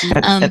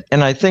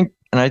and I think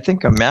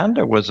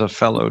Amanda was a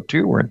fellow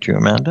too, weren't you,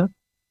 Amanda?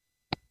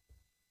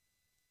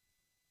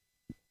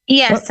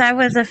 Yes, I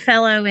was a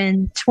fellow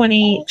in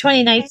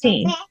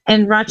 2019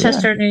 in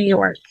Rochester, New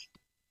York.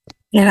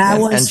 And I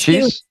was too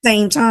at the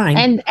same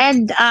time.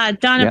 And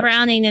Donna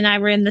Browning and I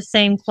were in the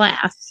same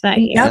class that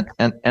year.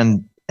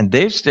 And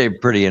they've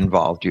stayed pretty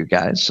involved, you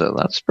guys. So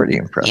that's pretty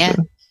impressive.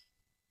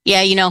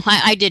 Yeah,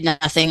 I did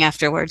nothing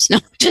afterwards. No,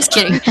 just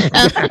kidding.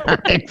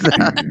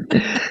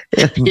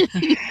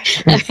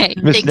 Okay,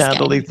 Miss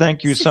Natalie,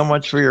 thank you so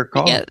much for your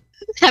call.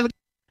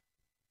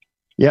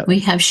 We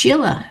have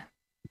Sheila.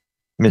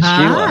 Miss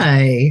Sheila.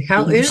 Hi,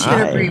 how is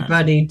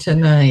everybody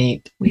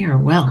tonight? We are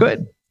well.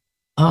 Good.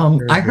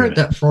 I heard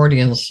that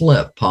Freudian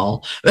slip,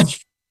 Paul.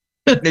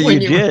 You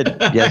did.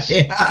 Yes.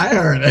 Yeah, I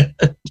heard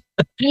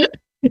it.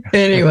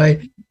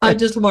 Anyway, I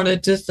just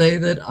wanted to say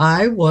that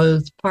I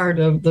was part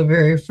of the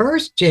very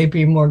first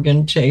JP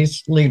Morgan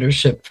Chase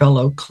Leadership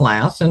Fellow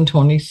class in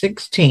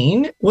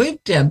 2016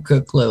 with Deb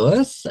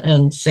Cook-Lewis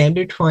and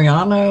Sandy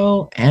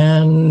Troiano,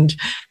 and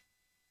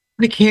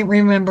I can't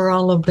remember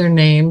all of their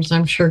names.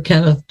 I'm sure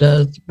Kenneth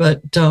does.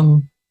 But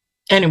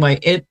anyway,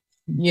 in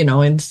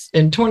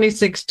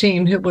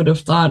 2016, who would have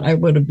thought I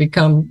would have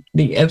become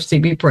the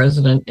FCB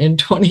president in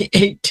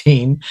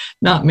 2018?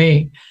 Not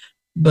me.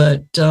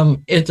 But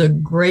it's a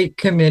great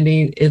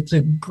committee. It's a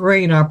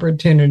great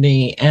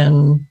opportunity.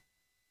 And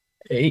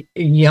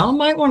y'all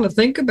might want to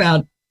think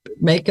about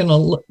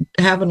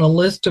having a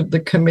list of the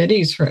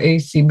committees for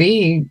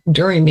ACB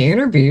during the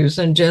interviews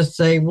and just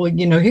say, well,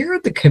 here are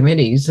the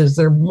committees. Is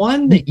there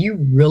one that you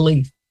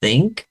really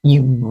think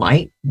you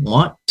might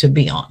want to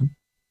be on?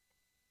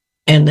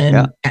 And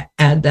then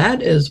add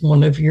that as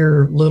one of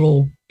your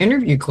little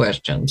interview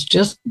questions.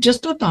 Just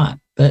a thought.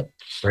 But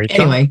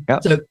anyway,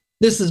 so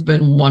this has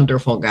been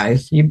wonderful,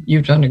 guys.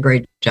 You've done a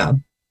great job.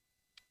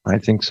 I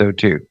think so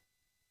too.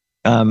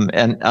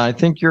 And I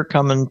think you're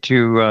coming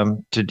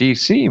to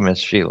DC, Miss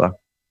Sheila.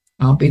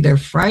 I'll be there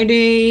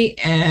Friday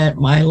at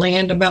my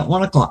land about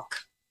 1:00.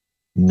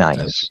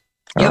 Nice.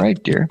 All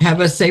right, dear.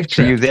 Have a safe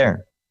trip. See you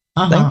there.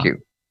 Thank you.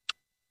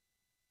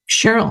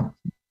 Cheryl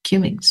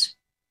Cummings.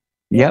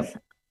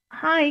 Yep.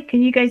 Hi,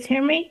 can you guys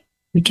hear me?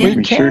 We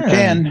sure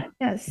can.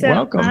 Yeah, so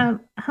welcome.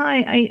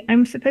 hi,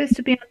 I'm supposed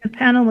to be on the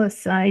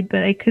panelist side,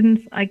 but I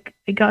couldn't. I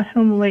got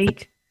home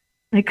late.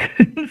 I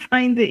couldn't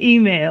find the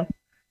email.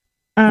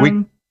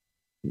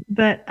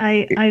 but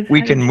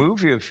we can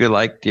move you if you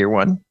like, dear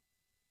one.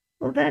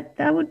 Well,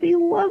 that would be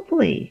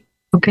lovely.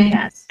 Okay.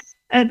 Yes,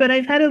 but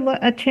I've had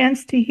a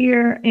chance to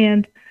hear,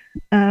 and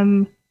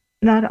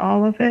not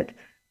all of it,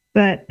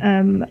 but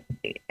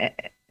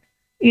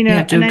you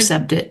have to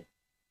accept it.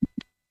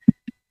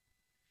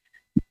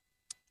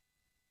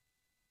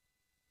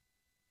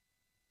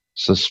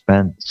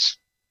 Suspense.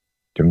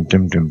 Dum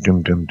dum dum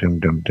dum dum dum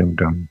dum dum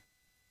dum.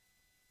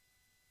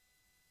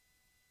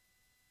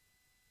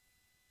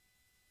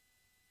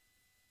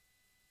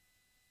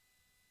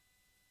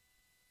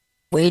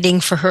 Waiting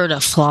for her to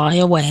fly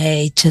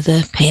away to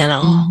the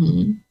panel.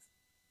 Mm-hmm.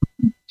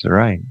 That's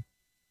right.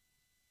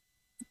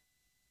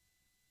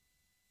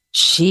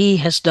 She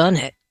has done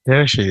it.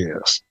 There she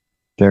is.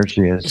 There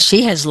she is.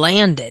 She has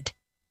landed.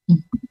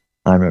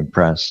 I'm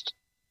impressed.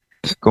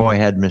 Go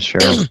ahead, Miss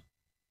Cheryl.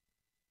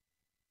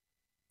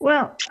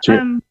 Well,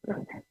 Sure.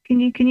 can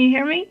you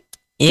hear me?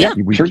 Yeah,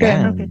 we sure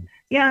can. Okay.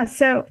 Yeah,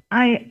 so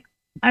I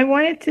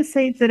wanted to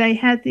say that I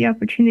had the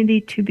opportunity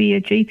to be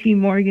a JP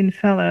Morgan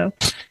fellow,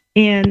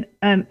 and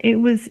it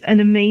was an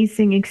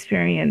amazing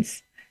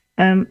experience.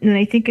 And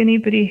I think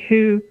anybody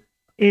who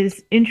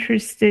is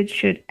interested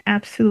should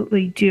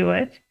absolutely do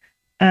it,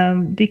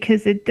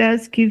 because it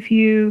does give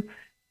you,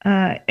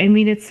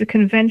 it's a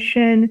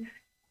convention,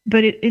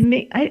 but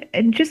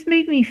it just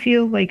made me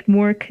feel like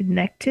more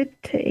connected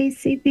to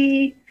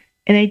ACB.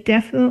 And I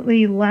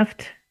definitely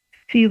left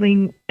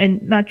feeling, and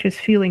not just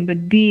feeling,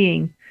 but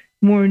being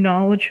more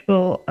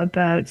knowledgeable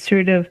about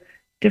sort of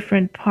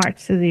different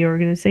parts of the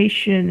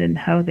organization and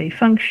how they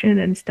function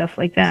and stuff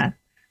like that.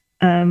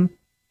 And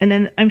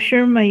then I'm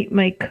sure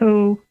my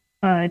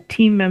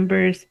team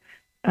members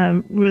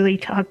really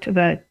talked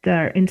about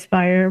our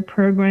Inspire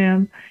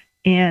program.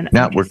 And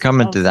now we're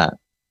coming to that.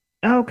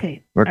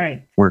 Okay. All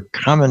right. We're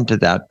coming to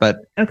that, but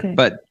okay.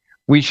 But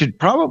we should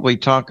probably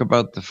talk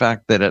about the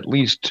fact that at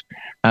least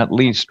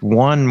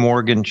one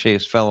Morgan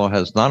Chase fellow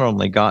has not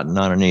only gotten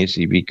on an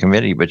ACB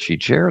committee, but she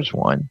chairs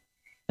one,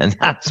 and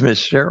that's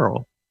Miss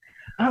Cheryl.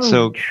 Oh,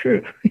 so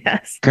true.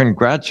 Yes.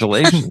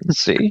 Congratulations.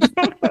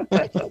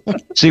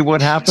 See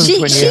what happens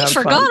when you have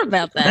forgot fun?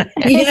 about that.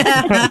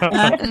 Yeah.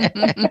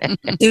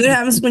 See what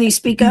happens when you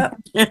speak up.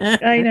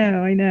 I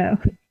know.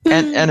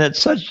 And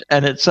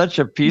it's such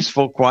a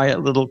peaceful,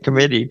 quiet little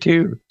committee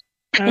too.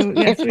 Oh,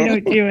 yes, we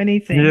don't do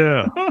anything.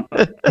 Yeah.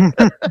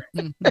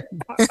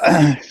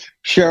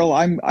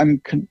 Cheryl,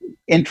 I'm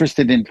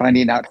interested in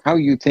finding out how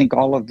you think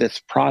all of this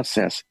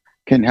process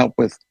can help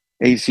with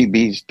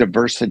ACB's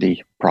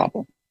diversity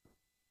problem.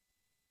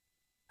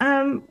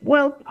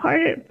 Well,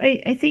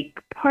 I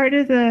think part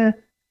of the,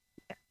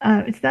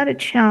 it's not a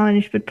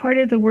challenge, but part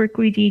of the work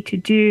we need to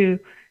do,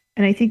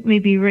 and I think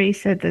maybe Ray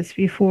said this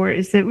before,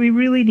 is that we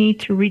really need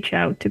to reach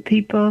out to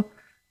people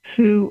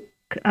who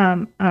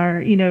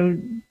are,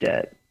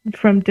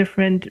 from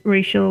different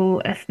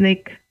racial,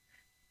 ethnic,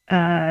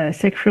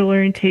 sexual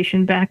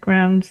orientation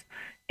backgrounds,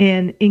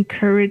 and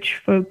encourage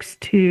folks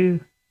to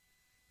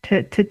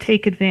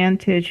take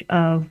advantage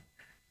of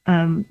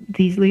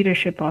these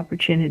leadership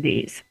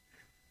opportunities.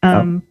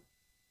 And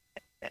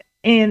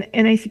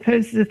I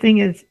suppose the thing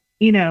is,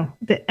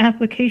 the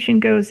application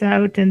goes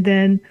out and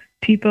then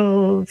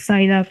people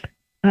sign up.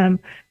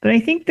 But I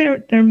think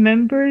they're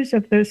members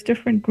of those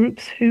different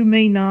groups who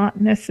may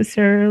not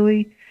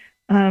necessarily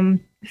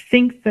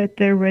think that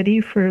they're ready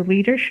for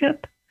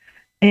leadership.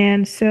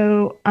 And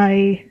so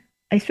I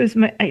suppose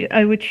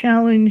I would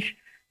challenge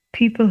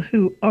people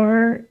who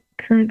are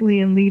currently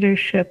in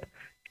leadership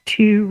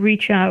to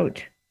reach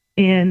out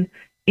and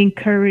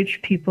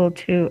encourage people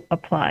to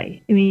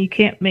apply. I mean, you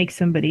can't make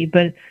somebody,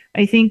 but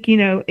I think,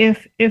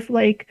 if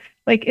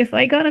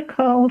I got a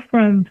call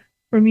from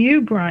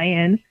you,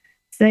 Brian,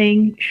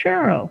 saying,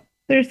 Cheryl,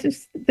 there's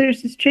this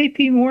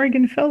JP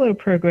Morgan fellow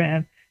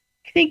program,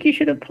 I think you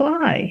should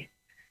apply.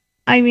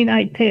 I mean,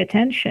 I'd pay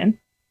attention.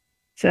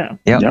 So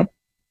Yep.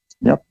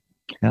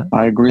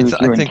 I agree with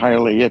you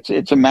entirely.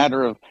 It's a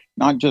matter of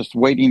not just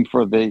waiting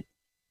for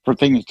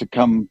things to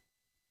come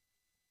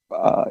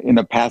in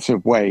a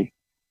passive way,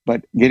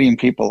 but getting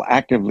people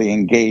actively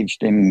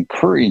engaged and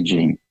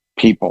encouraging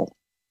people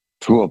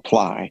to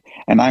apply.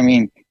 And I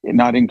mean,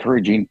 not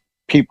encouraging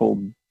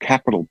people,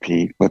 capital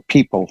P, but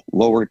people,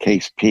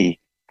 lowercase p,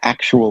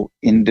 actual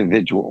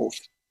individuals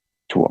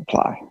to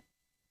apply.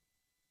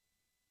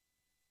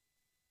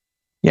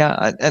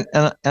 Yeah,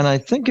 and I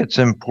think it's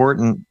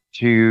important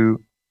to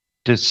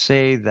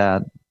say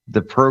that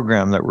the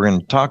program that we're going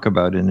to talk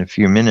about in a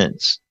few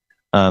minutes,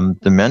 the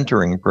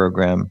mentoring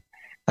program,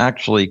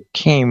 actually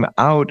came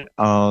out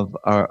of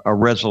a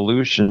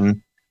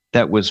resolution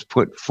that was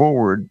put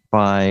forward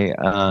by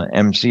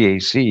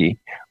MCAC,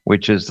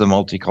 which is the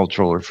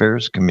Multicultural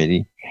Affairs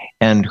Committee,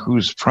 and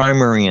whose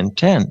primary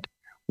intent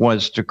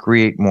was to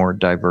create more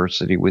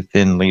diversity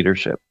within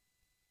leadership.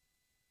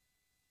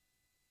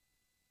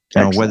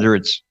 Now,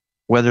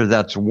 whether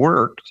that's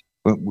worked,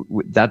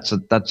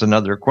 that's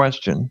another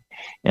question,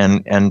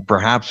 and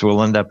perhaps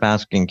we'll end up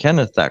asking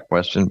Kenneth that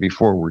question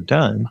before we're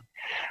done.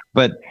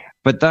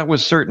 But that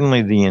was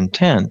certainly the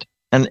intent,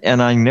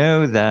 and I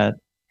know that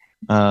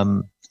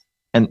and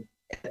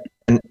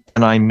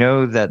I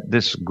know that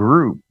this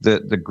group, the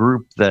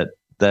group that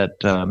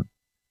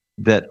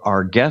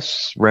our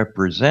guests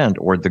represent,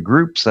 or the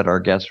groups that our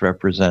guests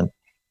represent,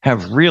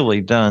 have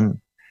really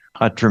done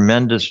a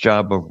tremendous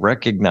job of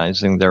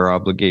recognizing their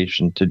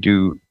obligation to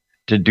do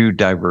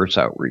diverse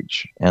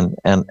outreach, and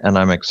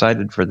I'm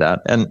excited for that.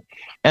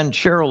 And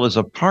Cheryl is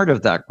a part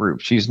of that group.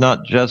 She's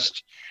not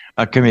just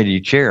a committee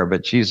chair,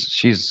 but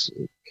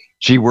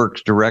she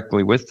works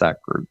directly with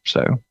that group.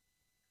 So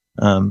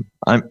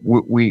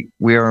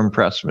we are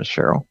impressed, Miss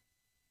Cheryl.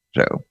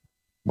 So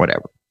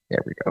whatever,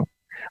 there we go.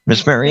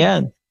 Miss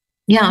Marianne.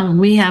 Yeah,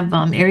 we have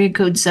area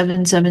code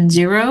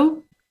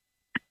 770.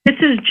 This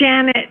is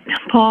Janet,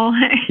 Paul.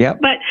 Yep.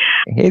 But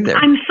hey there.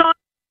 I'm sorry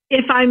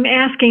if I'm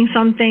asking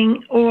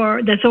something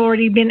or that's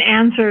already been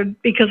answered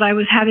because I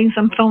was having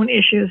some phone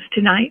issues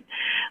tonight.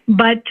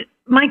 But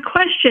my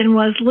question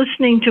was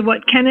listening to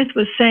what Kenneth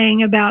was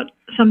saying about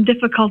some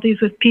difficulties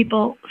with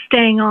people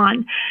staying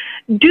on.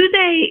 Do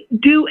they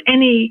do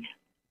any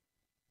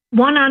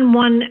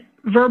one-on-one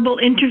verbal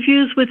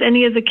interviews with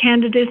any of the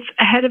candidates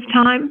ahead of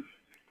time?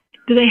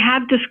 Do they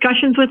have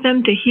discussions with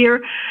them to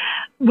hear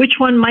which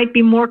one might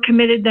be more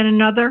committed than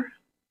another?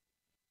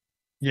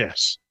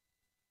 Yes.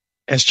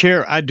 As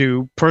chair, I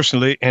do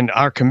personally, and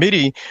our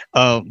committee,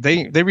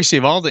 they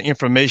receive all the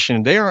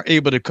information. They are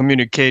able to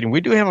communicate, and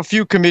we do have a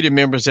few committee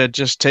members that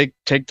just take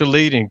the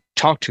lead and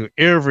talk to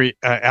every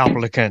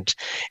applicant,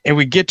 and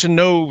we get to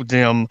know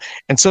them.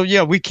 And so,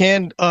 yeah, we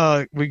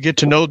get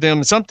to know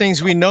them. Some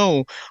things we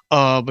know,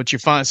 but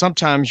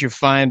sometimes you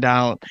find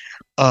out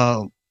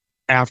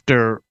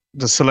after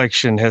the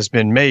selection has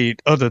been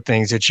made, other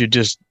things that you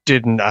just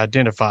didn't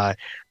identify.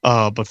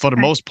 But for the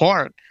most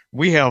part,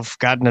 we have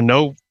gotten to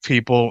know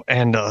people,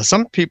 and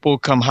some people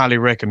come highly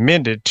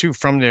recommended too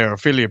from their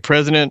affiliate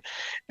president,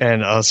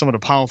 and some of the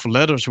powerful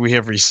letters we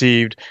have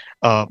received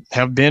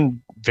have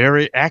been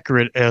very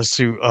accurate as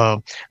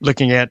to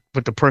looking at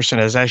what the person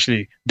has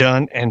actually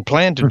done and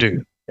planned to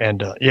do.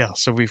 And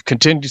so we've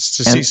continued to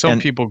see some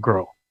people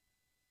grow,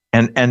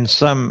 and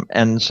some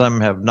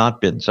have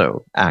not been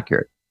so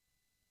accurate.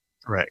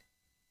 Correct.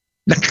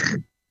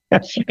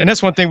 And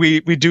that's one thing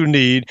we do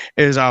need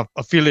is our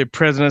affiliate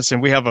presidents,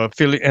 and we have an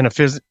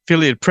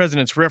affiliate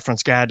president's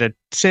reference guide that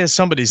says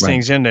some of these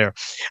things in there.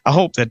 I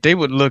hope that they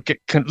would look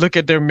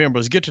at their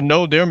members, get to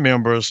know their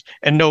members,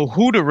 and know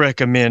who to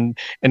recommend,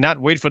 and not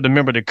wait for the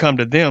member to come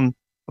to them,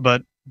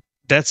 but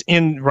that's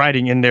in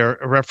writing in their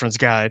reference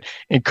guide.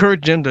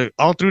 Encourage them to,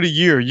 all through the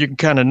year, you can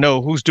kind of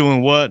know who's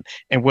doing what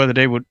and whether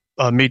they would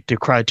meet the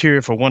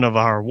criteria for one of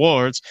our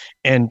awards,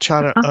 and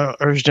try to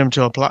urge them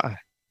to apply.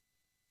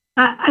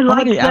 I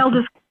like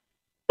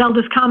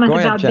Zelda's comment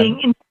about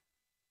being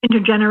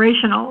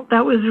intergenerational.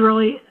 That was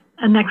really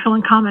an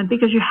excellent comment,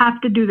 because you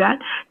have to do that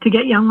to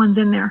get young ones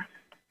in there.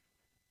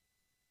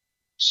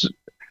 So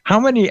how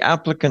many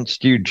applicants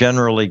do you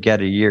generally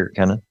get a year,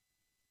 Kenneth?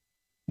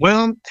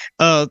 Well,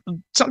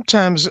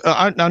 sometimes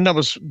our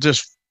numbers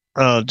just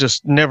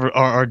never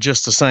are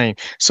just the same.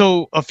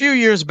 So a few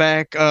years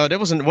back, there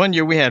was one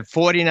year we had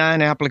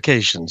 49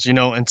 applications,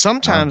 and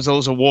sometimes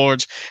those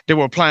awards, they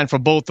were applying for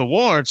both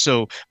awards.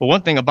 So, but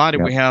one thing about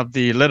it, we have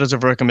the letters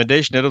of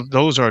recommendation.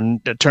 Those are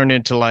turned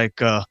into like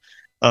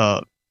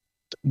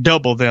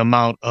double the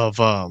amount of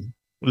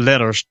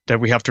letters that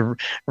we have to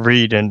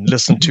read and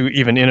listen to,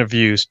 even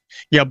interviews.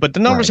 Yeah, but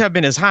the numbers have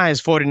been as high as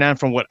 49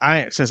 from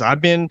since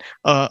I've been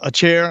a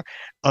chair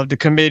of the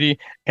committee,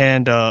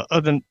 and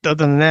other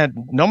than that,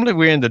 normally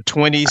we're in the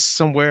 20s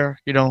somewhere,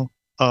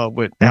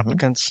 with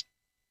applicants.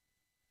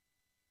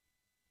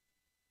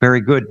 Very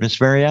good, Miss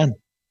Marianne.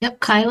 Yep,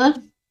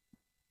 Kyla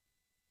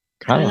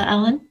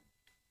Allen.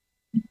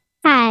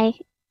 Hi,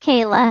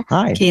 Kayla.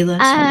 Hi,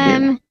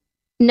 Kayla.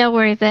 No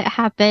worries, it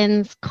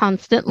happens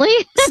constantly.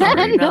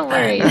 No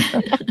worries.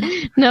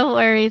 No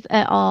worries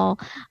at all.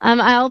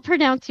 I'll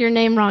pronounce your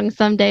name wrong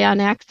someday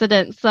on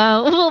accident,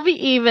 so we'll be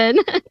even.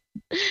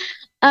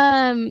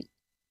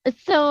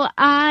 So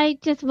I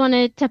just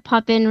wanted to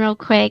pop in real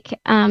quick,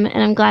 and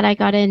I'm glad I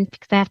got in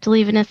because I have to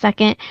leave in a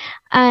second.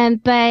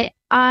 But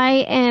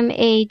I am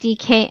a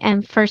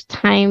DKM first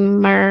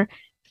timer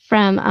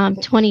from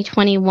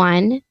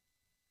 2021.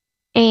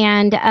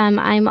 And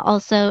I'm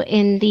also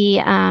in the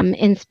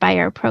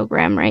Inspire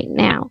program right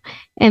now,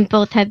 and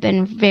both have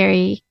been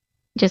very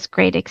just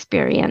great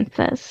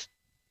experiences.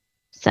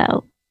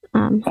 So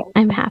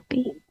I'm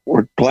happy.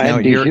 We're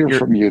glad to hear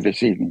from you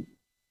this evening.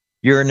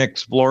 You're an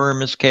explorer,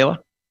 Miss Kayla?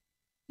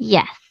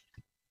 Yes.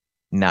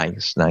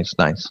 Nice.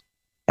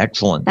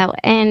 Excellent.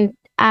 And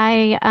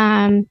I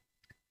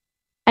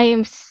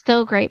am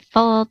so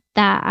grateful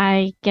that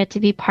I get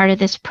to be part of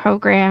this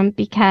program,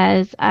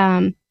 because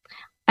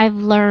I've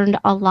learned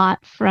a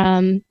lot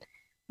from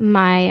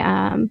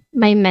my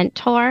my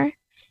mentor,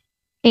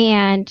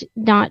 and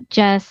not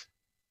just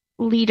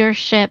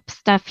leadership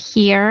stuff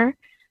here,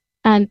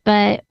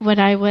 but when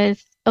I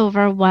was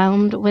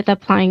overwhelmed with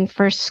applying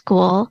for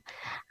school,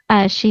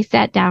 she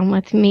sat down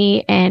with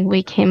me and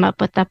we came up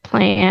with a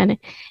plan,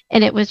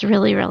 and it was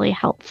really, really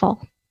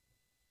helpful.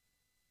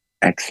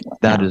 Excellent.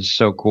 That is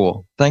so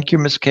cool. Thank you,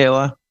 Miss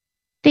Kayla.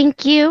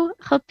 Thank you.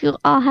 Hope you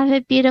all have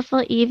a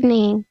beautiful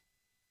evening.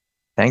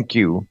 Thank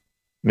you,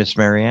 Miss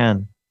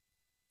Marianne.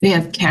 We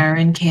have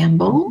Karen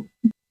Campbell.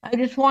 I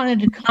just wanted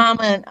to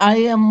comment. I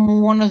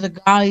am one of the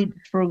guides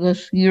for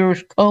this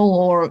year's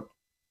cohort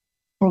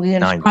for the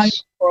Inspire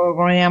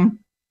program.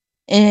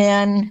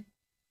 And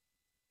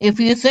if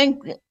you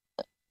think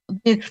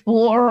the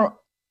Explorer,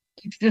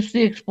 it's just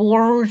the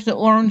explorers that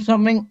learn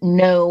something,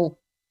 no.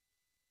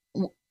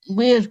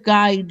 We as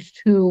guides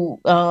who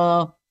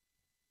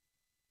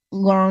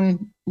learn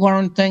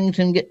things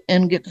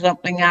and get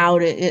something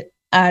out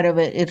of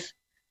it.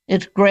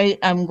 It's great.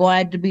 I'm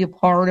glad to be a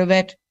part of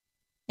it.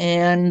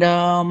 And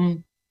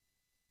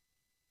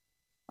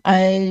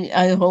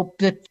I hope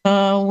that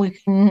we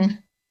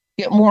can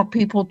get more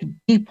people to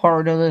be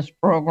part of this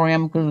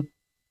program, because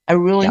I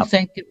really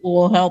think it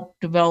will help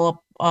develop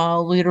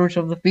leaders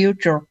of the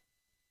future.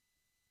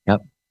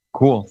 Yep.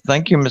 Cool.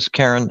 Thank you, Miss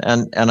Karen.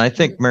 And I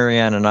think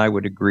Marianne and I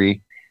would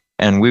agree.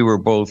 And we were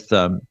both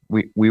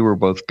we were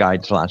both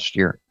guides last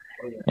year,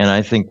 and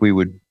I think we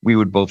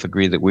would both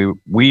agree that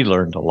we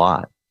learned a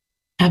lot.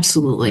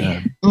 Absolutely.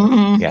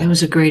 Yeah. It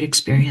was a great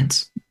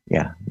experience.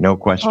 Yeah, no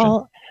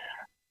question.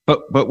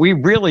 But we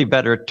really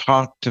better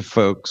talk to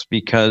folks,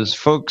 because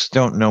folks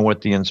don't know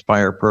what the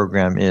Inspire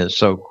program is.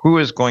 So who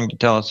is going to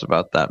tell us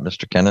about that,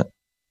 Mr. Kenneth?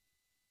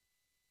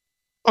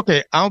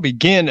 Okay, I'll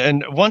begin.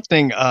 And one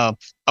thing, I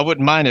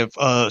wouldn't mind if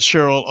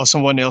Cheryl or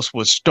someone else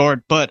would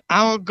start, but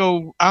I'll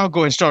go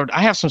and start.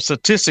 I have some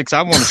statistics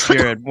I want to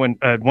share at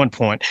one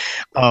point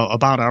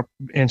about our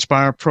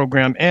Inspire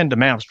program and the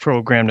MAPS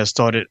program that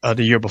started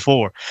the year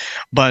before.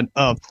 But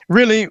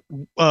really,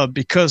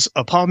 because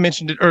Paul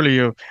mentioned it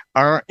earlier,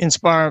 our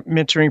Inspire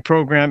mentoring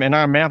program and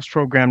our MAPS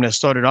program that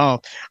started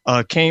off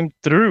came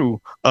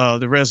through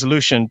the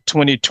resolution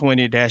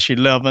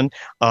 2020-11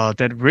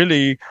 that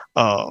really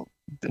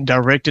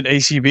directed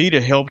ACB to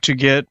help to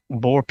get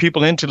more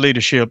people into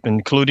leadership,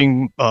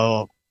 including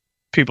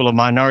people of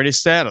minority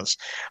status,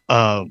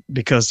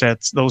 because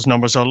those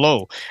numbers are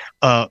low.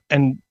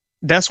 And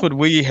that's what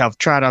we have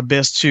tried our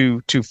best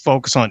to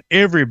focus on.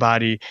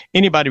 Anybody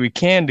we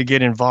can to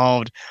get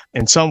involved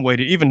in some way,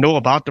 to even know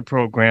about the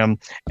program.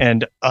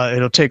 And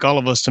it'll take all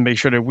of us to make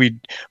sure that we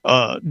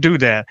do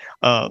that,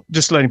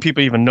 just letting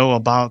people even know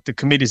about the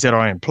committees that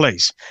are in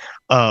place.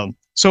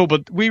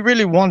 But we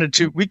really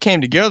we came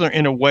together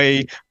in a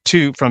way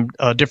from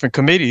different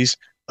committees.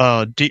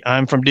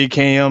 I'm from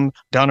DKM,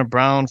 Donna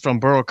Brown from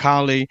Borough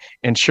Colley,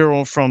 and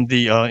Cheryl from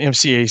the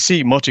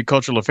MCAC,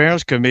 Multicultural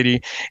Affairs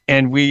Committee.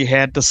 And we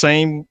had the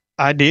same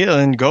idea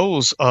and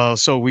goals.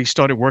 So we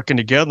started working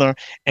together,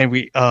 and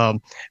we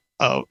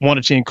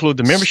wanted to include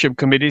the membership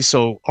committee.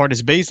 So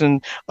Artis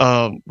Basin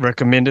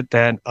recommended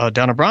that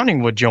Donna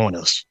Browning would join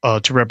us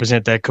to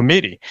represent that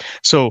committee.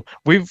 So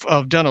we've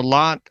done a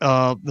lot.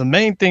 The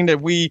main thing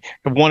that we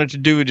wanted to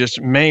do, just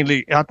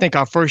mainly, I think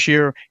our first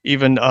year,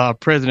 even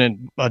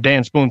President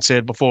Dan Spoon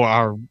said before,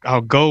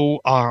 our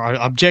goal, our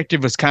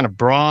objective was kind of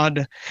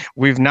broad.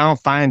 We've now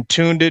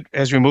fine-tuned it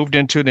as we moved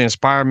into the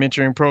Inspire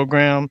Mentoring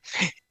Program.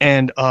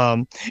 And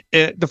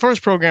the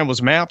first program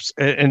was MAPS,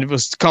 and it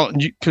was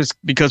called,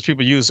 because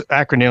people use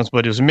acronyms,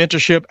 but it was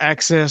Mentorship,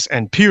 Access,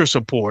 and Peer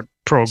Support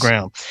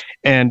Program.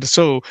 And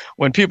so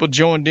when people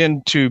joined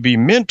in to be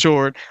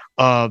mentored,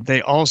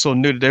 they also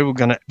knew that they were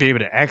going to be able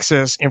to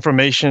access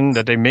information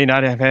that they may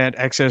not have had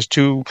access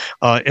to,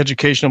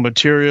 educational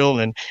material,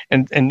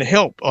 and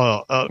help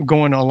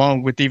going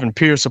along with even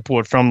peer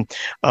support from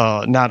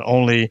not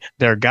only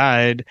their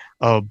guide,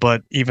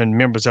 but even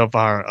members of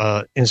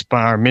our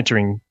Inspire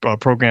Mentoring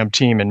program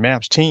team and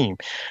MAPS team.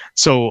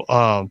 So,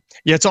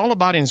 it's all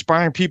about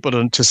inspiring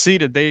people to see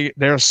that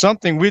there's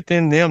something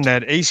within them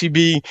that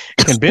ACB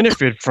can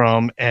benefit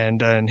from,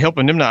 and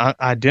helping them to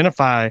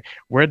identify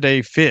where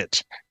they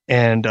fit.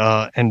 And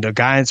the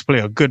guides play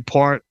a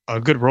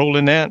good role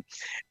in that.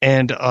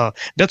 And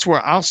that's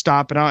where I'll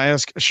stop, and I'll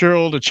ask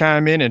Cheryl to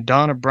chime in, and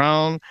Donna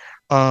Brown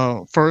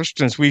first,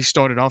 since we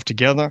started off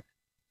together.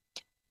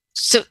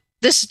 So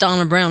this is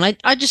Donna Brown.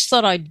 I just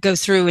thought I'd go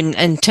through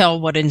and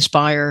tell what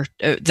Inspire,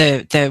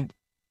 the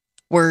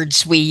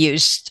words we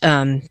used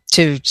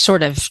to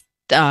sort of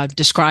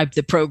describe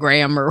the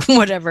program or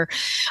whatever,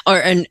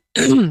 and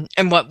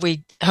what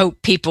we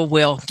hope people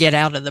will get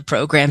out of the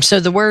program. So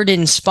the word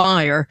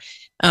inspire,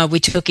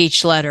 we took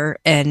each letter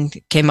and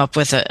came up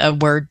with a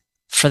word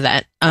for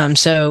that.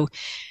 So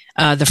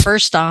the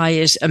first I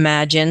is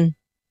imagine,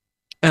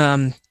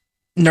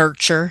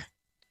 nurture,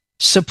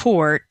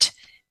 support,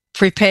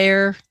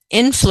 prepare,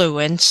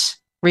 influence,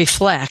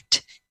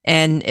 reflect,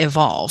 and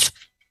evolve.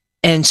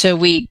 And so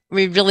we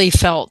really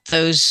felt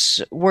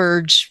those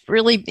words,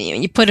 really,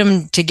 you put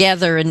them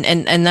together,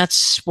 and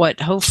that's what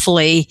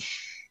hopefully,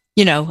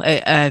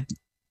 an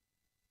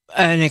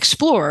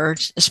explorer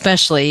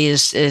especially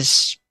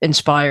is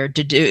inspired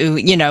to do,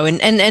 and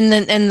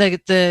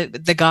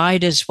the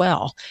guide as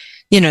well.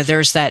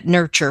 There's that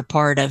nurture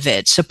part of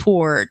it,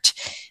 support,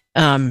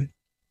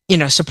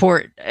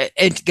 support,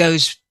 it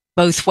goes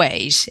both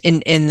ways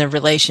in the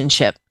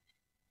relationship.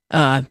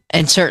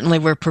 And certainly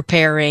we're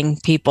preparing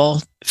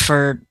people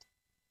for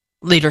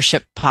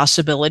leadership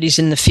possibilities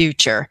in the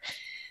future.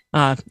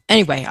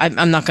 Anyway,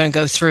 I'm not going to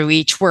go through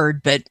each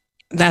word, but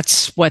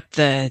that's what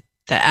the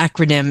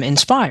acronym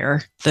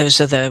INSPIRE,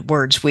 those are the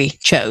words we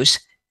chose.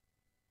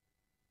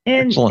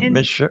 Excellent.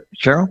 Ms.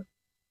 Cheryl?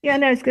 Yeah,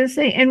 no, I was going to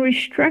say, and we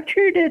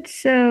structured it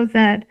so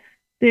that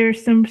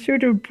there's some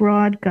sort of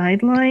broad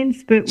guidelines,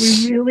 but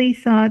we really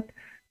thought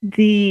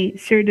the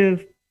sort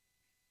of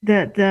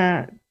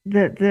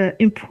the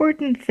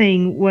important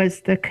thing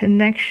was the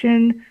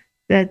connection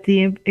that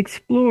the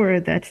explorer,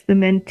 that's the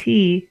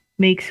mentee,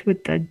 makes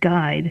with the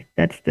guide,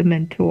 that's the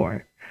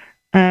mentor.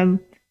 And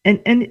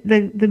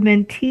the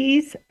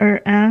mentees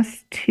are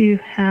asked to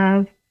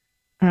have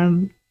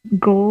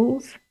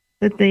goals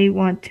that they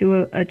want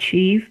to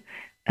achieve.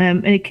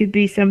 And it could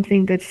be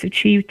something that's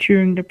achieved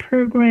during the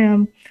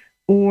program,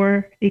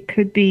 or it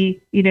could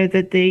be,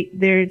 that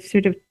they're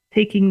sort of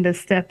taking the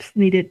steps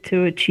needed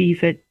to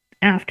achieve it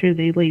after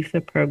they leave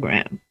the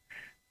program.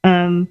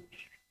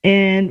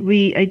 And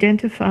we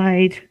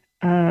identified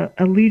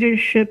a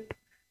leadership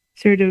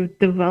sort of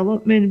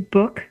development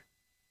book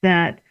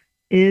that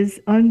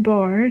is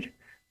unbarred.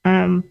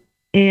 Again,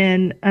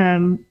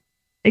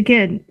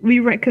 we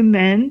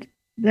recommend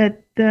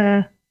that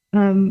the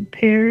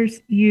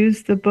pairs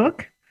use the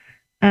book.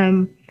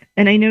 And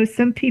I know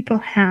some people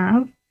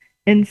have,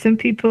 and some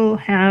people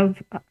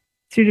have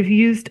sort of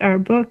used our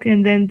book,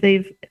 and then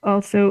they've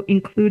also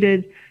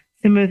included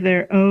some of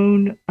their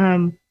own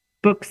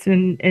books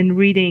and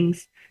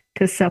readings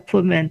to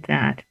supplement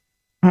that.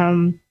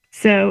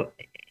 So,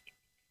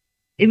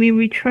 I mean,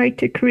 we tried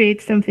to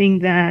create something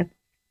that,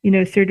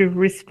 sort of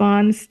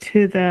responds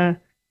to the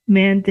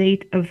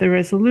mandate of the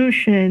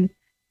resolution,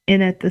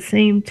 and at the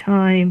same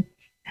time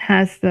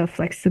has the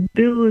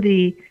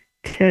flexibility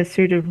to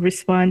sort of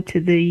respond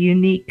to the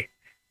unique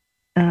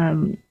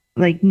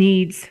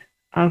needs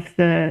of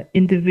the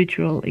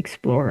individual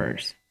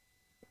explorers.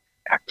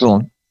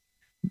 Excellent.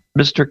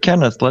 Mr.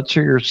 Kenneth, let's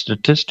hear your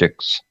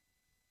statistics.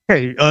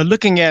 Okay,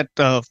 looking at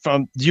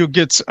I'm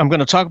going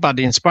to talk about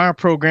the INSPIRE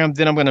program,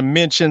 then I'm going to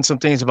mention some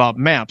things about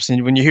MAPS.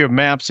 And when you hear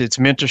MAPS, it's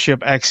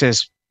mentorship,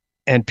 access,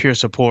 and peer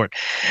support.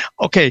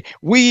 Okay,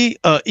 we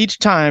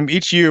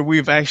each year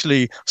we've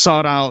actually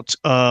sought out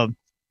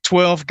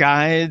 12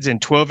 guides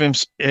and 12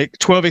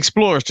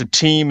 explorers to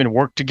team and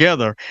work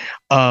together.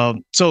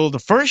 So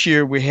the first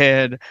year we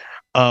had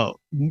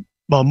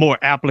more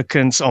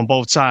applicants on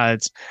both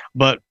sides,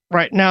 but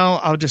right now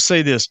I'll just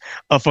say this: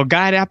 for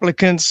guide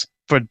applicants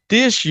for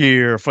this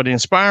year for the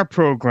INSPIRE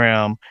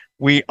program,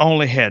 we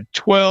only had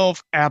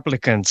 12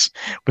 applicants.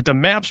 With the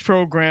MAPS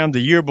program the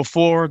year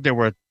before, there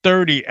were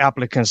 30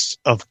 applicants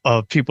of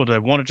people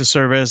that wanted to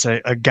serve as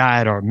a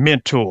guide or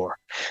mentor.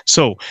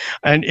 So,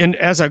 and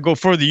as I go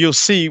further, you'll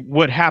see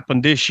what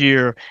happened this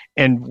year,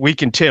 and we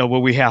can tell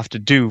what we have to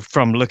do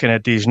from looking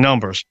at these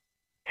numbers.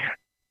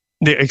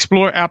 The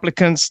Explorer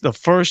applicants, the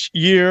first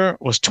year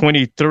was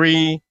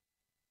 23,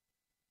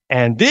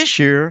 and this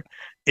year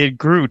it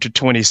grew to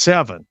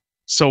 27.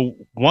 So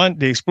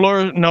the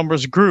Explorer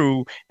numbers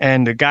grew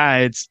and the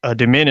guides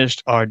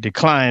diminished or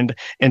declined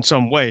in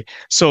some way.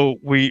 So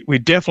we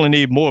definitely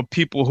need more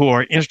people who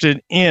are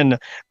interested in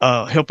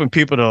helping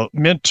people to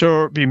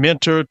be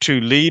mentored, to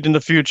lead in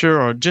the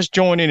future, or just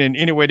join in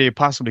any way they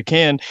possibly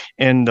can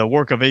in the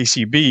work of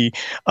ACB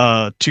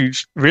to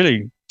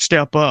really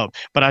step up.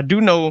 But I do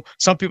know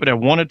some people that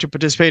wanted to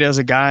participate as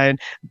a guide.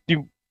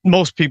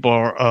 Most people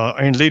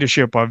are in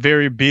leadership are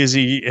very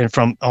busy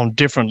and on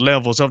different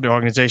levels of the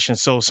organization.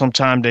 So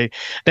sometimes they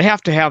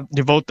have to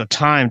devote the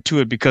time to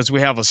it, because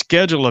we have a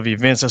schedule of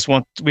events.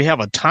 We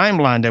have a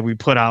timeline that we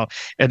put out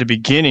at the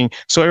beginning,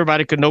 so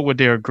everybody can know what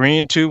they're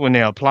agreeing to when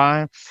they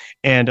apply.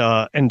 And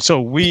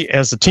so we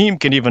as a team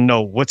can even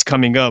know what's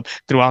coming up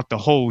throughout the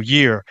whole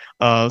year.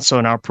 So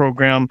in our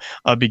program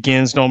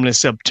begins normally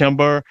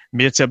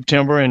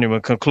mid-September, and it will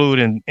conclude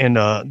in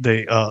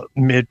the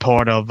mid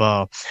part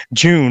of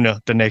June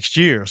the next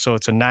year. So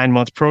it's a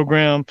 9-month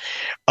program.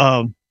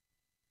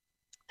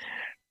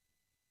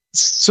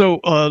 So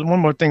one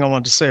more thing I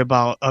want to say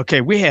about,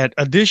 we had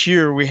this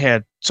year we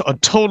had a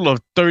total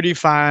of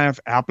 35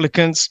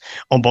 applicants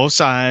on both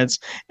sides,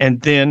 and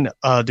then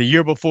the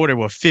year before there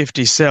were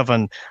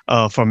 57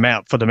 for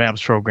the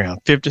MAPS program,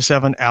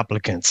 57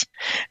 applicants.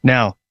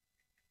 Now,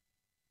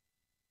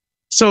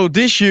 so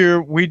this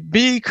year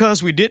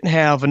because we didn't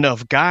have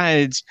enough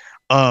guides,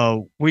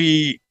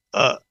 we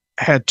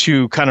had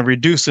to kind of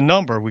reduce the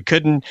number. We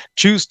couldn't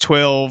choose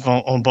 12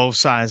 on both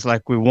sides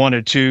like we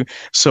wanted to.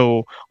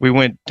 So we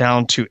went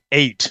down to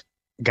 8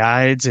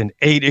 guides and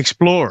 8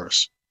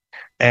 explorers.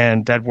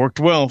 And that worked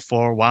well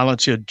for a while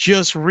until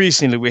just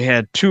recently we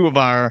had two of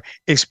our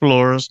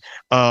explorers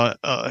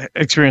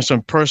experience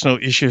some personal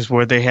issues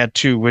where they had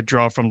to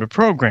withdraw from the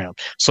program.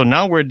 So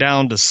now we're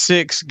down to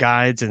 6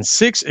 guides and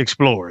 6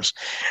 explorers.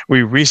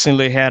 We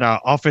recently had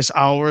our office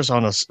hours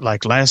on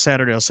like last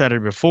Saturday or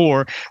Saturday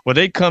before, where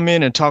they come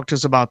in and talk to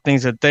us about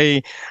things that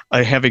they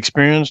have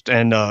experienced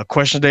and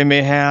questions they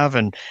may have,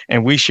 and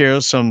we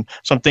share some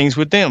things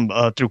with them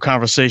through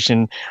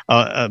conversation.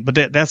 But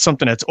that's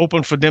something that's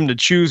open for them to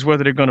choose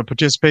whether they're going to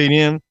participate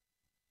in.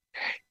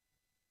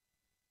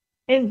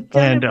 And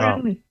Donna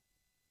Browning.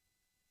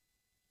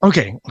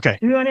 Okay.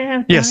 Do you want to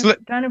have yes,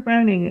 Donna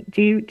Browning?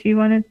 Do you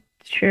want to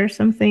share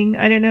something?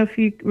 I don't know if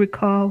you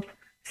recall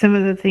some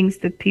of the things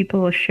that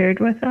people shared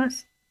with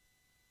us.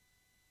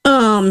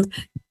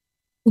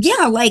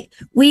 Yeah, like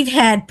we've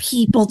had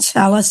people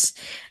tell us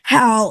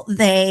how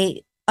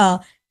they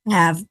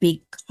have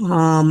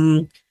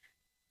become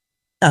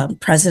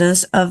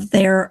presidents of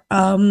their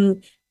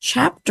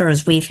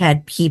chapters. We've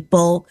had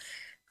people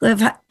who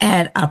have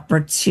had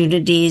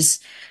opportunities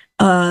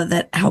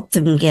that helped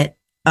them get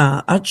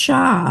a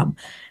job,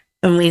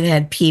 and we've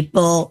had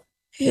people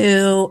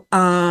who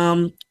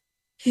have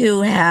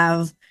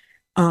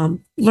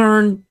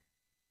learned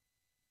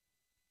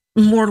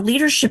more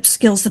leadership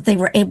skills that they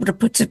were able to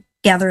put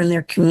together in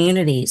their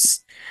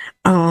communities.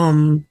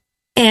 And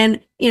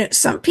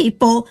some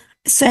people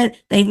said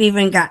they've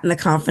even gotten the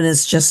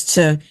confidence just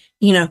to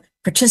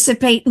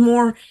participate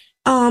more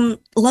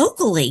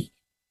locally.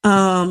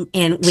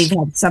 And we've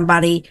had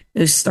somebody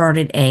who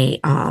started a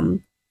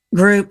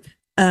group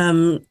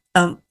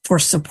for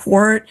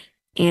support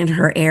in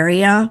her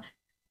area.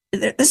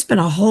 There's been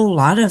a whole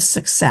lot of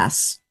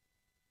success.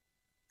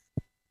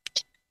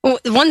 Well,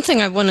 one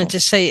thing I wanted to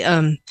say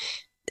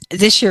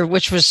this year,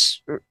 which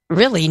was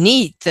really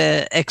neat,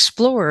 the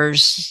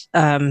explorers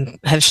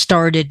have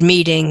started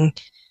meeting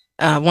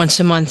once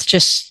a month,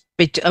 just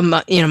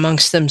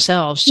amongst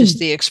themselves, just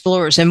the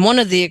explorers. And one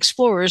of the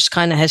explorers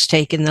kind of has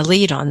taken the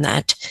lead on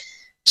that.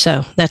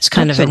 So that's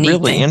kind of a neat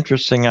really thing.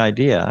 Interesting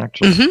idea,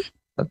 actually. Mm-hmm.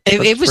 That's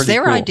it was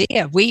their cool.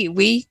 idea. We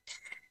we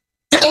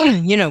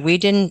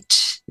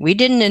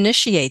didn't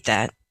initiate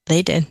that.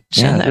 They did.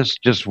 So yeah,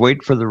 just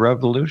wait for the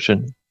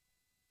revolution.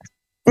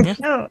 Yeah.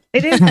 No,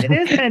 it is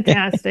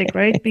fantastic,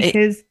 right?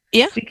 Because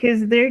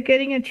they're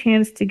getting a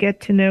chance to get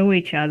to know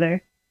each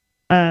other.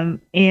 And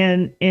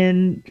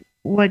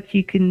what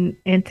you can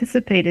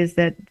anticipate is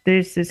that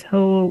there's this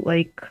whole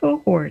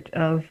cohort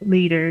of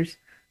leaders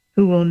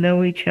who will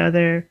know each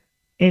other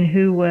and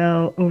who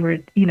will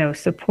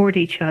support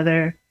each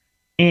other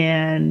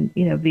and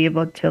be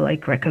able to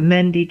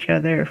recommend each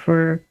other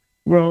for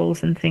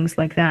roles and things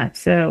like that.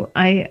 So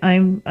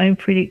I'm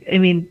pretty,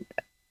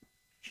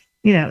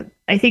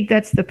 I think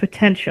that's the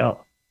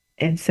potential.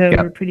 And so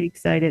we're pretty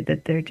excited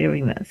that they're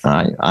doing this.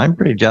 I'm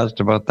pretty jazzed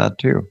about that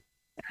too.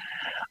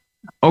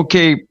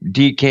 Okay,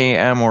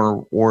 DKM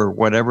or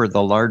whatever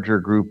the larger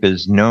group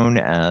is known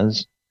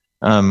as,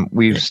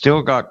 we've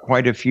still got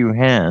quite a few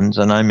hands,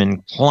 and I'm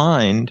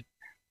inclined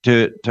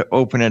to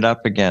open it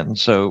up again.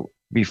 So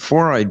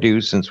before I do,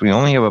 since we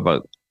only have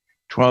about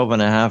 12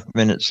 and a half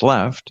minutes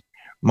left,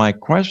 my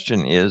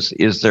question is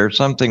there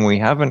something we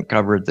haven't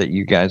covered that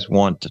you guys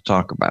want to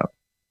talk about?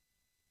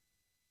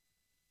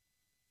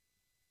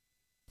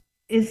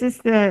 Is this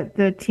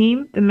the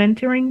team, the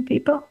mentoring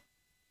people?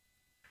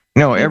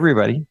 No,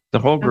 everybody, the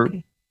whole group.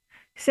 Okay.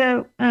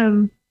 So,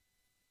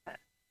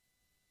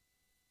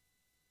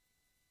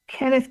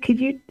 Kenneth, could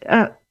you,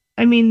 I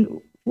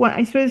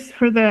suppose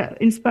for the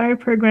Inspire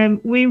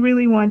program, we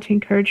really want to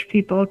encourage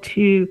people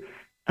to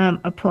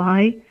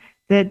apply.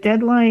 The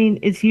deadline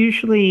is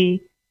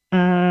usually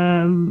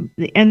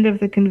the end of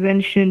the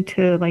convention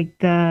to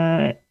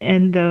the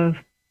end of,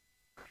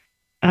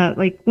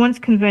 once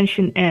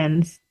convention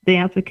ends, the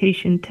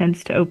application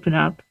tends to open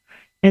up.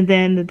 And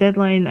then the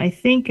deadline, I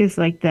think, is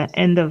the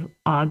end of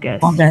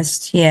August.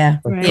 August, yeah.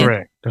 Right?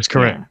 Correct. That's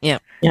correct. Yeah.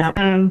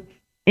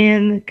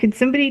 And could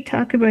somebody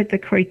talk about the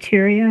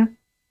criteria?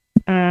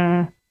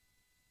 I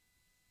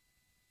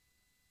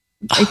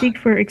think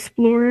for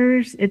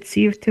explorers, it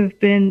seems to have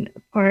been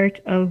part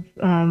of.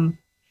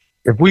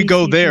 If we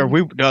go there,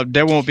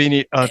 there won't be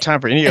any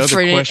time for any other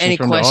questions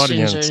from the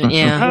audience. All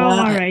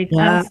right.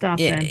 I'll stop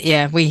then.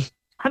 Yeah.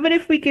 How about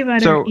if we give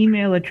out our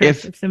email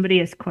address if somebody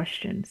has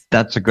questions?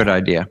 That's a good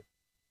idea.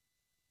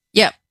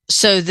 Yep.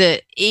 So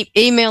the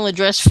email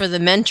address for the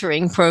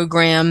mentoring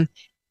program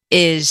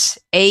is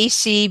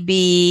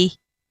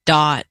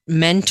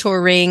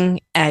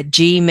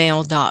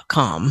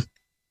acb.mentoring@gmail.com.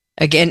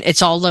 Again,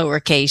 it's all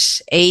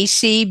lowercase,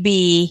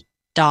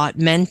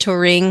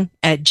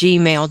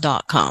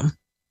 acb.mentoring@gmail.com.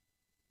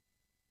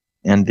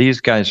 And these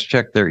guys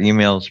check their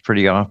emails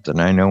pretty often.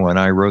 I know when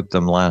I wrote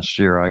them last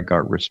year, I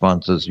got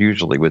responses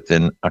usually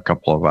within a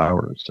couple of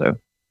hours. So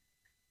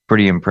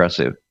pretty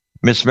impressive.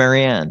 Miss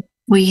Marianne.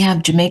 We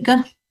have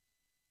Jamaica.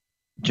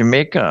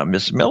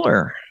 Miss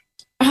Miller.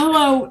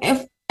 Hello,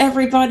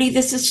 everybody.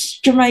 This is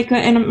Jamaica.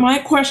 And my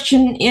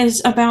question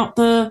is about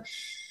the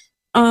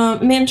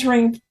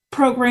mentoring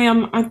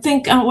program, I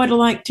think I would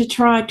like to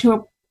try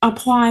to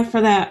apply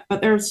for that,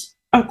 but there's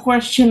a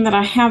question that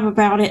I have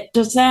about it.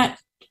 Does that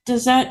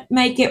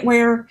make it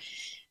where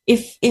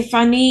if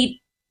I need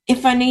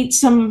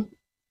some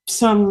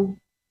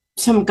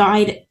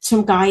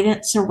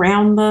guidance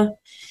around the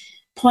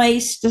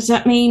place, does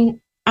that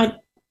mean I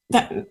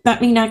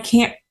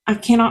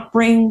cannot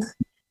bring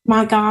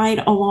my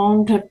guide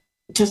along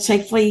to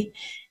safely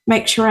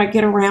make sure I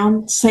get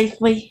around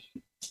safely?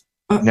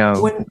 No,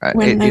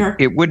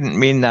 it wouldn't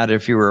mean that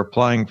if you were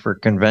applying for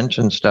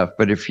convention stuff,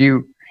 but if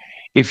you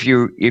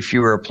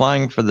were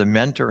applying for the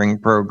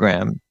mentoring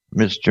program,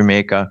 Miss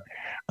Jamaica,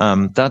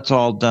 that's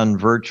all done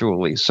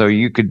virtually. So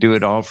you could do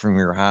it all from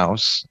your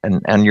house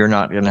and you're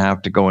not going to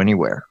have to go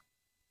anywhere.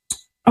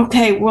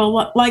 Okay.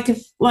 Well, like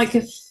if,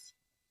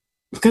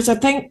 because I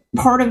think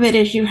part of it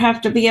is you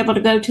have to be able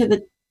to go to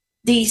the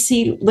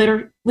DC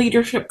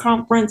leadership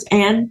conference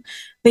and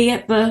be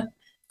at the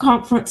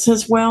conference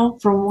as well,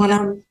 from what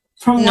I'm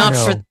not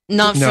for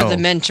the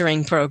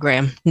mentoring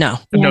program. No,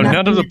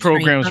 none of the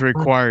programs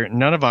require.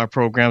 None of our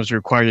programs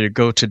require you to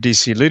go to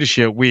DC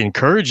leadership. We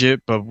encourage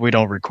it, but we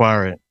don't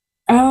require it.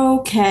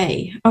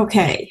 Okay.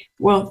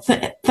 Well,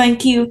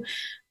 thank you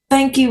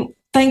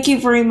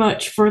very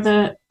much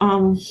for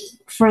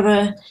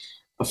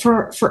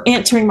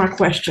answering my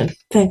question.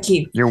 Thank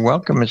you. You're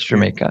welcome, Miss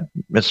Jamaica.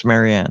 Miss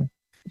Marianne.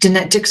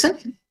 Danette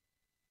Dixon.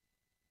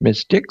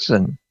 Miss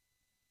Dixon.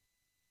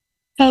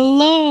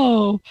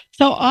 Hello.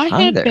 So I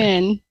had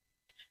been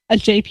a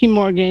JP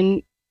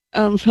Morgan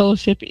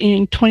fellowship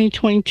in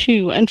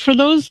 2022. And for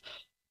those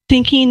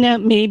thinking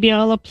that maybe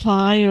I'll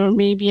apply or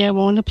maybe I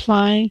won't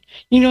apply,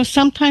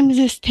 sometimes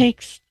this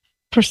takes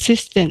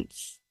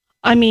persistence.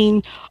 I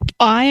mean,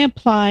 I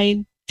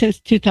applied since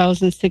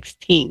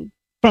 2016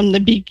 from the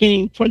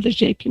beginning for the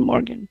JP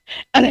Morgan,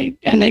 and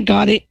I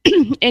got it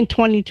in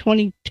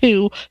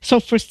 2022. So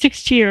for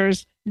 6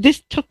 years,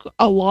 this took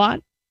a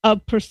lot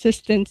of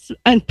persistence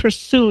and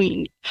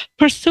pursuing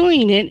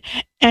it.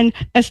 And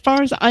as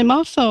far as I'm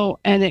also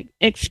an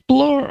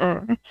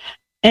explorer,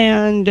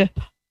 and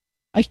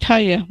I tell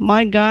you,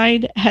 my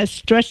guide has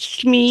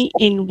stretched me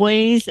in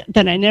ways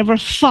that I never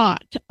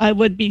thought I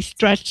would be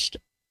stretched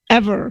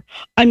ever.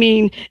 I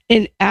mean,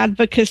 in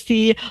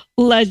advocacy,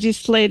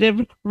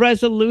 legislative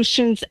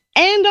resolutions,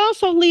 and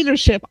also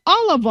leadership,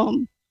 all of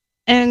them.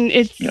 And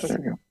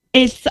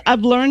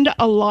I've learned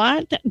a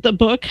lot. The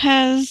book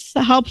has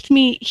helped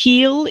me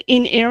heal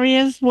in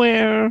areas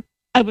where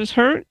I was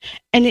hurt,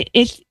 and it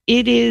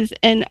is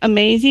an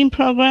amazing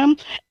program.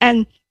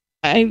 And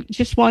I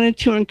just wanted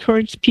to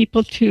encourage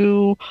people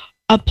to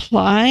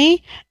apply,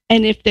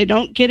 and if they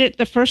don't get it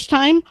the first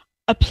time,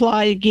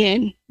 apply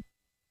again.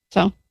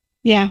 So,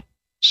 yeah.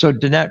 So,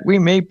 Danette, we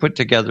may put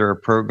together a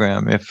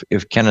program if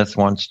Kenneth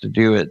wants to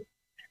do it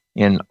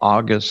in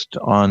August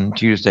on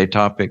Tuesday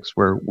Topics,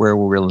 where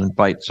we'll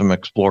invite some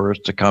explorers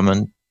to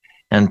come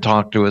and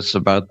talk to us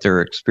about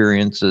their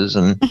experiences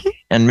and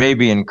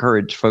maybe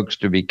encourage folks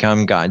to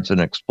become guides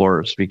and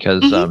explorers,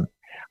 because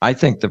I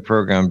think the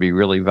program would be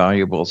really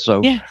valuable.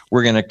 So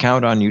we're going to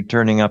count on you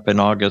turning up in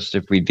August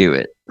if we do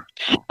it.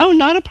 Oh,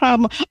 not a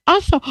problem.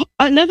 Also,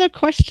 another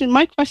question.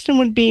 My question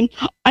would be,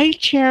 I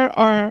chair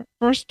our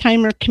first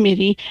timer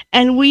committee,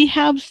 and we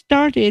have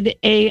started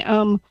a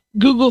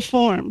Google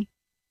form.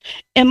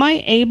 Am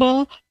I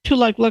able to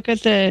look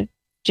at the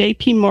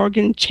JP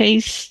Morgan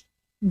Chase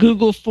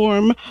Google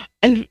form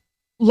and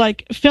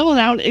fill it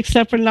out,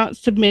 except for not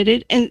submit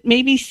it, and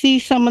maybe see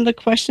some of the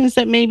questions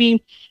that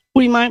maybe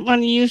we might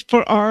want to use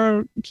for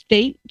our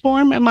state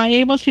form? Am I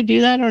able to do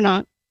that or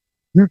not?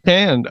 You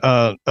can.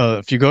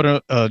 If you go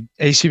to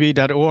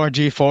acb.org/DKM,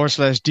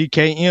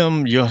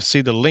 you'll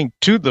see the link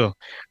to the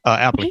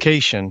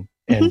application.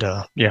 And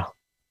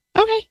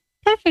Okay,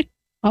 perfect.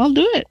 I'll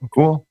do it.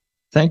 Cool.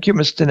 Thank you,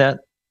 Ms. Danette.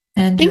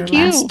 And your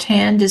last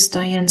hand is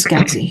Diane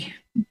Scalzi.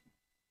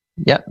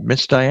 Yeah,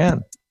 Miss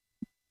Diane.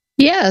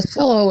 Yes.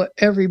 Hello,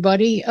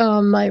 everybody.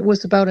 I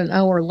was about an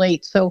hour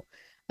late, so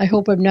I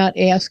hope I'm not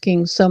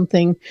asking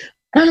something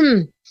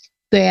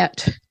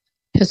that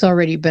has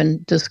already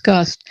been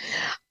discussed.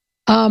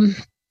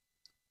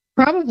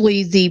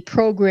 Probably the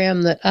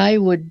program that I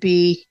would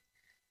be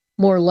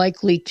more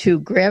likely to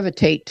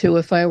gravitate to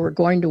if I were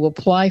going to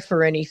apply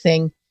for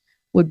anything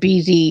would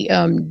be the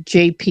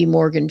JP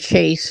Morgan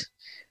Chase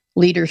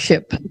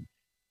leadership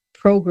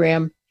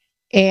program.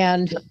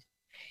 And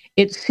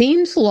it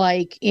seems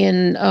like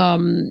in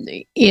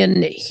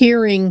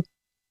hearing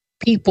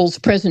people's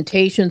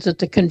presentations at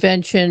the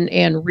convention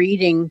and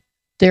reading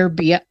their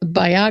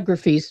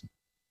biographies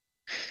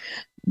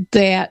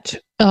that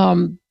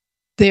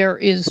there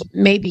is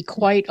maybe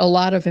quite a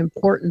lot of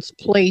importance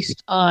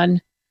placed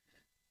on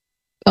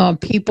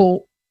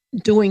people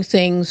doing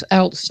things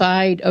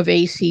outside of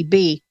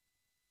ACB.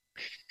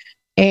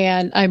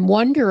 And I'm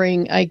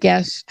wondering, I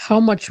guess, how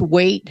much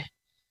weight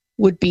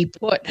would be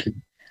put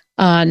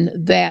on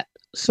that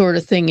sort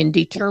of thing in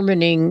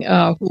determining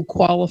who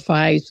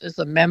qualifies as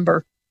a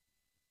member.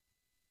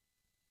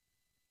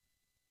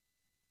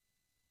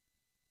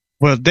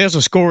 Well, there's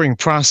a scoring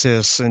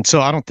process, and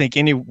so I don't think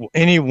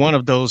any one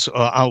of those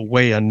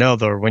outweigh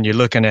another when you're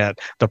looking at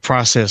the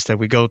process that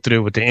we go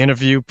through with the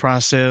interview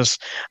process,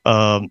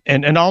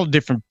 and all the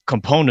different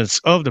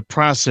components of the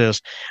process.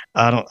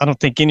 I don't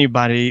think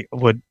anybody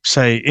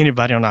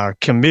on our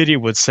committee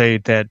would say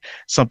that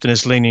something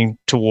is leaning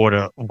toward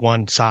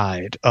one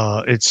side.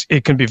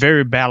 It can be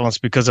very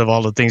balanced because of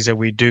all the things that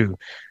we do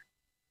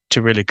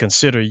to really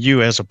consider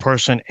you as a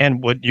person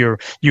and what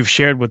you've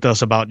shared with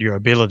us about your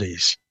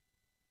abilities.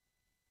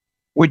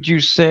 Would you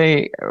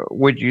say,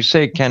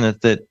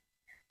 Kenneth, that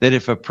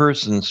if a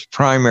person's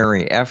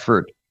primary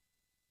effort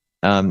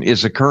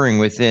is occurring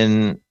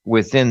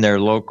within their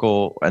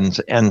local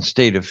and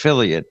state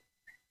affiliate,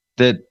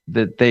 that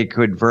they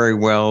could very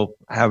well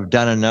have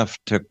done enough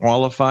to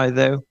qualify,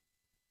 though?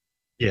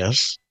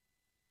 Yes,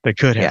 they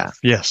could have.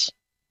 Yeah. Yes.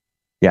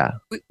 Yeah.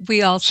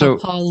 We also,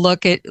 Paul,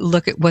 look at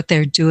what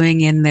they're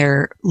doing in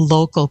their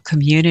local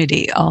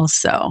community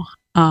also,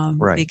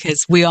 right.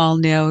 Because we all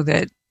know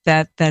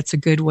that's a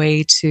good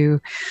way to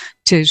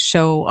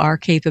show our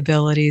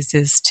capabilities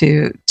is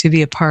to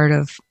be a part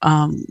of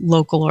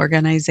local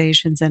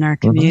organizations in our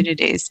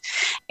communities.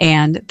 Mm-hmm.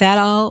 And that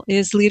all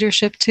is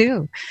leadership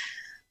too.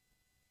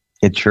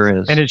 It sure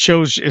is. And it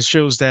shows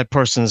that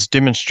person's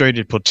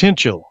demonstrated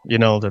potential,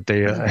 that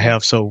they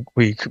have. So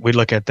we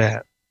look at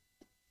that.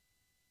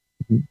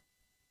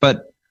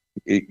 But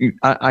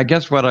I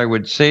guess what I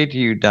would say to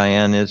you,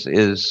 Diane,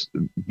 is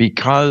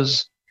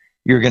because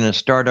you're going to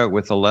start out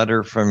with a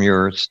letter from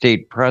your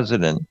state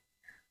president,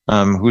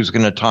 who's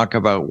going to talk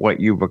about what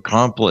you've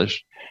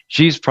accomplished.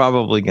 She's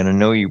probably going to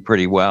know you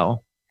pretty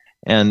well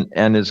and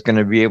is going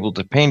to be able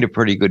to paint a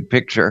pretty good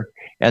picture.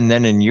 And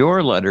then in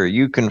your letter,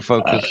 you can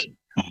focus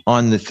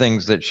on the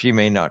things that she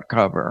may not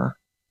cover.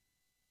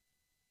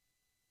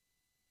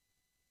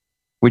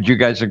 Would you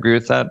guys agree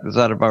with that? Is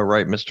that about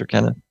right, Mr.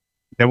 Kenneth?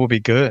 That would be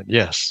good.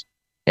 Yes.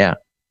 Yeah.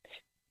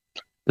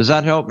 Does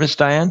that help, Miss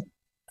Diane?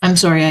 I'm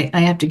sorry, I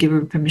have to give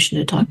her permission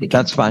to talk again.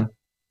 That's fine.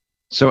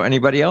 So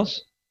anybody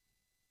else?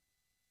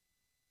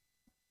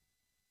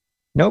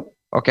 Nope.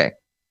 Okay.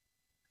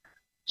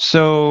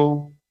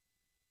 So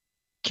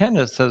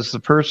Kenneth, as the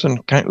person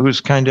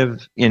who's kind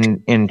of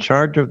in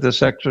charge of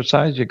this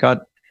exercise, you got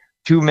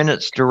 2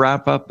 minutes to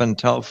wrap up and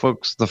tell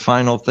folks the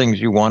final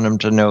things you want them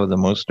to know, the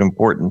most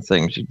important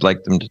things you'd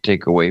like them to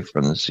take away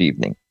from this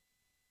evening.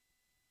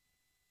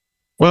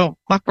 Well,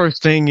 my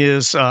first thing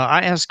is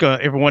I ask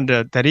everyone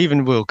that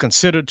even will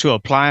consider to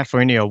apply for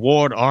any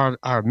award or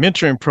our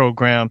mentoring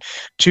program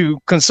to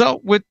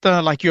consult with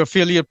like your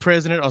affiliate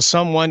president or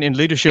someone in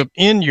leadership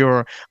in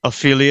your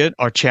affiliate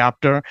or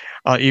chapter,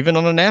 even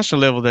on a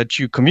national level that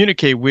you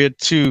communicate with,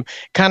 to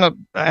kind of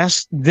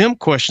ask them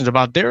questions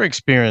about their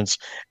experience.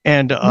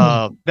 And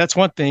that's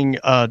one thing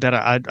that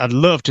I'd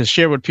love to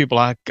share with people.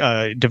 I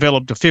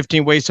developed the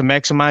 15 ways to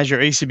maximize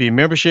your ACB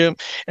membership.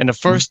 And the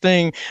first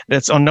thing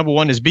that's on number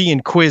one is be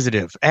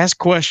inquisitive. Ask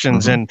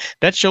questions, and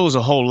that shows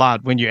a whole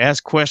lot when you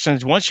ask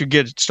questions. Once you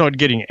start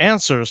getting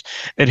answers,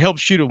 it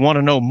helps you to want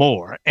to know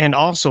more and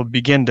also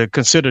begin to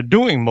consider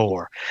doing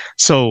more.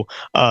 So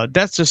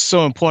that's just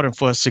so important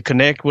for us to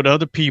connect with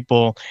other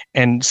people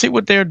and see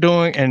what they're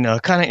doing and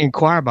kind of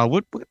inquire about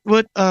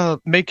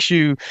what makes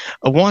you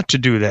want to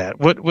do that.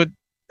 What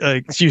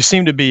you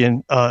seem to be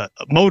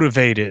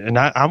motivated, and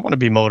I want to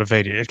be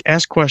motivated.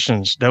 Ask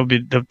questions. That would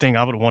be the thing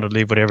I would want to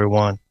leave with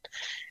everyone,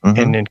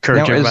 and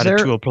encourage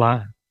everybody to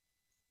apply.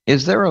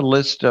 Is there a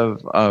list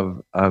of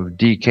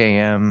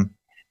DKM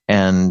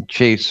and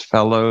Chase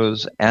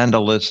Fellows and a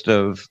list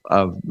of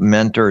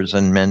mentors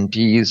and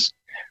mentees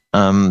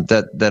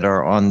that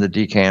are on the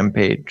DKM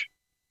page?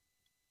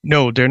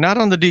 No, they're not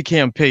on the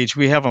DKM page.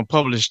 We haven't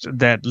published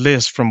that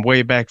list from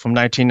way back from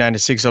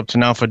 1996 up to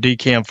now for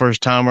DKM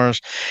first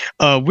timers.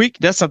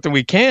 That's something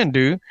we can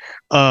do.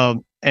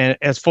 And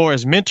as far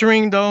as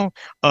mentoring, though,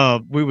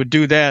 we would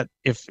do that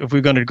if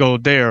we're going to go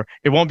there.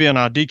 It won't be on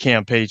our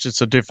DCAM page.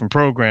 It's a different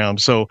program.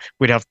 So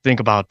we'd have to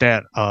think about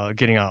that,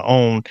 getting our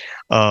own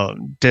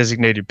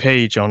designated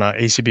page on our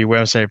ACB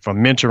website for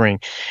mentoring.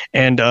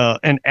 And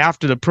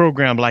after the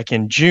program, like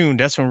in June,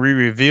 that's when we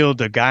revealed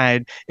the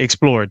Guide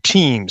Explorer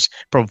teams.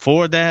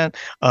 Before that,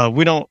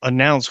 we don't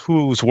announce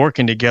who's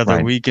working together.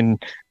 Right. We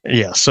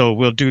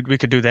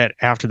could do that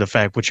after the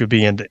fact, which would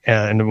be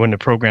when the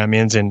program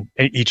ends in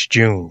each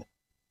June.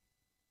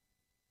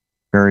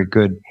 Very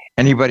good.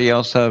 Anybody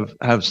else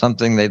have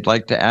something they'd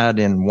like to add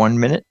in 1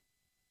 minute?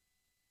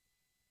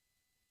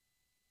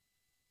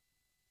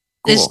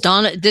 Cool.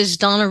 This is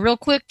Donna, real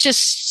quick.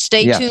 Just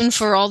stay tuned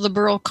for all the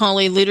Burrell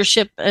Colley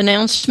leadership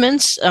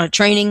announcements,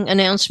 training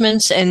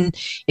announcements. And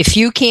if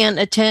you can't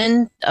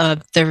attend,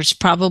 there's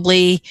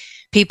probably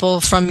people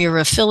from your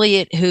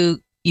affiliate who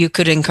you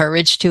could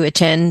encourage to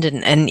attend.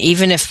 And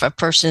even if a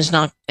person is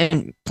not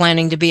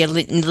planning to be a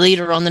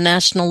leader on the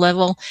national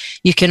level,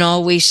 you can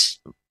always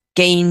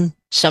gain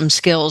some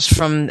skills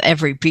from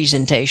every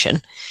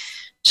presentation.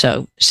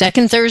 So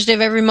second Thursday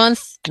of every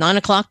month,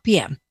 9:00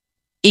 p.m.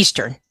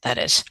 Eastern, that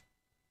is.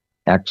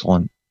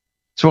 Excellent.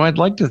 So I'd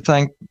like to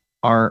thank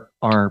our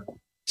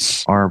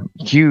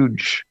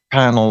huge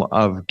panel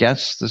of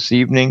guests this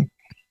evening.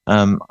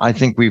 I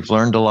think we've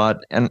learned a lot,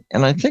 and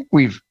I think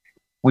we've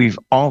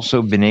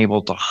also been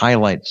able to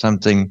highlight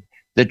something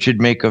that should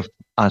make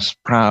us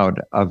proud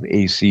of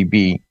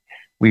ACB.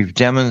 We've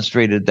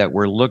demonstrated that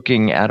we're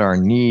looking at our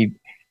need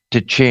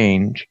to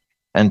change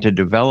and to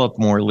develop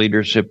more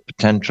leadership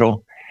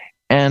potential,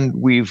 and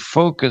we've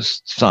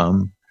focused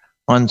some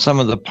on some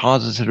of the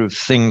positive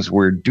things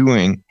we're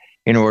doing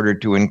in order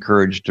to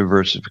encourage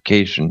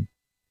diversification.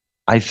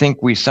 I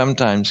think we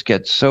sometimes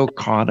get so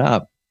caught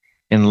up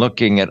in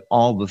looking at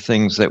all the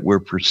things that we're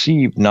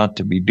perceived not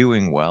to be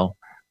doing well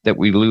that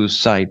we lose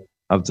sight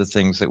of the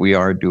things that we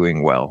are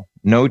doing well.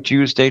 No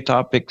Tuesday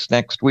topics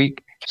next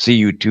week. See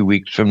you 2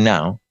 weeks from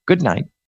now. Good night.